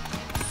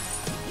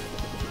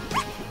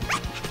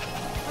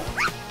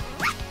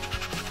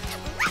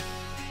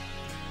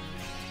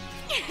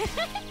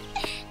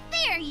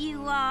 There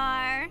you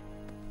are.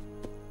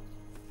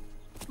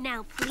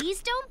 Now,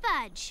 please don't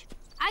budge.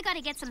 I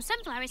gotta get some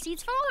sunflower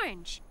seeds for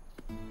Orange.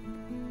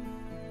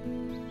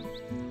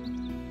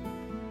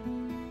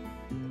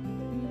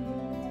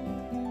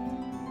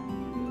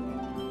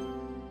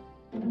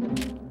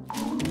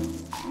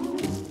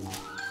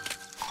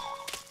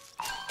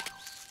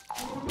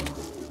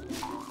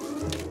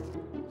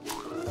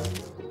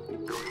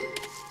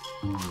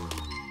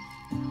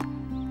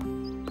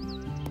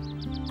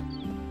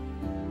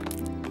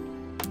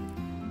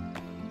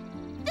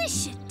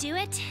 This should do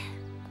it.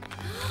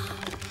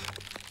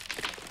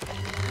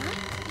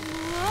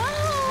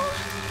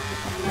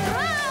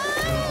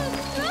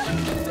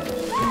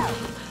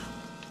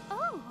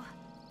 Oh.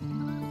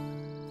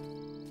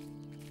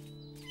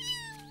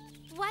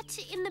 What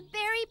in the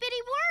Berry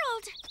Bitty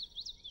world?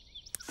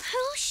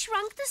 Who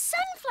shrunk the the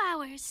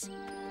sunflowers.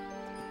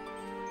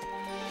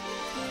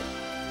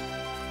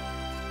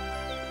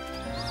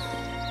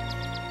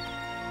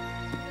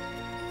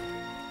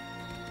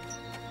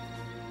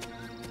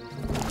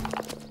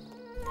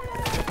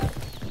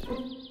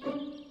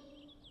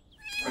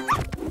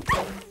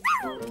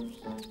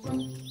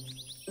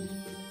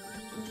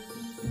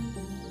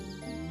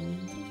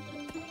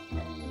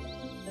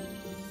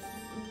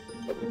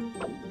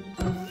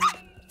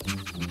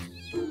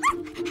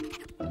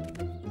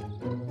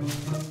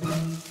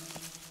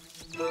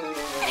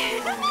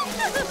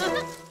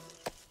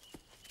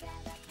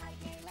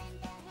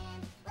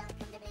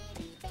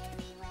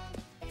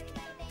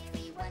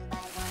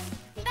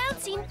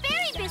 Bouncing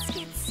berry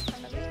biscuits.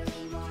 From the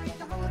early morning,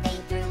 the whole day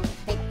through.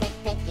 Pick, pick,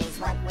 pick is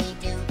what we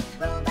do.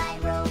 Row by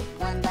row,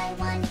 one by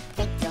one.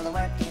 Pick till the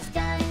work is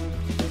done.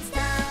 It's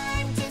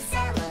time to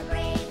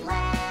celebrate,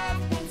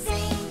 laugh and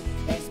sing.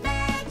 There's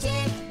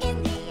magic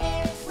in the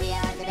air. We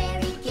are the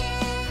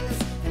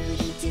berrykins.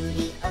 Fruity,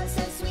 tooty, oh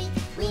so sweet.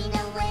 We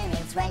know when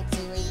it's right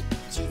to eat.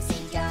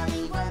 Choosing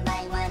jolly one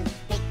by one.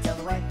 Pick till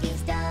the work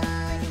is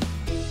done.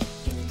 Do,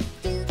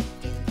 do,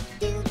 do,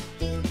 do,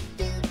 do,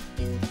 do,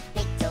 do.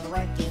 Pick till the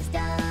work is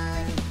done.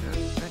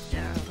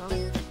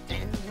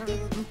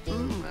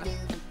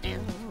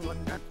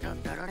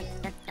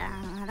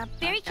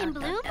 Berrykin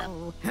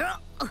Bloom?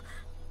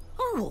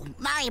 Oh,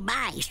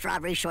 my,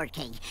 Strawberry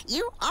Shortcake.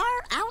 You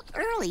are out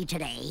early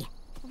today.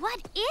 What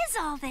is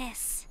all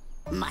this?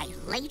 My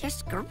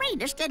latest,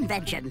 greatest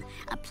invention.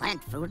 A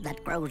plant food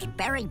that grows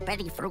berry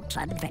bitty fruits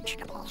and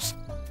vegetables.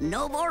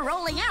 No more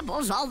rolling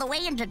apples all the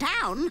way into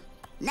town.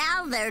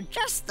 Now they're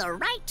just the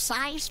right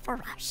size for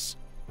us.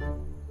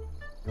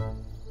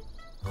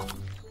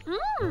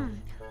 Mmm,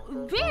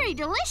 very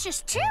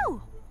delicious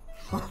too.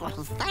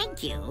 Oh,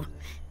 thank you.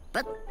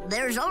 But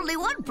there's only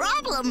one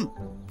problem.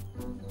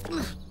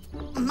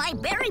 My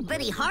berry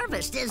bitty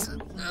harvest is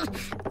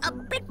a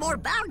bit more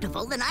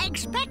bountiful than I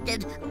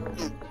expected.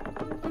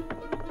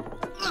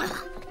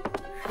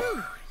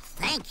 Whew,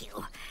 thank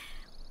you.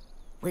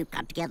 We've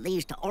got to get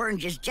these to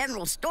Orange's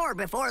general store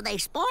before they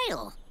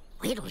spoil.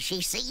 Wait till she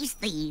sees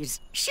these.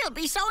 She'll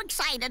be so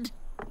excited.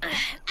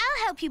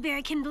 I'll help you,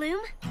 Berrykin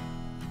Bloom.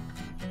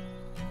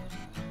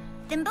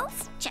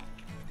 Thimbles? Check.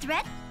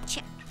 Thread?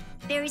 Check.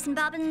 Berries and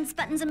bobbins,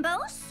 buttons and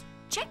bows?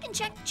 Check and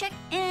check, check,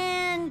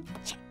 and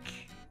check.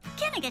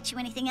 Can I get you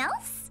anything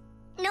else?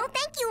 No,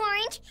 thank you,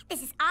 Orange.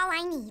 This is all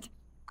I need.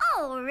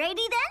 Alrighty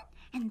then.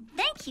 And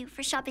thank you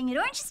for shopping at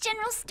Orange's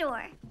General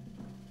Store,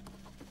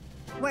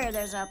 where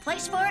there's a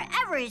place for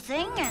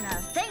everything and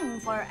a thing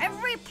for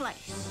every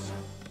place.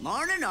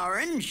 Morning,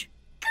 Orange.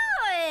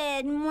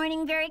 Good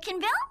morning, Berrykin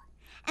Bill.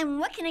 And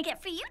what can I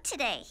get for you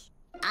today?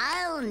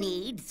 I'll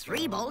need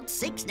 3 bolts,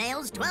 6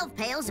 nails, 12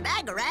 pails, a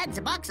bag of rags,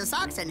 a box of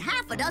socks, and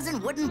half a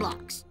dozen wooden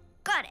blocks.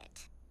 Got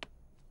it.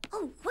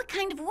 Oh, what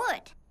kind of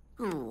wood?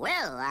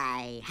 Well,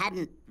 I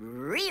hadn't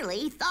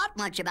really thought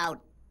much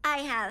about... I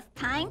have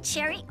pine,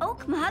 cherry,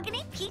 oak,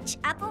 mahogany, peach,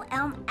 apple,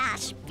 elm,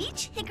 ash,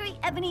 beech, hickory,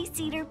 ebony,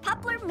 cedar,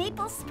 poplar,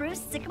 maple,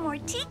 spruce, sycamore,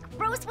 teak,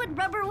 rosewood,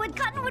 rubberwood,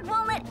 cottonwood,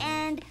 walnut,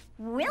 and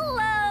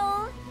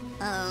willow.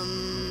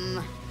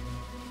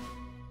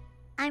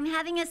 I'm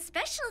having a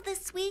special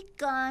this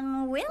week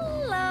on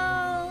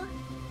willow.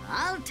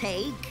 I'll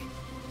take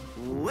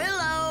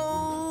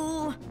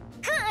willow.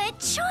 Good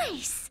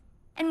choice.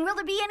 And will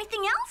there be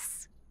anything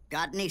else?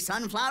 Got any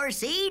sunflower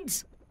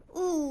seeds?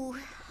 Ooh,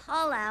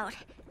 all out.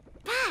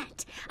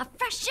 But a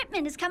fresh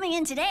shipment is coming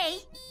in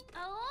today.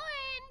 Oh,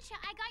 Orange,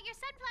 I got your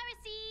sunflower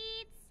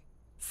seeds.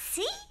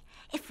 See?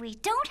 If we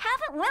don't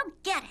have it, we'll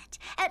get it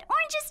at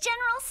Orange's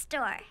General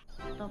Store.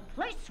 The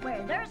place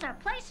where there's a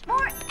place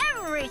for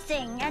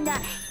everything and a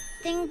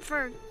thing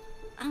for,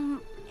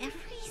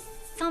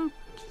 some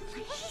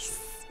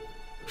place.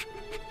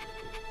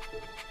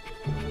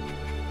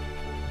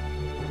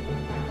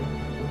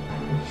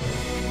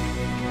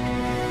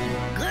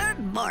 Good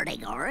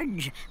morning,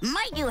 Orange.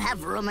 Might you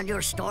have room in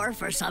your store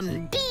for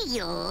some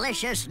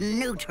delicious,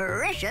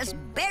 nutritious,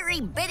 berry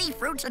bitty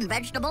fruits and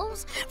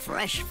vegetables,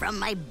 fresh from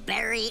my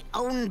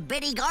berry-own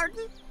bitty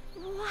garden?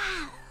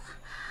 Wow.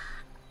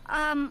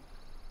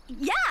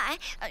 Yeah,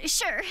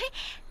 sure.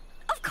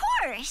 Of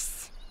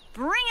course.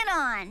 Bring it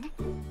on.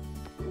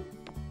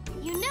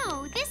 You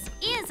know, this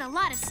is a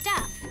lot of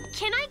stuff.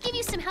 Can I give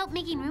you some help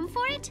making room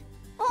for it?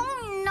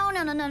 Oh, no.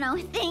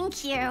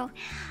 Thank you.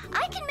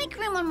 I can make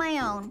room on my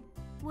own.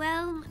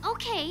 Well,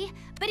 okay.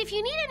 But if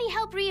you need any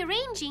help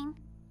rearranging...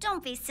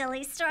 Don't be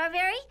silly,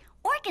 Strawberry.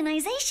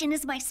 Organization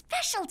is my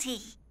specialty.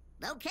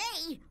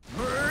 Okay,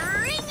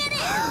 bring it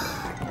in!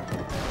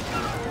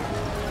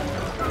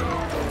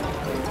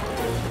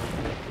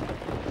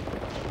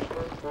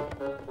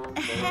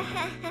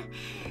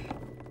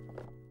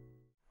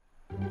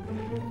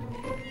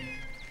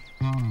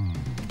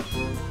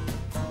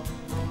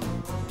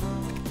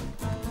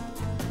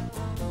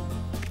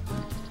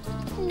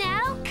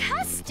 Now,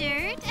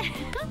 Custard.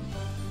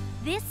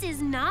 This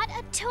is not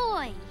a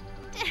toy.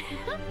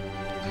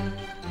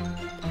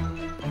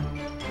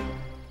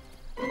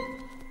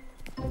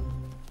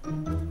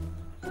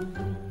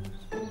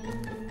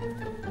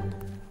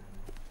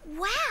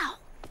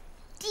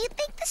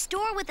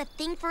 store with a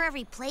thing for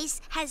every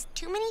place has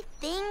too many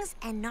things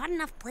and not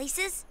enough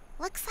places?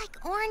 Looks like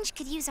Orange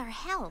could use our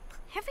help.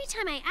 Every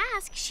time I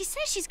ask, she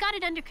says she's got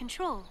it under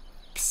control.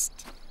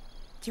 Psst.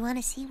 Do you want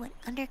to see what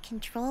under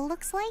control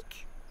looks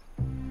like?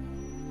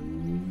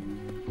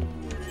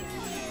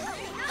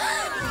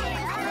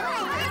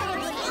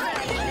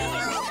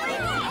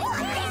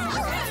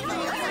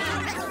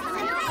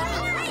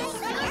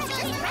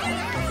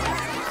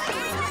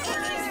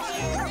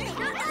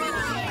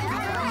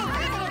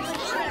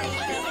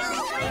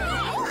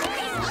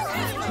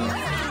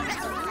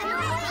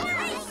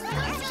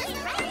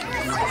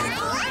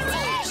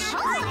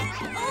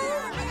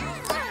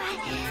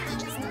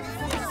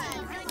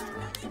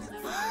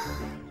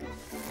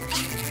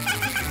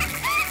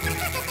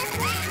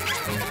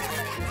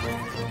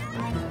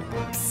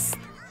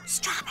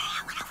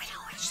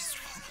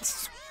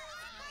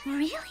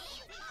 Really?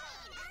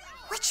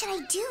 What should I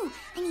do?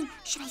 I mean,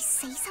 should I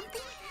say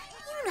something?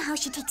 You know how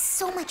she takes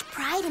so much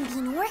pride in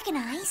being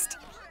organized.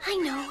 I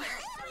know,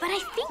 but I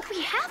think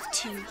we have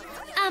to.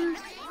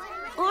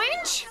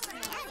 Orange?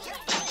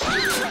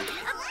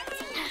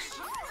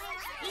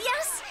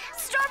 Yes,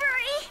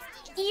 Strawberry?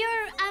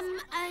 You're,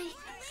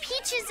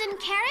 peaches and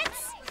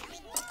carrots?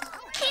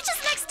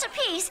 Peaches next to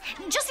peas,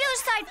 just the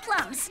other side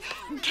plums.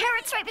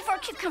 Carrots right before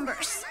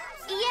cucumbers.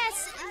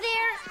 Yes,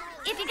 they're...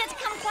 If you get to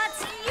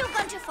kumquats, you've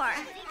gone too far.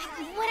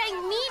 What I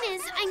mean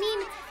is,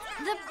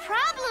 the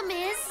problem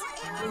is...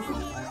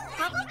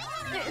 Problem?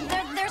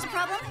 There's a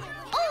problem?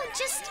 Oh,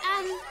 just,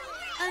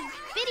 a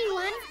bitty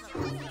one.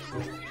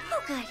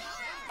 Oh, good.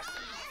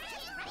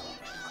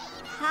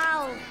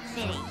 How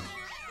bitty?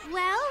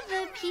 Well,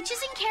 the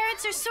peaches and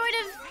carrots are sort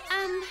of,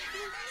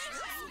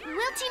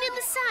 wilting in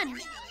the sun.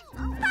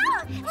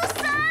 Oh, the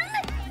sun?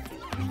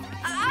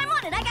 I'm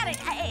on it, I got it.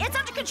 It's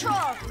under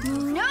control.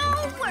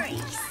 No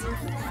worries.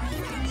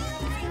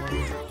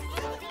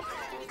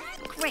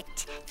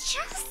 Great,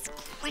 just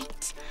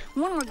great.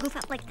 One more goof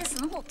up like this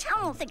and the whole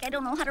town will think I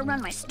don't know how to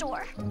run my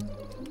store.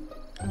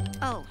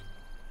 Oh,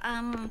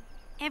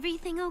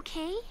 Everything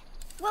okay?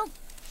 well,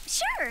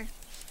 sure.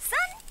 Son,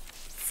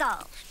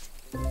 solved.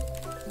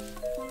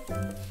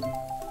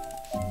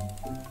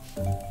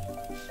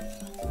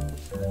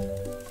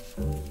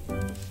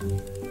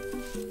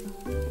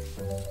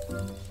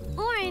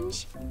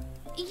 Orange,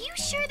 you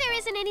sure there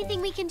isn't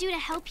anything we can do to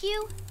help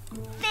you?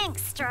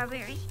 Thanks,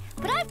 Strawberry.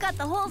 But I've got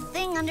the whole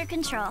thing under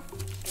control.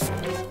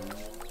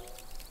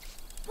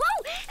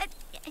 Whoa!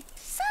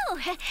 So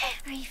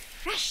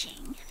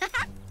refreshing.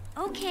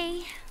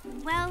 Okay,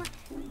 well,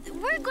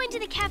 we're going to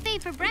the cafe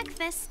for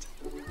breakfast.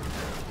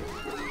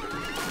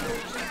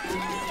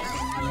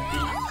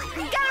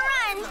 Gotta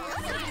run!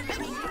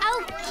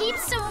 I'll keep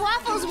some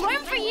waffles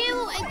warm for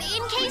you in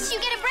case you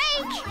get a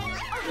break.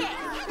 Okay,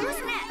 who's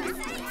next?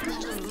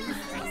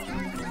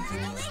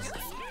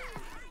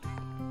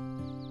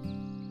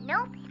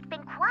 Nope, it's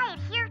been quiet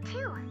here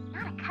too.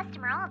 Not a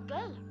customer all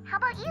day. How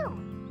about you?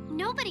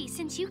 Nobody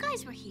since you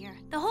guys were here.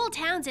 The whole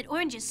town's at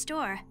Orange's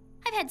store.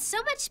 I've had so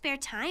much spare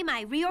time,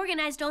 I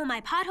reorganized all my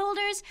pot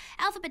holders,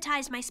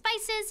 alphabetized my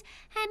spices,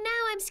 and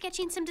now I'm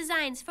sketching some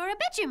designs for a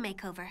bedroom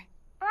makeover.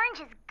 Orange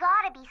has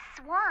gotta be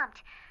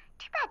swamped.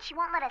 Too bad she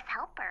won't let us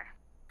help her.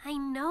 I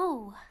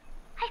know.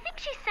 I think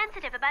she's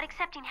sensitive about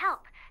accepting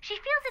help. She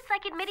feels it's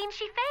like admitting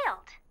she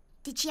failed.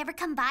 Did she ever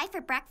come by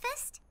for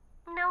breakfast?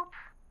 Nope.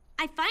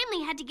 I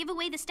finally had to give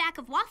away the stack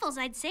of waffles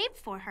I'd saved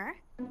for her.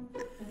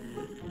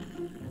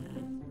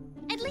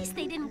 At least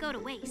they didn't go to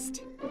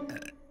waste.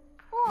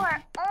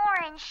 Poor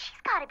Orange.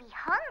 She's gotta be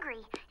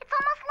hungry. It's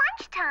almost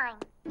lunchtime.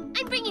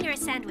 I'm bringing her a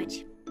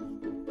sandwich.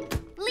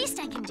 Least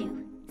I can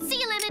do. See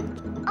you,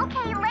 Lemon.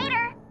 Okay,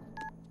 later.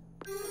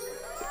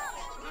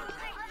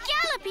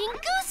 Galloping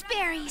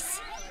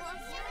gooseberries!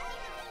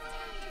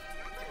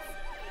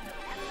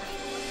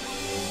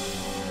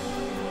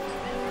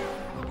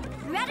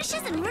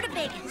 Radishes and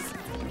rutabagas.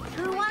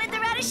 Who wanted the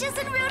radishes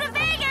and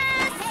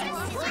rutabagas?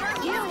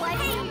 You, I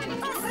think.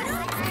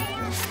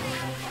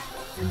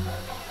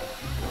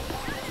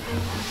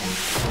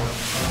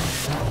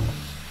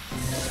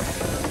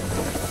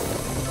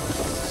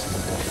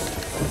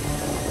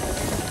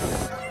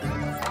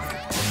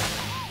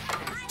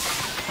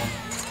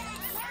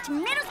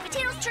 Tomatoes,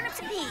 potatoes, turnips,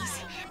 and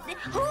peas.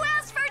 Who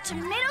asked for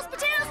tomatoes,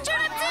 potatoes,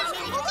 turnips, and...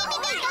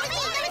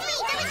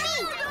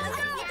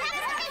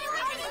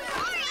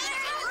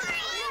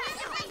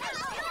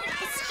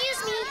 Excuse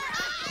me.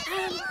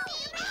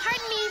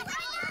 Pardon me.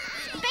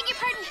 Beg your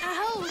pardon.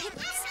 Oh,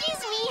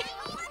 excuse me.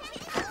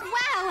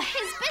 Wow,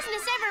 is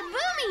business ever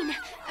booming?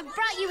 I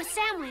brought you a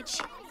sandwich.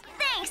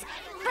 Thanks,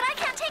 but I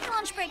can't take a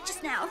lunch break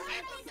just now.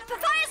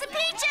 Papayas and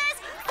peaches!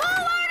 Who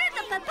ordered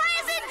the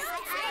papayas and...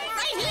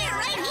 Right here,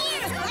 right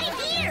here, right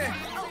here!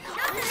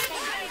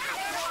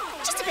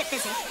 Just a bit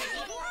busy.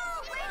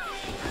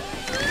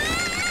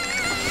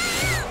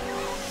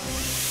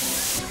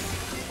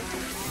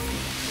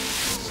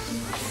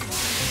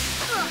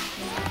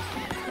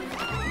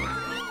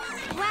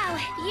 Wow,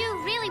 you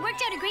really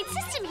worked out a great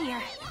system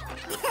here.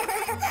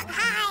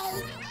 Hi.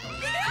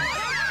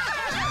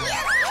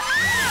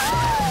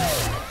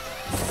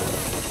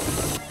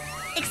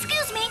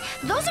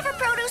 Those are for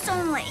produce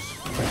only.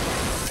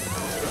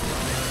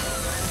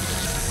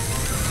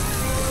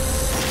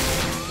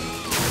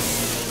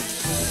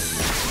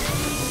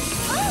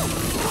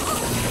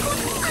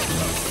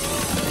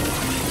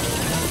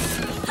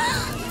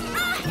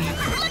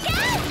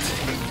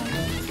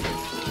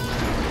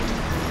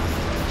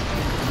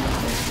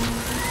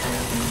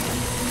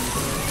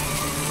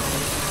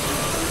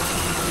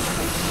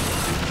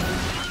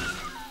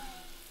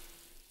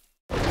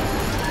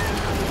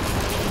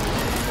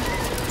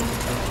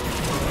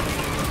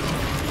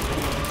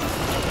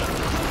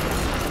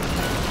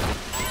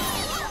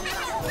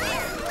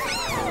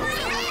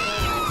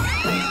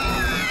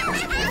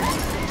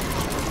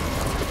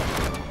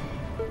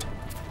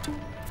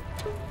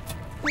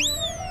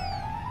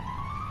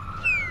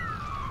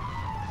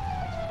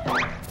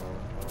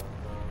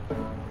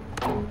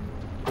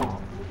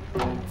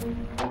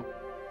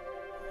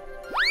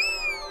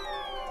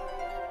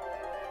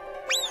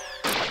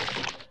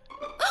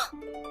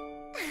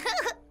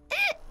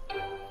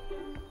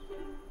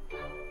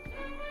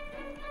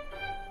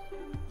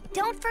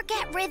 Don't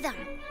forget rhythm,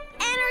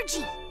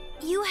 energy.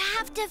 You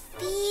have to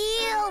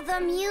feel the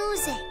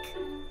music.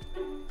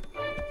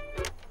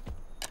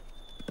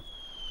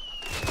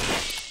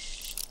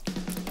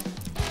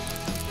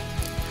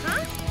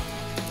 Huh?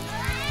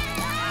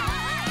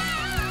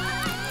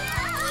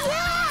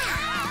 Yeah!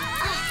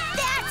 Oh,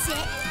 that's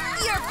it.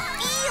 You're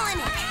feeling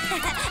it.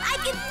 I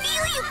can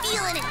feel you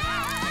feeling it.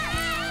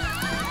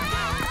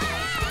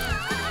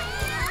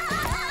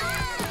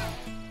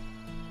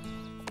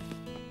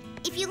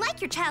 If you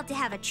like your child to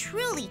have a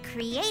truly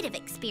creative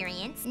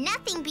experience,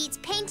 nothing beats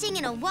painting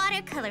in a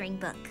watercoloring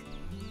book.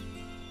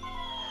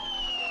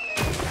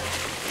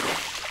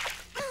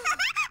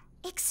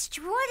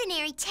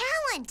 Extraordinary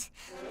talent!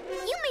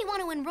 You may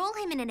want to enroll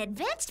him in an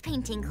advanced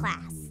painting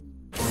class.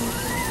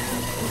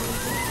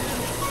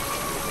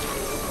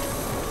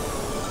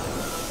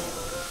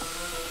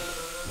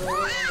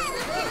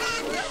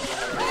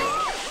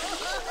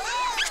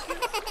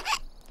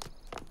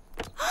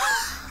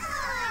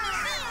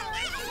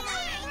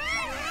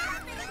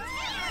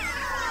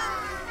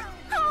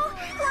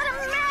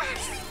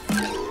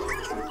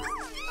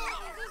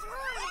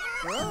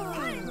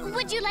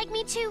 Would you like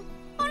me to?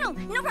 Oh, no,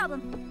 no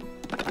problem.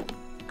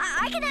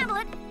 I can handle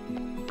it.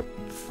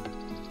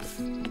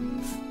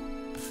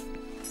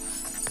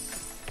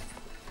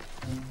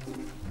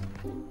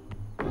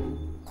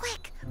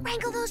 Quick,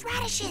 wrangle those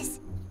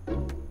radishes.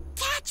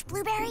 Catch,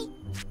 Blueberry.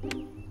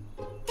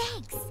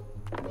 Thanks.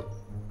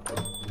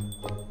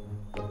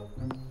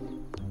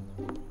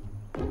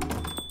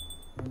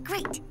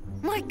 Great,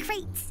 more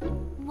crates.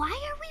 Why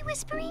are we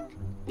whispering?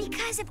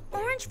 Because if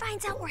Orange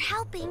finds out we're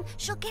helping,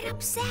 she'll get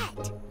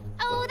upset.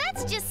 Oh,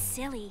 that's just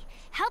silly.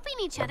 Helping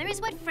each other is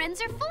what friends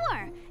are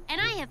for.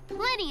 And I have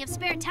plenty of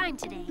spare time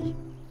today.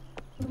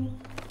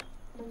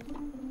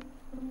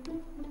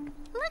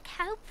 Look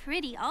how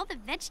pretty all the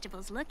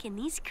vegetables look in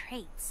these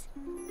crates.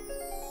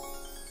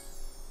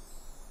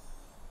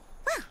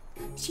 Well,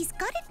 she's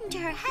got it into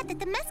her head that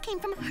the mess came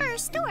from her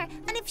store.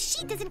 And if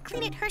she doesn't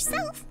clean it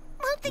herself,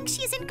 we'll think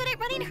she isn't good at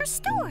running her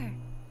store.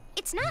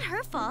 It's not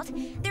her fault.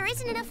 There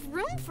isn't enough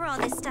room for all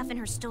this stuff in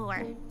her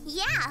store.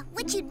 Yeah,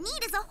 what you'd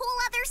need is a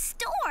whole other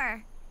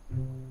store.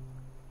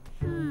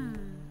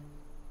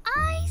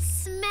 I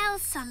smell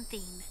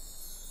something.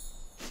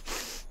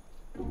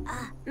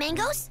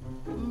 Mangoes?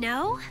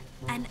 No,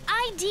 an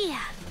idea.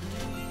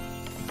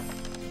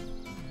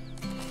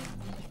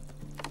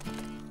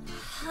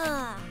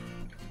 Huh.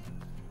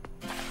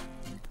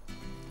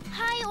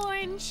 Hi,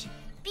 Orange.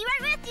 Be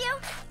right with you.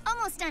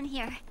 Almost done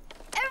here.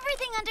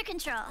 Everything under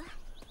control.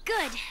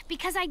 Good,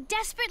 because I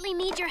desperately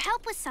need your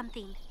help with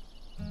something.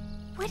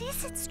 What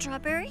is it,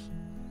 Strawberry?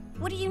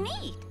 What do you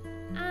need?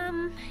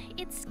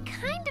 It's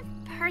kind of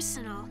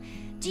personal.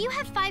 Do you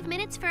have 5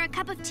 minutes for a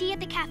cup of tea at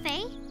the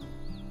cafe?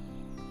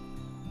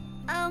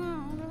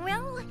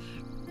 Well,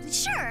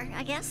 sure,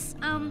 I guess.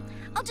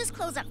 I'll just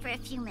close up for a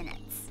few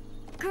minutes.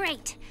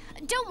 Great.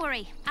 Don't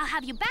worry. I'll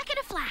have you back in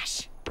a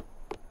flash.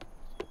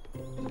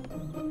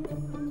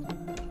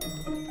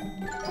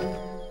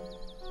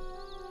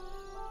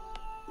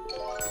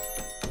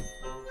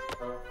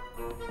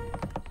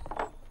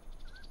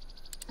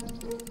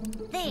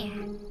 There.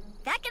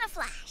 Back in a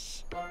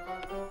flash.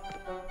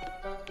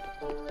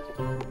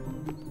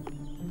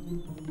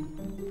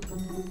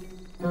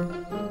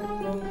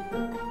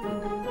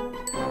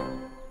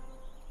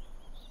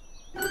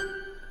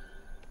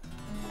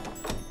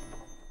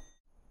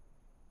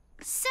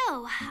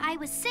 So, I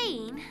was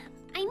saying,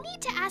 I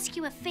need to ask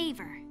you a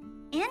favor.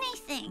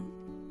 Anything.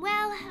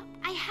 Well,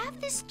 I have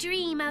this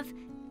dream of...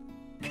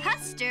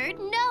 Custard?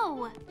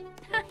 No!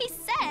 I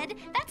said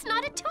that's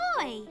not a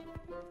toy.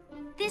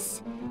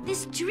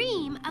 This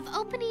dream of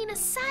opening a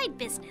side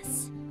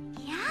business.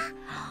 Yeah?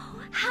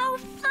 How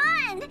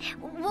fun!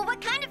 Well,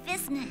 what kind of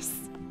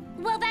business?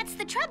 Well, that's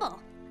the trouble.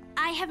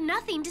 I have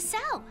nothing to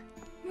sell.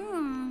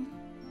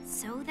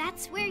 So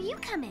that's where you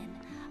come in.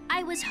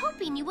 I was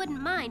hoping you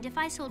wouldn't mind if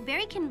I sold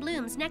Berrykin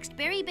Bloom's next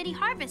Berry Bitty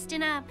harvest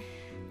in a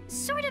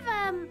sort of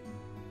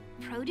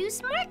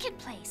produce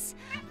marketplace,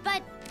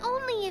 but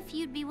only if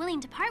you'd be willing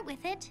to part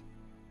with it.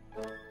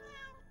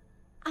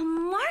 A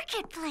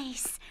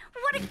marketplace?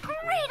 What a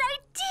great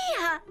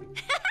idea!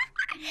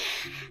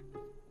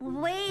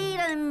 Wait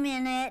a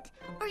minute.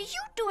 Are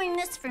you doing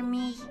this for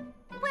me?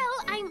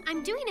 Well,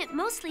 I'm doing it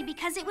mostly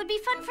because it would be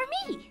fun for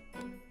me.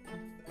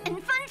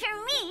 And fun for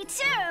me,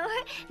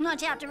 too. Not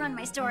to have to run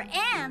my store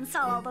and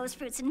sell all those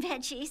fruits and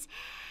veggies.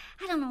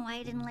 I don't know why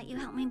I didn't let you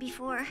help me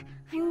before.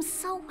 I'm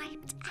so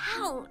wiped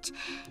out.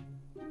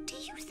 Do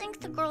you think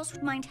the girls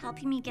would mind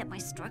helping me get my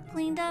store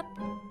cleaned up?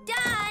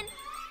 Done!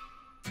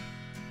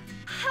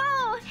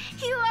 Oh,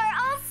 you are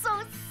all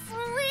so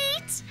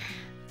sweet.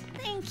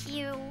 Thank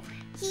you.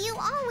 You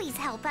always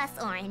help us,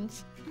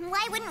 Orange.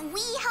 Why wouldn't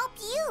we help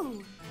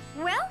you?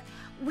 Well,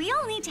 we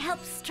all need to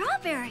help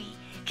Strawberry,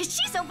 because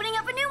she's opening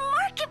up a new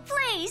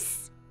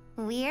marketplace.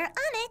 We're on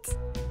it.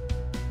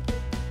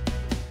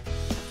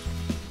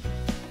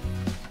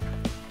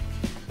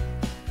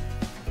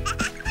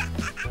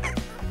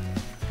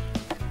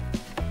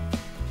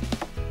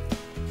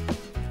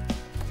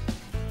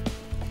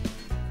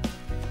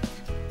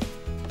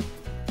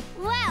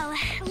 Well,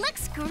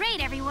 looks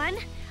great, everyone.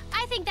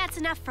 I think that's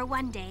enough for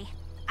one day.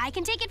 I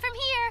can take it from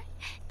here.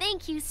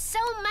 Thank you so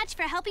much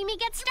for helping me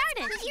get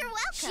started. You're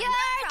welcome. Sure,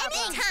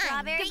 Anytime.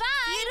 Strawberry. Goodbye.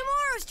 See you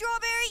tomorrow,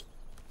 Strawberry.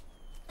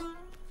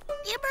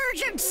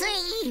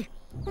 Emergency!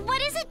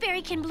 What is it,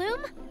 Berrykin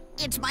Bloom?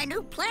 It's my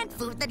new plant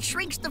food that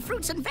shrinks the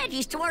fruits and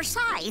veggies to our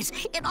size.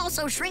 It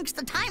also shrinks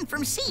the time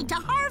from seed to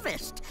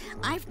harvest.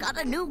 I've got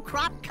a new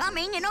crop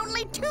coming in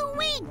only 2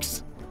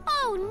 weeks.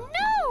 Oh,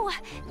 no!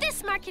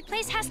 This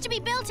marketplace has to be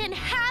built in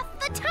half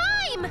the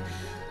time!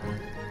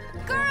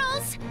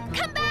 Girls,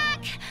 come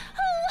back!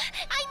 Oh,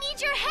 I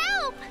need your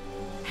help!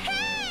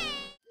 Hey!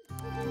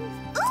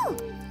 Ooh,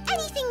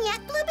 anything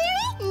yet,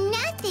 Blueberry?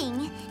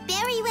 Nothing.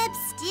 Berry Web's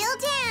still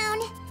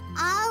down.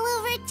 All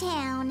over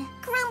town.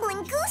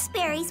 Grumbling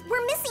gooseberries.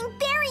 We're missing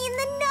Berry in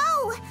the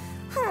know.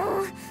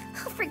 Oh,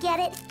 forget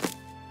it.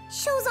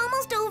 Show's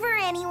almost over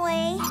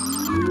anyway.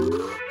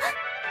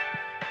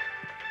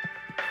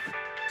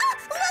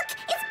 Look,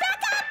 it's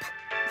back up!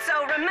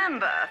 So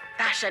remember,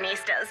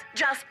 fashionistas,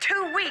 just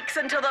 2 weeks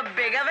until the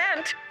big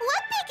event.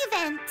 What big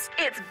event?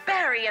 It's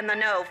Barry in the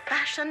Know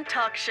Fashion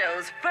Talk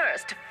Show's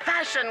first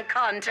fashion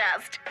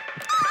contest.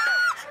 A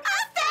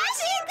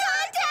fashion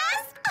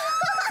contest!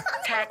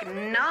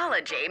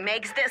 Technology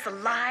makes this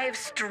live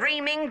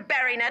streaming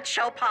BerryNet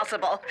show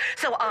possible.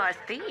 So our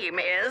theme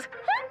is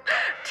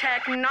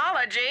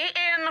technology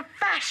in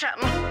fashion.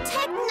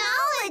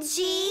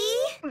 Technology?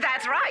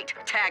 That's right,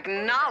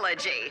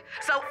 technology.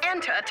 So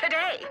enter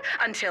today.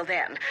 Until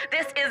then,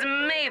 this is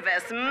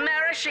Mavis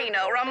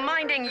Maraschino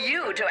reminding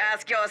you to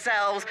ask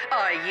yourselves,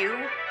 are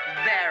you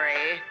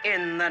Barry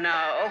in the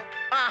know?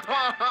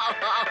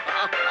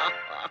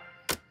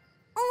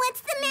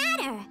 What's the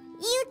matter?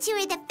 You two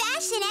are the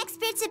fashion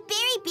experts of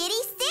Berry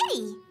Bitty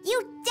City.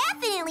 You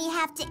definitely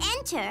have to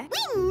enter.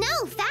 We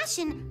know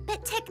fashion,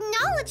 but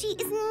technology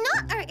is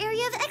not our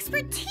area of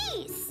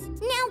expertise.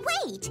 Now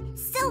wait,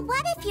 so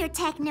what if you're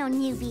techno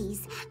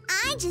newbies?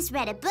 I just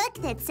read a book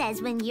that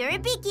says when you're a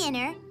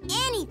beginner,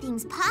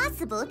 anything's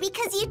possible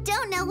because you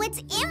don't know what's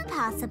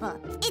impossible.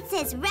 It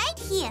says right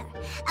here,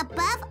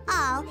 above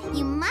all,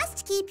 you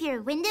must keep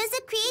your windows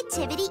of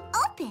creativity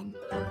open.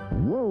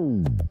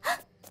 Whoa.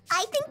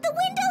 I think the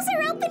windows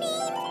are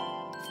opening.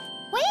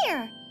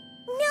 Where?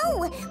 No,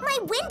 my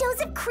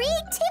windows of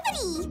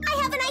creativity. I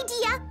have an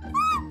idea. Come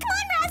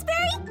on,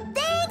 Raspberry.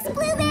 Thanks,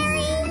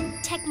 Blueberry.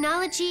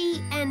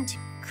 Technology and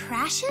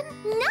crashin'?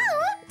 No,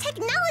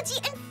 technology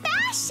and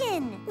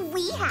fashion.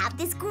 We have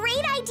this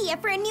great idea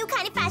for a new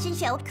kind of fashion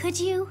show. Could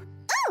you?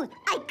 Oh,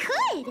 I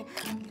could.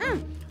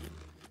 And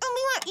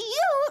we want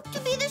you to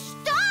be the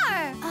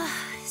star.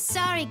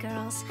 Sorry,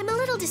 girls. I'm a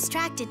little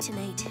distracted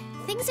tonight.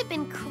 Things have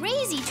been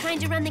crazy trying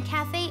to run the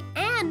cafe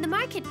and the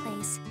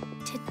marketplace.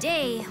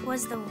 Today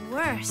was the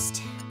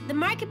worst. The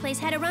marketplace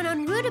had a run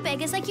on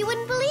rutabagas like you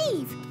wouldn't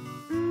believe.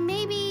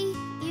 Maybe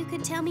you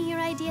could tell me your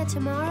idea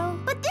tomorrow?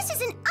 But this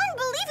is an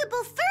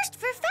unbelievable first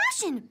for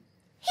fashion.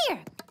 Here,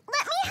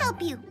 let me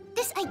help you.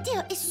 This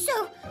idea is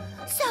so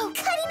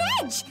cutting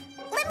edge.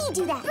 Let me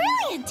do that.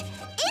 Brilliant!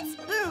 It's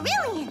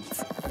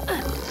brilliant!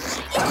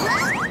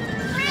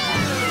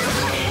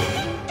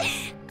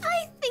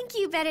 I think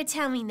you better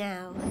tell me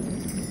now.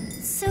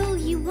 So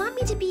you want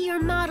me to be your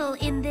model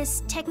in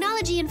this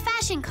technology and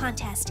fashion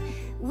contest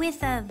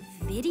with a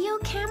video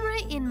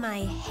camera in my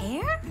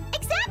hair?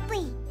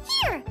 Exactly!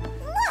 Here,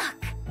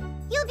 look!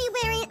 You'll be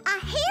wearing a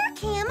hair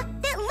cam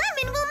that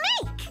Lemon will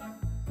make.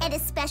 And a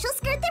special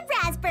skirt that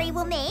Raspberry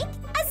will make.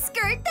 A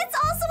skirt that's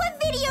also a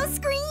video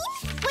screen.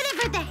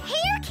 Whatever the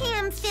hair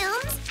cam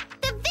films,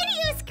 the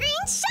video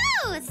screen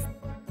shows.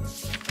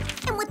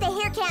 And what the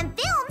hair cam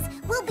films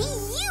will be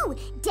you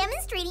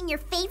demonstrating your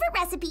favorite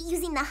recipe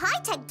using the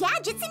high-tech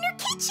gadgets in your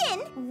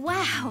kitchen.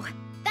 Wow,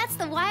 that's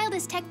the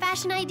wildest tech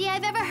fashion idea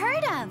I've ever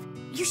heard of.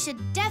 You should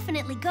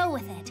definitely go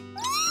with it.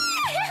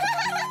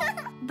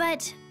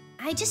 But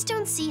I just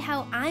don't see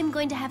how I'm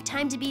going to have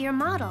time to be your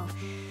model.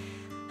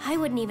 I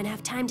wouldn't even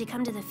have time to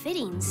come to the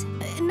fittings.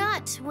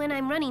 Not when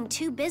I'm running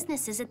 2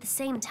 businesses at the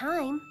same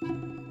time.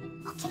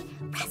 Okay,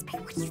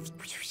 Raspberry, what do you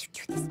think we should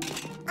do this?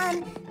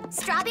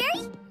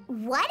 Strawberry,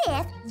 what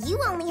if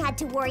you only had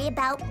to worry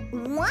about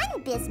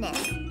one business?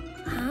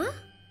 Huh?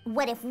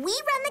 What if we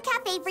run the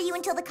cafe for you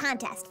until the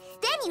contest?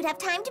 Then you'd have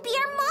time to be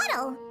our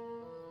model.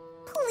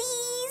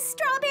 Please,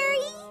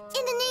 Strawberry,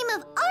 in the name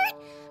of art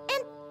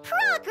and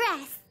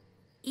progress.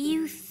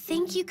 You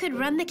think you could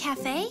run the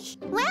cafe?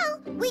 Well,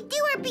 we do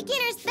our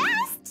beginner's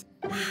best.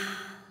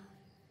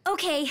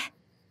 Okay,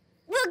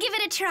 we'll give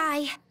it a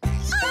try.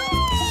 Thank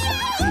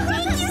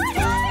you,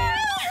 Strawberry!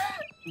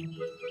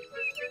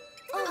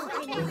 Oh,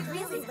 I'm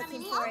really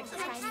looking forward to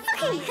trying this.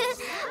 Okay,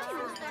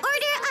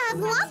 order of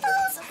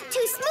waffles, 2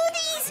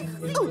 smoothies.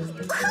 Oh,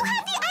 who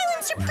had the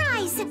island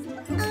surprise?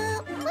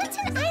 What's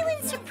an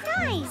island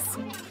surprise?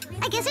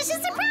 I guess it's a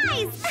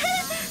surprise.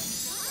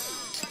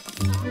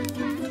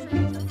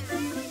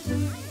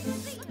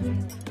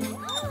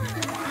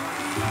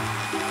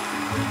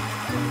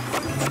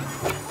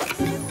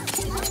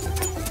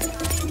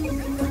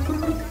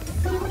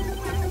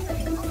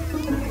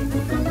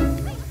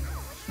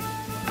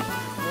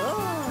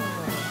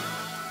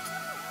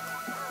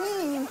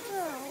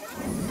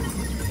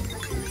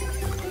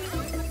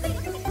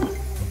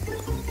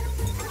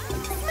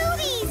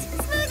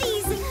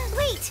 Smoothies!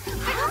 Wait, I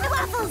got the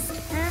waffles.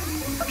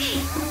 Okay.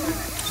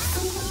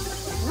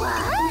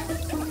 What?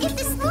 If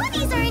the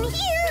smoothies are in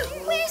here,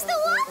 where's the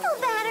waffle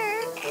batter?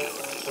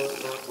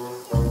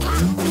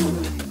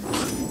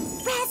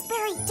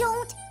 Raspberry,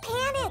 don't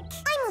panic.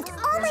 I moved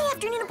all my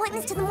afternoon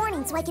appointments to the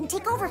morning so I can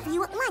take over for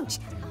you at lunch.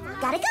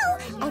 Gotta go.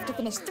 I have to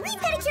finish 3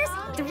 pedicures,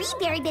 3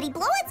 Berry Bitty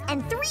blowouts,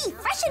 and 3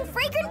 fresh and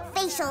fragrant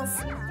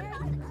facials.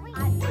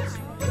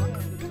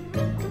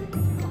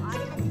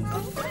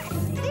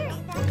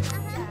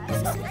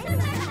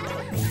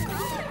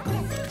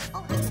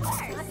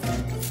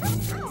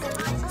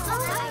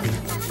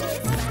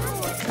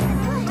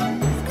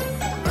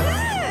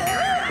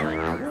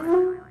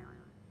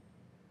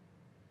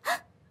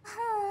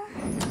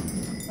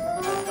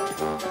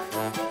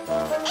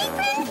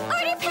 Apron,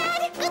 order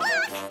pad, good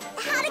luck.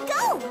 How'd it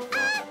go?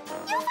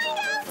 You'll find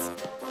out.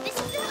 This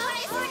is the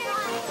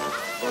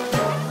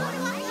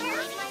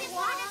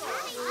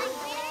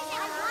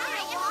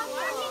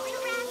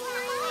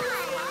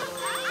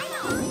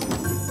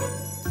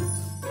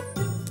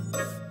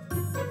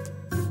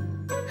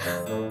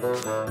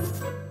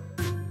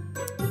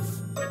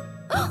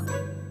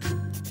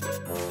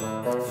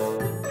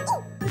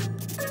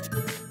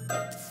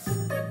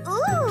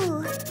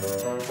Ooh.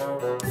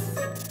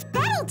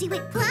 That'll do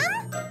it,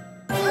 Plum.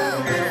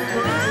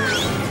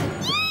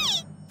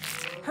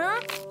 Huh?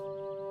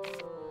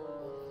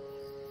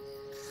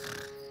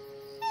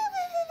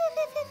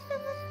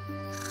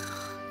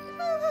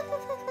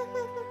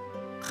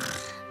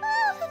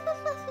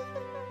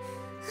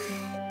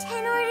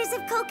 10 orders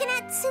of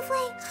coconut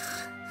souffle.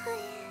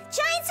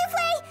 Giant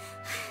souffle!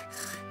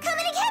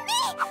 Coming to get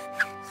me!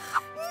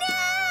 No!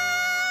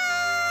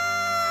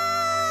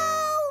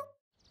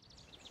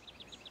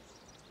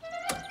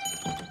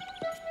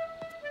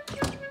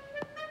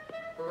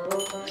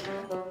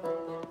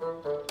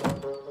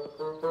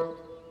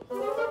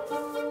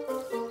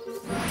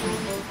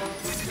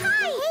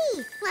 Hi! Hey,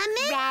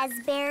 Lemon!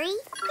 Raspberry!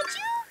 Could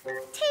you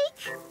take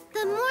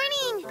the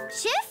morning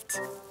shift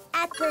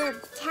at the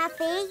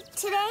cafe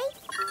today?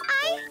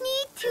 I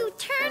need to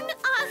turn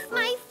off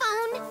my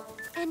phone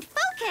and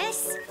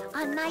focus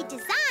on my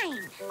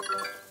design.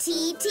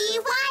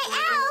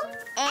 TTYL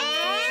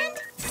and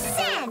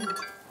send!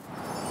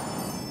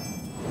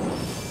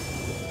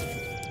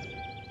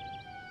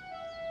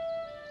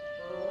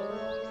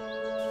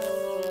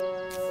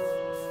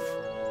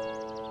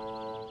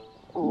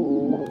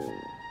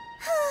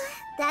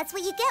 That's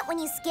what you get when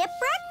you skip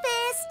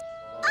breakfast.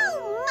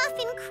 Oh,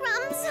 muffin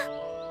crumbs.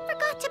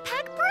 Forgot to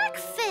pack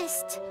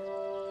breakfast.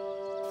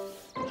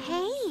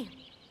 Hey,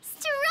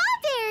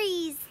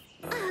 strawberries.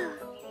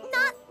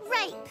 Not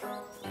ripe.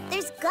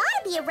 There's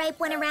gotta be a ripe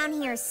one around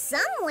here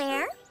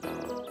somewhere.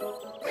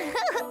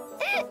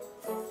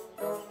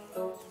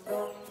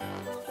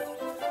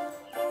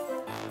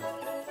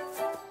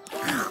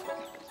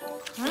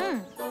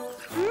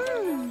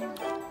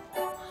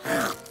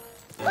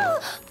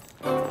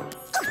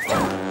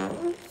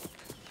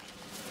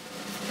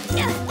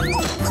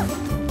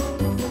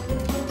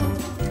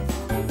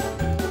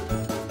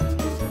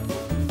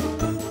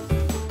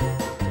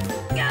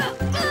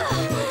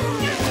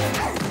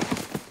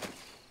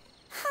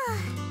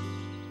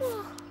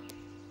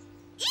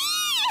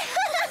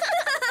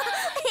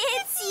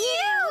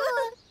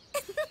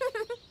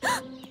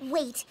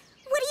 Wait,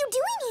 what are you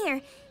doing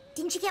here?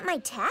 Didn't you get my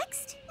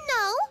text?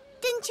 No.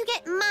 Didn't you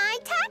get my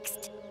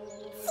text?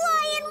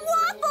 Flying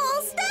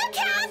waffles! The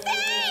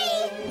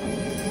cafe!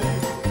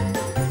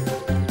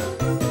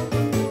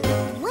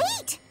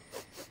 Wait!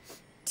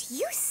 Do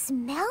you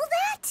smell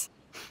that?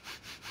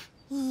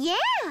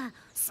 Yeah!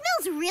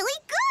 Smells really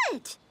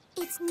good!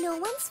 It's no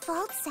one's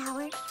fault,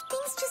 Sour.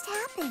 Things just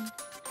happen.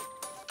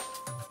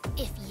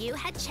 If you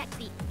had checked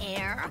the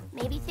air,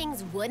 maybe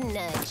things wouldn't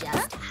have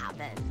just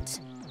happened.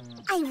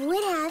 I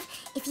would have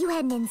if you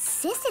hadn't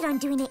insisted on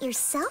doing it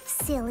yourself,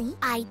 silly.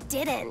 I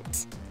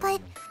didn't. But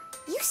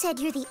you said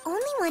you're the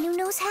only one who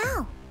knows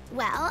how.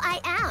 Well, I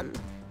am.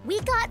 We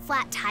got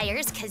flat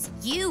tires because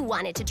you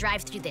wanted to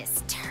drive through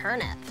this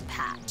turnip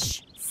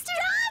patch.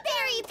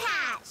 Strawberry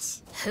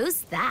patch!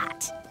 Who's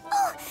that?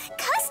 Oh,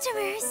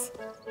 customers!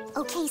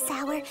 Okay,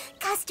 Sour,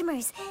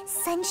 customers.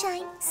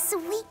 Sunshine,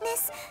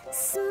 sweetness,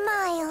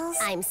 smiles.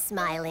 I'm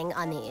smiling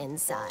on the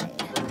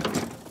inside.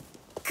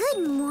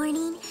 Good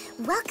morning.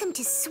 Welcome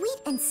to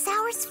Sweet and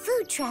Sour's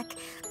food truck.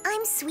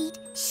 I'm sweet,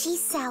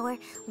 she's sour.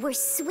 We're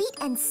sweet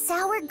and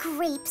sour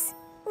grapes.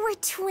 We're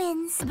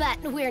twins.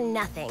 But we're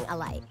nothing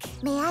alike.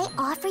 May I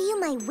offer you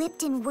my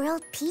whipped and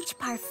whirled peach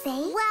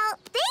parfait? Well,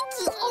 thank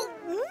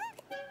you.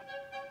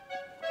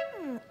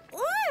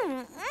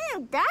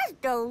 That's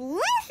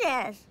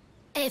delicious.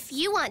 If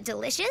you want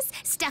delicious,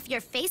 stuff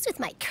your face with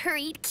my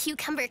curried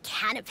cucumber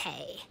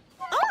canapé.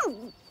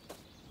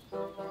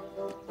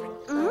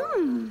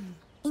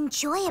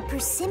 Enjoy a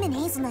persimmon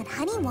hazelnut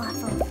honey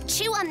waffle.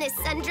 Chew on this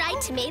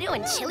sun-dried tomato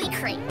and chili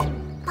cream.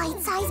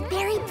 Bite-sized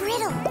berry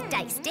brittle.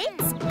 Diced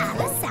dates a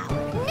la sour.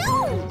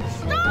 No!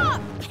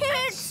 Stop!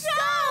 It's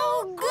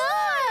so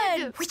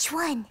good! Which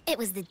one? It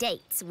was the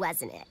dates,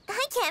 wasn't it?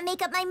 I can't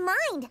make up my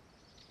mind.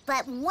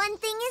 But one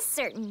thing is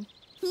certain.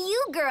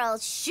 You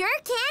girls sure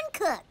can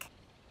cook.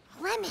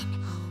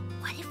 Lemon,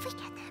 what if we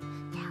get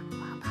them down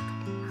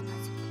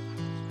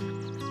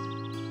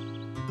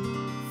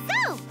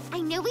So, I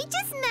know we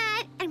just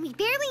met, and we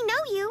barely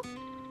know you.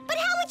 But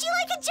how would you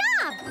like a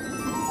job?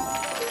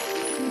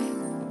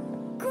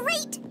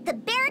 Great! The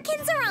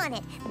Barricans are on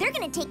it. They're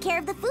gonna take care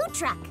of the food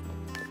truck.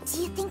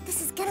 Do you think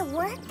this is gonna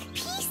work?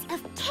 Piece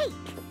of cake.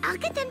 I'll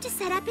get them to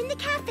set up in the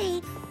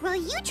cafe while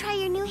you try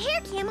your new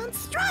hair cam on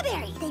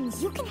Strawberry. Then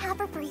you can have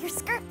her for your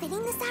skirt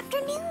fitting this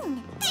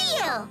afternoon.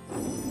 Deal!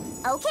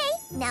 Okay,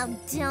 now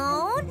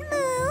don't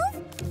move.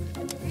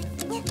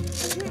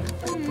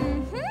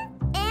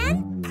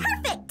 And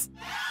perfect!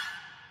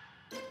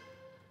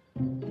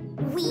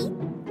 We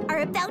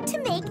are about to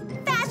make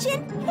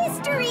fashion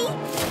history!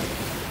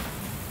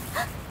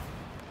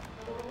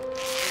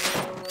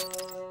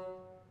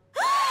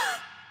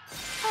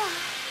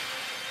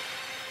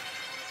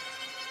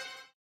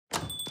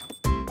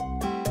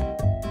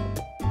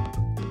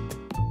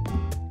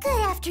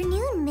 Good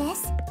afternoon,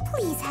 miss.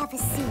 Please have a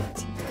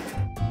seat.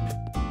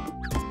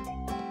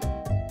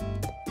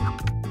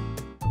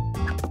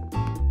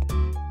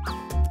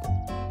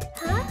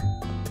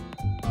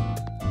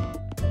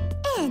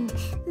 And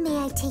may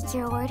I take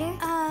your order?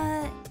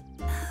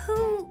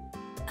 Who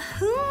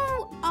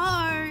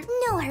are...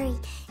 No hurry.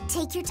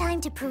 Take your time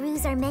to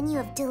peruse our menu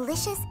of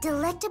delicious,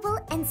 delectable,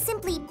 and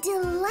simply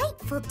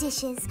delightful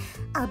dishes.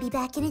 I'll be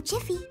back in a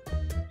jiffy.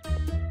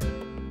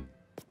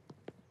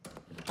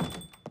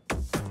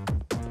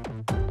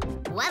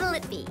 What'll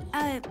it be?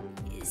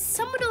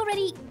 Someone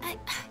already...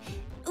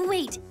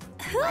 wait,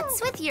 who?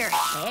 What's with your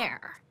hair?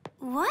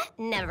 What?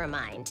 Never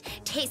mind.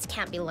 Taste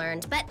can't be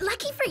learned, but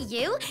lucky for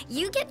you,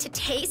 you get to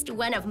taste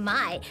one of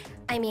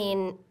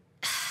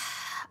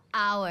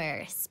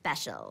our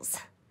specials.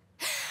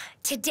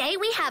 Today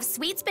we have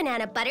Sweet's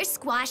banana butter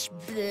squash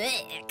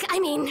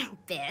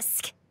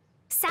bisque.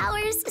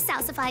 Sour's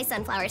salsify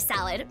sunflower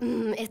salad.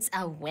 It's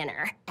a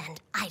winner.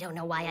 And I don't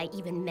know why I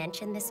even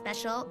mentioned this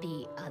special.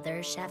 The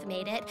other chef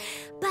made it.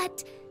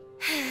 But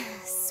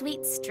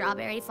sweet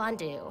strawberry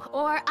fondue.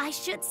 Or I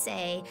should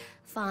say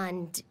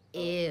fondue.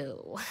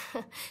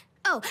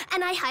 Oh,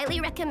 and I highly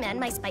recommend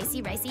my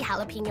spicy ricey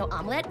jalapeno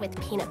omelet with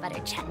peanut butter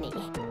chutney.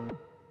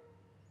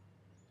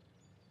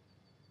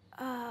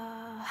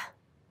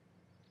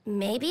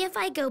 Maybe if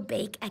I go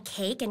bake a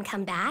cake and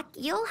come back,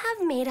 you'll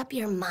have made up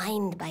your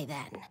mind by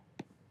then.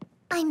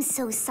 I'm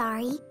so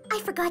sorry. I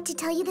forgot to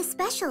tell you the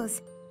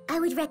specials. I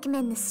would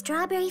recommend the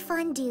strawberry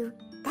fondue.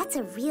 That's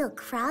a real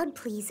crowd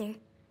pleaser.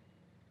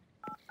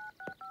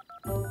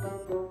 Hi,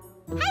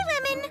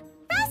 Lemon.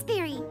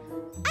 Raspberry.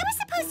 I was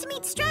supposed to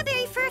meet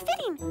Strawberry for a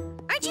fitting.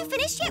 Aren't you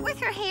finished yet with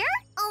her hair?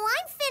 Oh,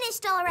 I'm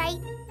finished, all right.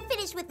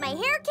 Finished with my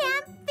hair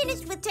cam,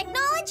 finished with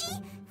technology,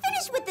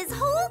 finished with this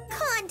whole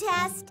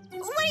contest.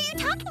 What are you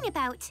talking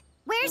about?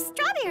 Where's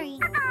Strawberry?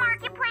 At the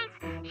marketplace.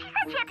 She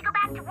said she had to go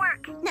back to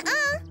work.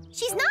 Nuh-uh,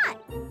 she's not.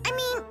 I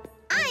mean,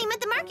 I'm at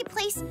the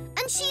marketplace,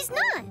 and she's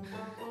not.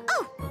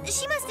 Oh,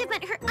 she must have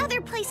met her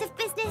other place of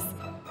business.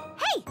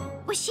 Hey,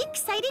 was she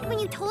excited when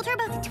you told her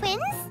about the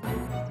twins?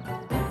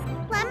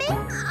 Lemon,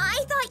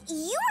 I thought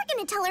you were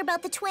going to tell her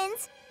about the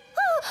twins.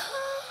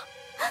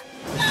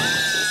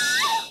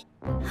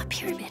 A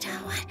pyramid.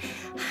 What?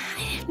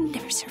 I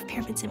never served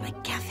pyramids in my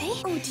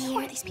cafe. Oh, dear. Who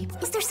are these people?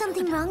 Is there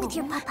something wrong with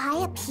your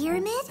papaya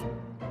pyramid?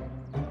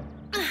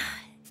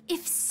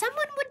 If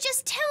someone would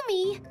just tell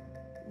me,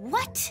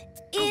 what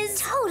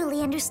is... I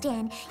totally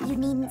understand. You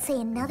needn't say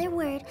another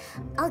word.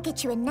 I'll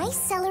get you a nice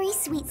celery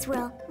sweet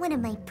swirl, one of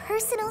my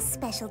personal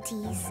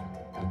specialties.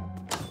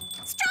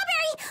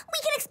 Strawberry, we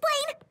can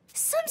explain.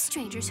 Some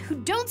strangers who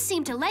don't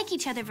seem to like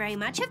each other very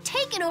much have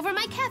taken over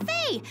my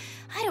cafe.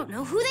 I don't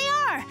know who they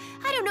are.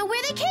 I don't know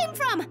where they came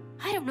from.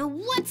 I don't know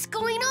what's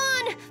going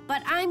on,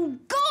 but I'm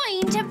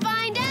going to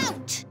find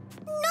out.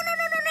 No.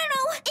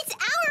 It's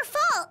our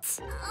fault.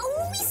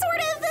 We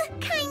sort of,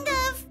 kind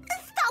of,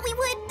 thought we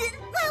would,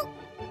 well,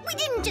 we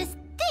didn't just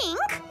think.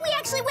 We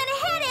actually went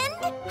ahead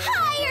and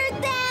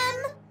hired them.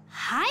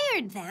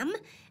 Hired them?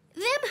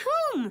 Them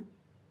whom?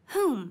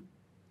 Whom?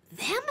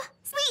 Them?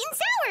 Sweet and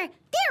Sour.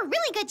 They're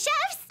really good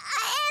chefs.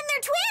 And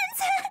they're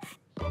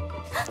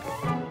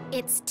twins.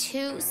 It's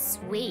too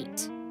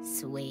sweet.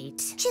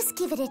 Sweet. Just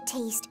give it a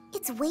taste.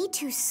 It's way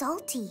too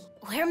salty.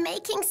 We're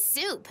making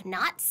soup,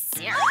 not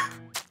syrup.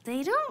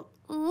 They don't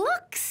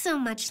look so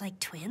much like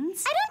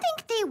twins. I don't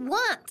think they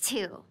want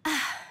to.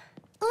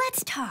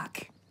 Let's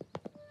talk.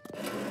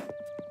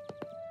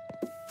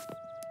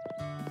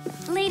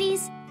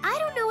 Ladies, I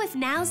don't know if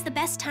now's the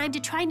best time to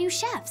try new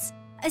chefs,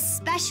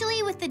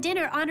 especially with the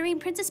dinner honoring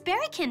Princess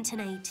Berrykin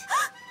tonight.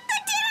 The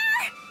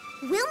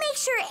dinner! We'll make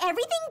sure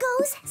everything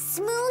goes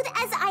smooth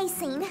as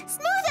icing.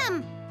 Smooth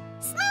 'em!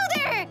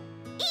 Smoother!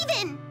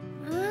 Even!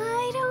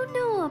 I don't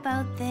know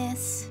about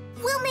this.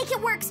 We'll make it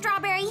work,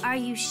 Strawberry. Are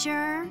you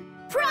sure?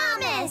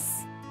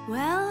 Promise!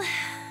 Well,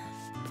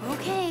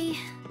 okay.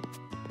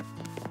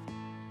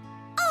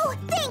 Oh,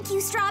 thank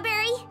you,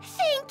 Strawberry.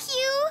 Thank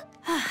you.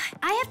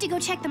 I have to go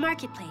check the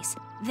marketplace.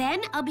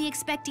 Then I'll be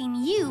expecting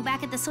you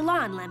back at the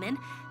salon, Lemon,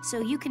 so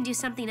you can do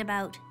something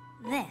about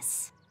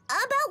this.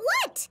 About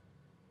what?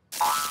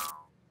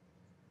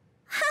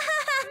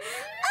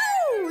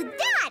 Oh,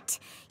 that!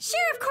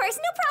 Sure, of course,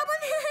 no problem.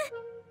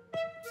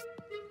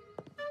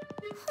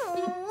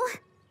 Oh,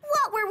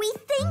 what were we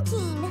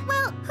thinking?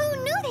 Well,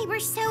 who knew they were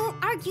so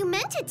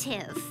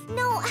argumentative?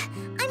 No,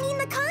 I mean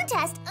the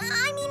contest.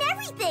 I mean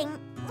everything.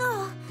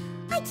 Oh,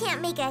 I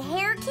can't make a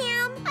hair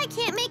cam. I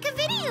can't make a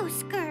video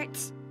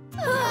skirt.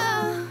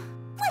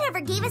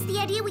 Whatever gave us the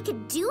idea we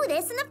could do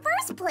this in the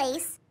first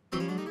place?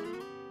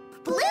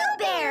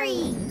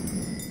 Blueberry!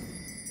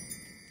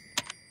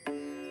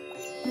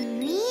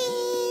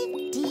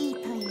 Breathe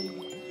deeply.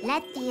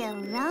 Let the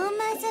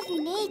aromas of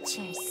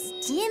nature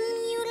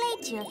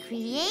stimulate your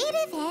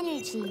creative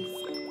energies.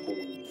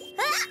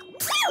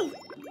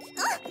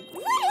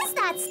 What is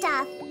that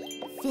stuff?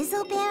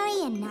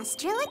 Fizzleberry and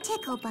Nostrilla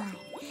ticklebine.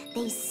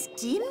 They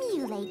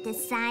stimulate the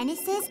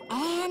sinuses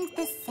and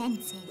the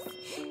senses.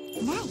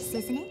 Nice,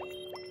 isn't it?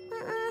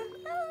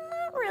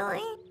 Not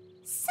really.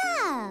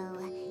 So,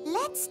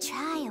 let's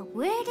try a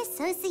word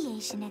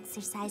association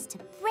exercise to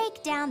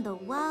break down the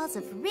walls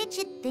of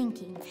rigid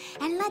thinking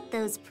and let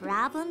those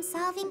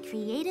problem-solving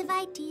creative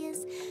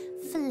ideas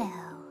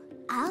flow.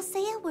 I'll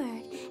say a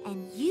word,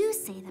 and you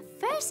say the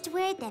first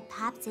word that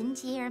pops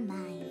into your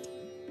mind.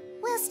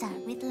 We'll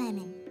start with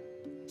lemon.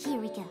 Here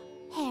we go.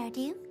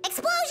 Hairdo.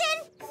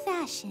 Explosion!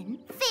 Fashion.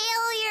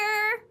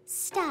 Failure.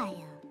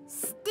 Style.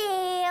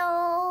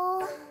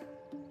 Stale.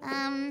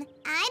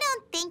 I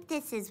don't think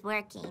this is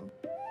working.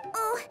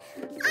 Oh,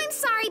 I'm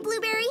sorry,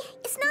 Blueberry.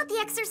 It's not the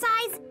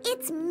exercise,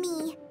 it's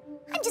me.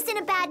 I'm just in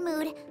a bad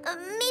mood.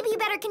 Maybe you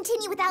better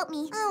continue without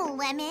me. Oh,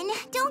 Lemon,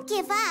 don't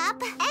give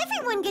up.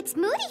 Everyone gets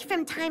moody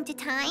from time to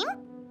time.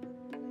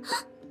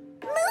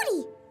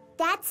 Moody!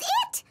 That's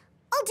it!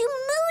 I'll do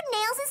mood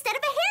nails instead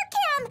of a hair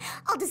cam.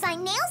 I'll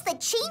design nails that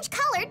change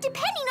color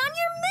depending on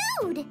your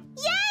mood.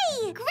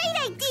 Yay! Great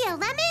idea,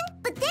 Lemon.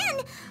 But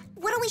then,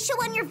 what'll we show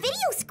on your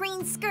video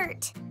screen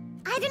skirt?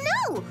 I don't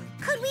know.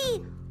 Could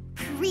we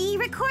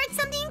pre-record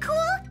something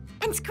cool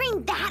and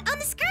screen that on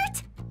the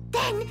skirt?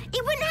 Then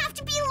it wouldn't have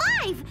to be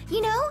live,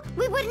 you know?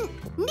 We wouldn't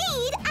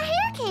need a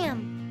hair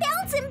cam.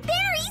 Bouncing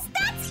berries,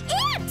 that's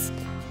it!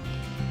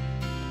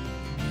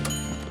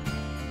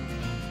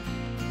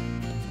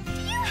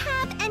 Do you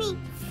have any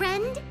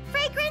friend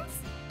fragrance?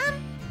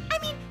 I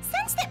mean,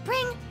 scents that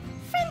bring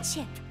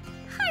friendship,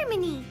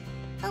 harmony,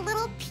 a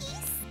little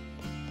peace?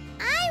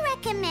 I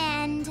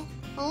recommend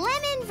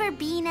lemon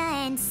verbena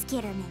and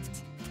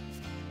skittermint.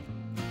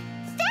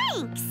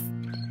 Thanks!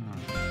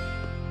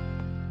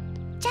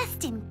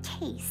 Just in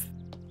case.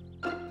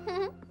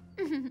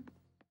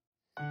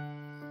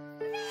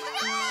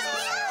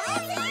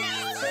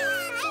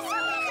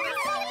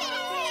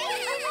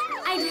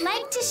 I'd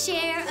like to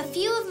share a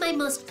few of my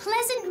most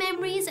pleasant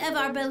memories of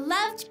our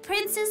beloved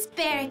Princess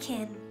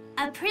Berrykin.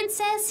 A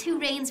princess who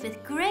reigns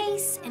with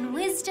grace and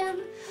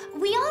wisdom.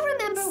 We all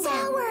remember when...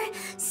 Sour!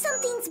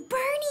 Something's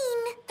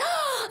burning!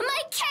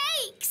 My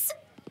cakes!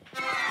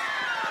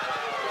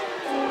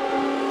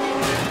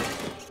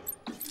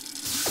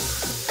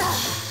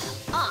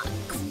 Oh,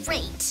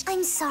 great.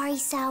 I'm sorry,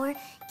 Sour.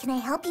 Can I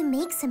help you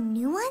make some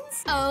new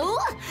ones? Oh,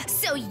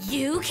 so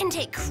you can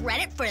take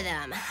credit for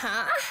them,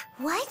 huh?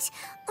 What?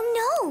 Oh,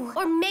 no.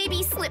 Or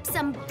maybe slip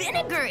some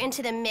vinegar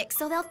into the mix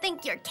so they'll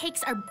think your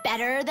cakes are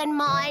better than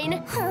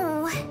mine.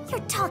 Oh,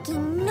 you're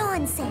talking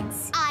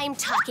nonsense. I'm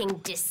talking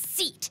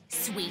deceit,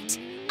 sweet.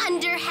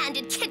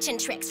 Underhanded kitchen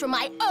tricks from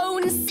my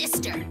own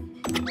sister.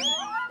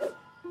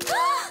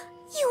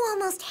 You You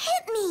almost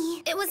hit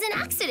me. It was an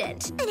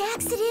accident. An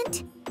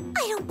accident?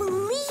 I don't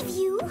believe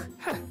you.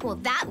 Huh, well,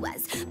 that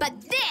was. But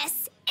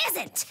this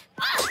isn't.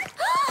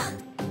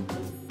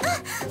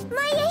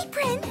 My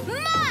apron.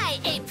 My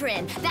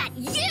apron that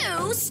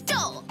you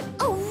stole.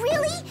 Oh,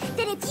 really?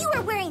 Then if you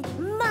are wearing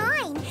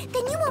mine,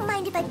 then you won't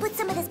mind if I put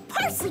some of this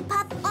parsley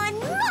puff on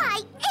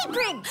my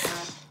apron.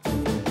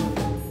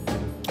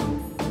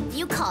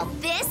 You call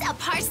this a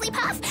parsley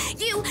puff?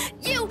 You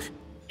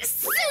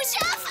sous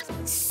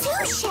chef?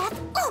 Sous chef?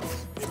 Oh,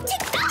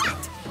 take that!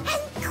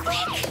 And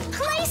quick,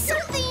 play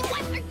something.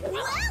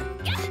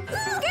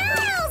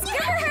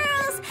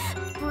 Girls!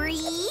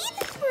 Breathe.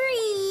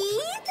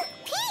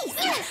 Peace.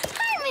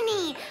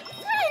 Harmony.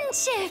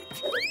 Friendship.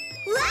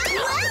 What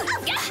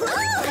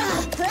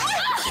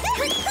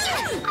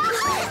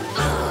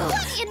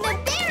in the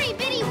berry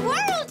bitty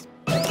world?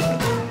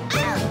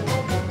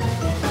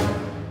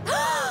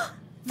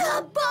 The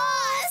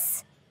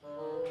boss!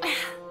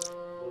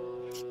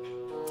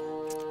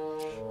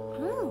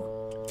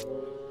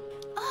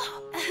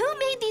 Who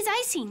made these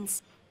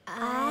icings?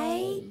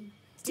 I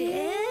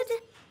did?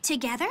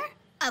 Together?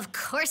 Of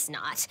course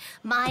not.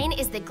 Mine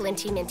is the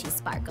glinty minty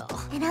sparkle.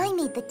 And I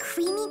made the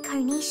creamy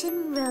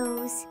carnation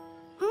rose.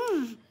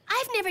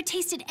 I've never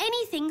tasted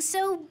anything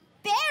so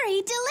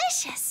berry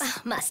delicious.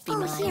 Must be Oh,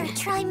 mine. here,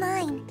 try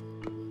mine.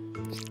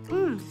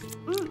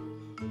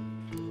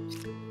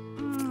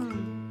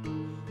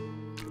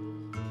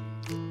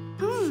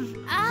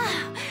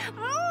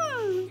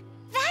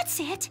 That's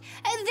it.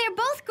 They're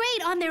both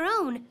great on their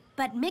own,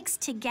 but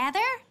mixed together?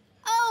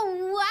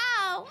 Oh,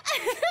 wow!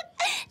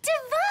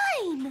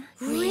 Divine!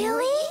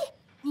 Really?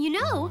 You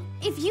know,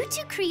 if you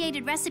two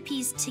created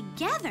recipes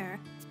together,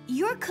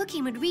 your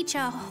cooking would reach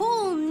a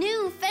whole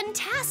new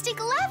fantastic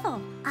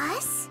level.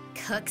 Us?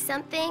 Cook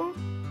something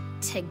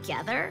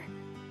together?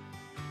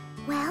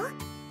 Well,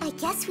 I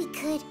guess we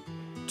could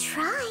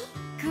try.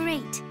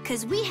 Great,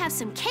 because we have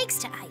some cakes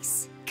to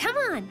ice. Come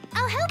on,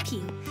 I'll help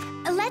you.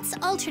 Let's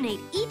alternate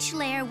each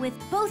layer with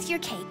both your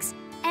cakes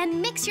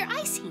and mix your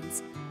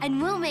icings. And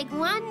we'll make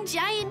one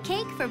giant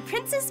cake for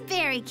Princess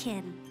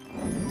Berrykin.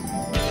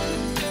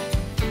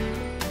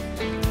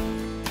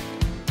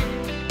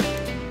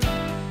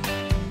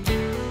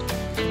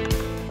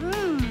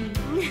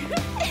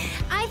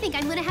 I think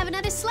I'm gonna have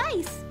another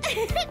slice.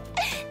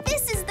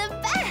 This is the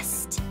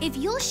best. If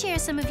you'll share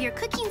some of your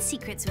cooking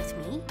secrets with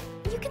me,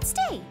 you can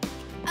stay.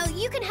 Oh,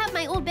 you can have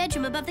my old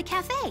bedroom above the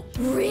cafe.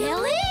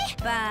 Really?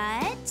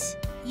 But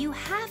you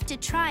have to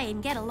try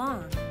and get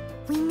along.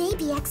 We may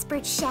be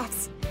expert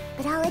chefs,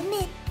 but I'll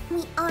admit,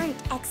 we aren't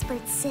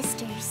expert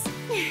sisters.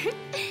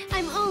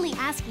 I'm only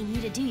asking you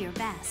to do your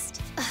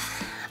best.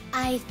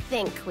 I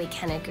think we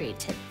can agree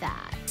to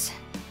that.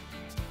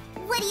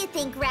 What do you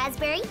think,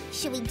 Raspberry?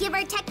 Should we give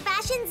our tech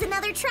fashions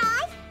another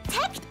try?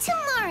 Tech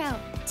tomorrow.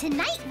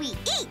 Tonight we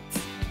eat.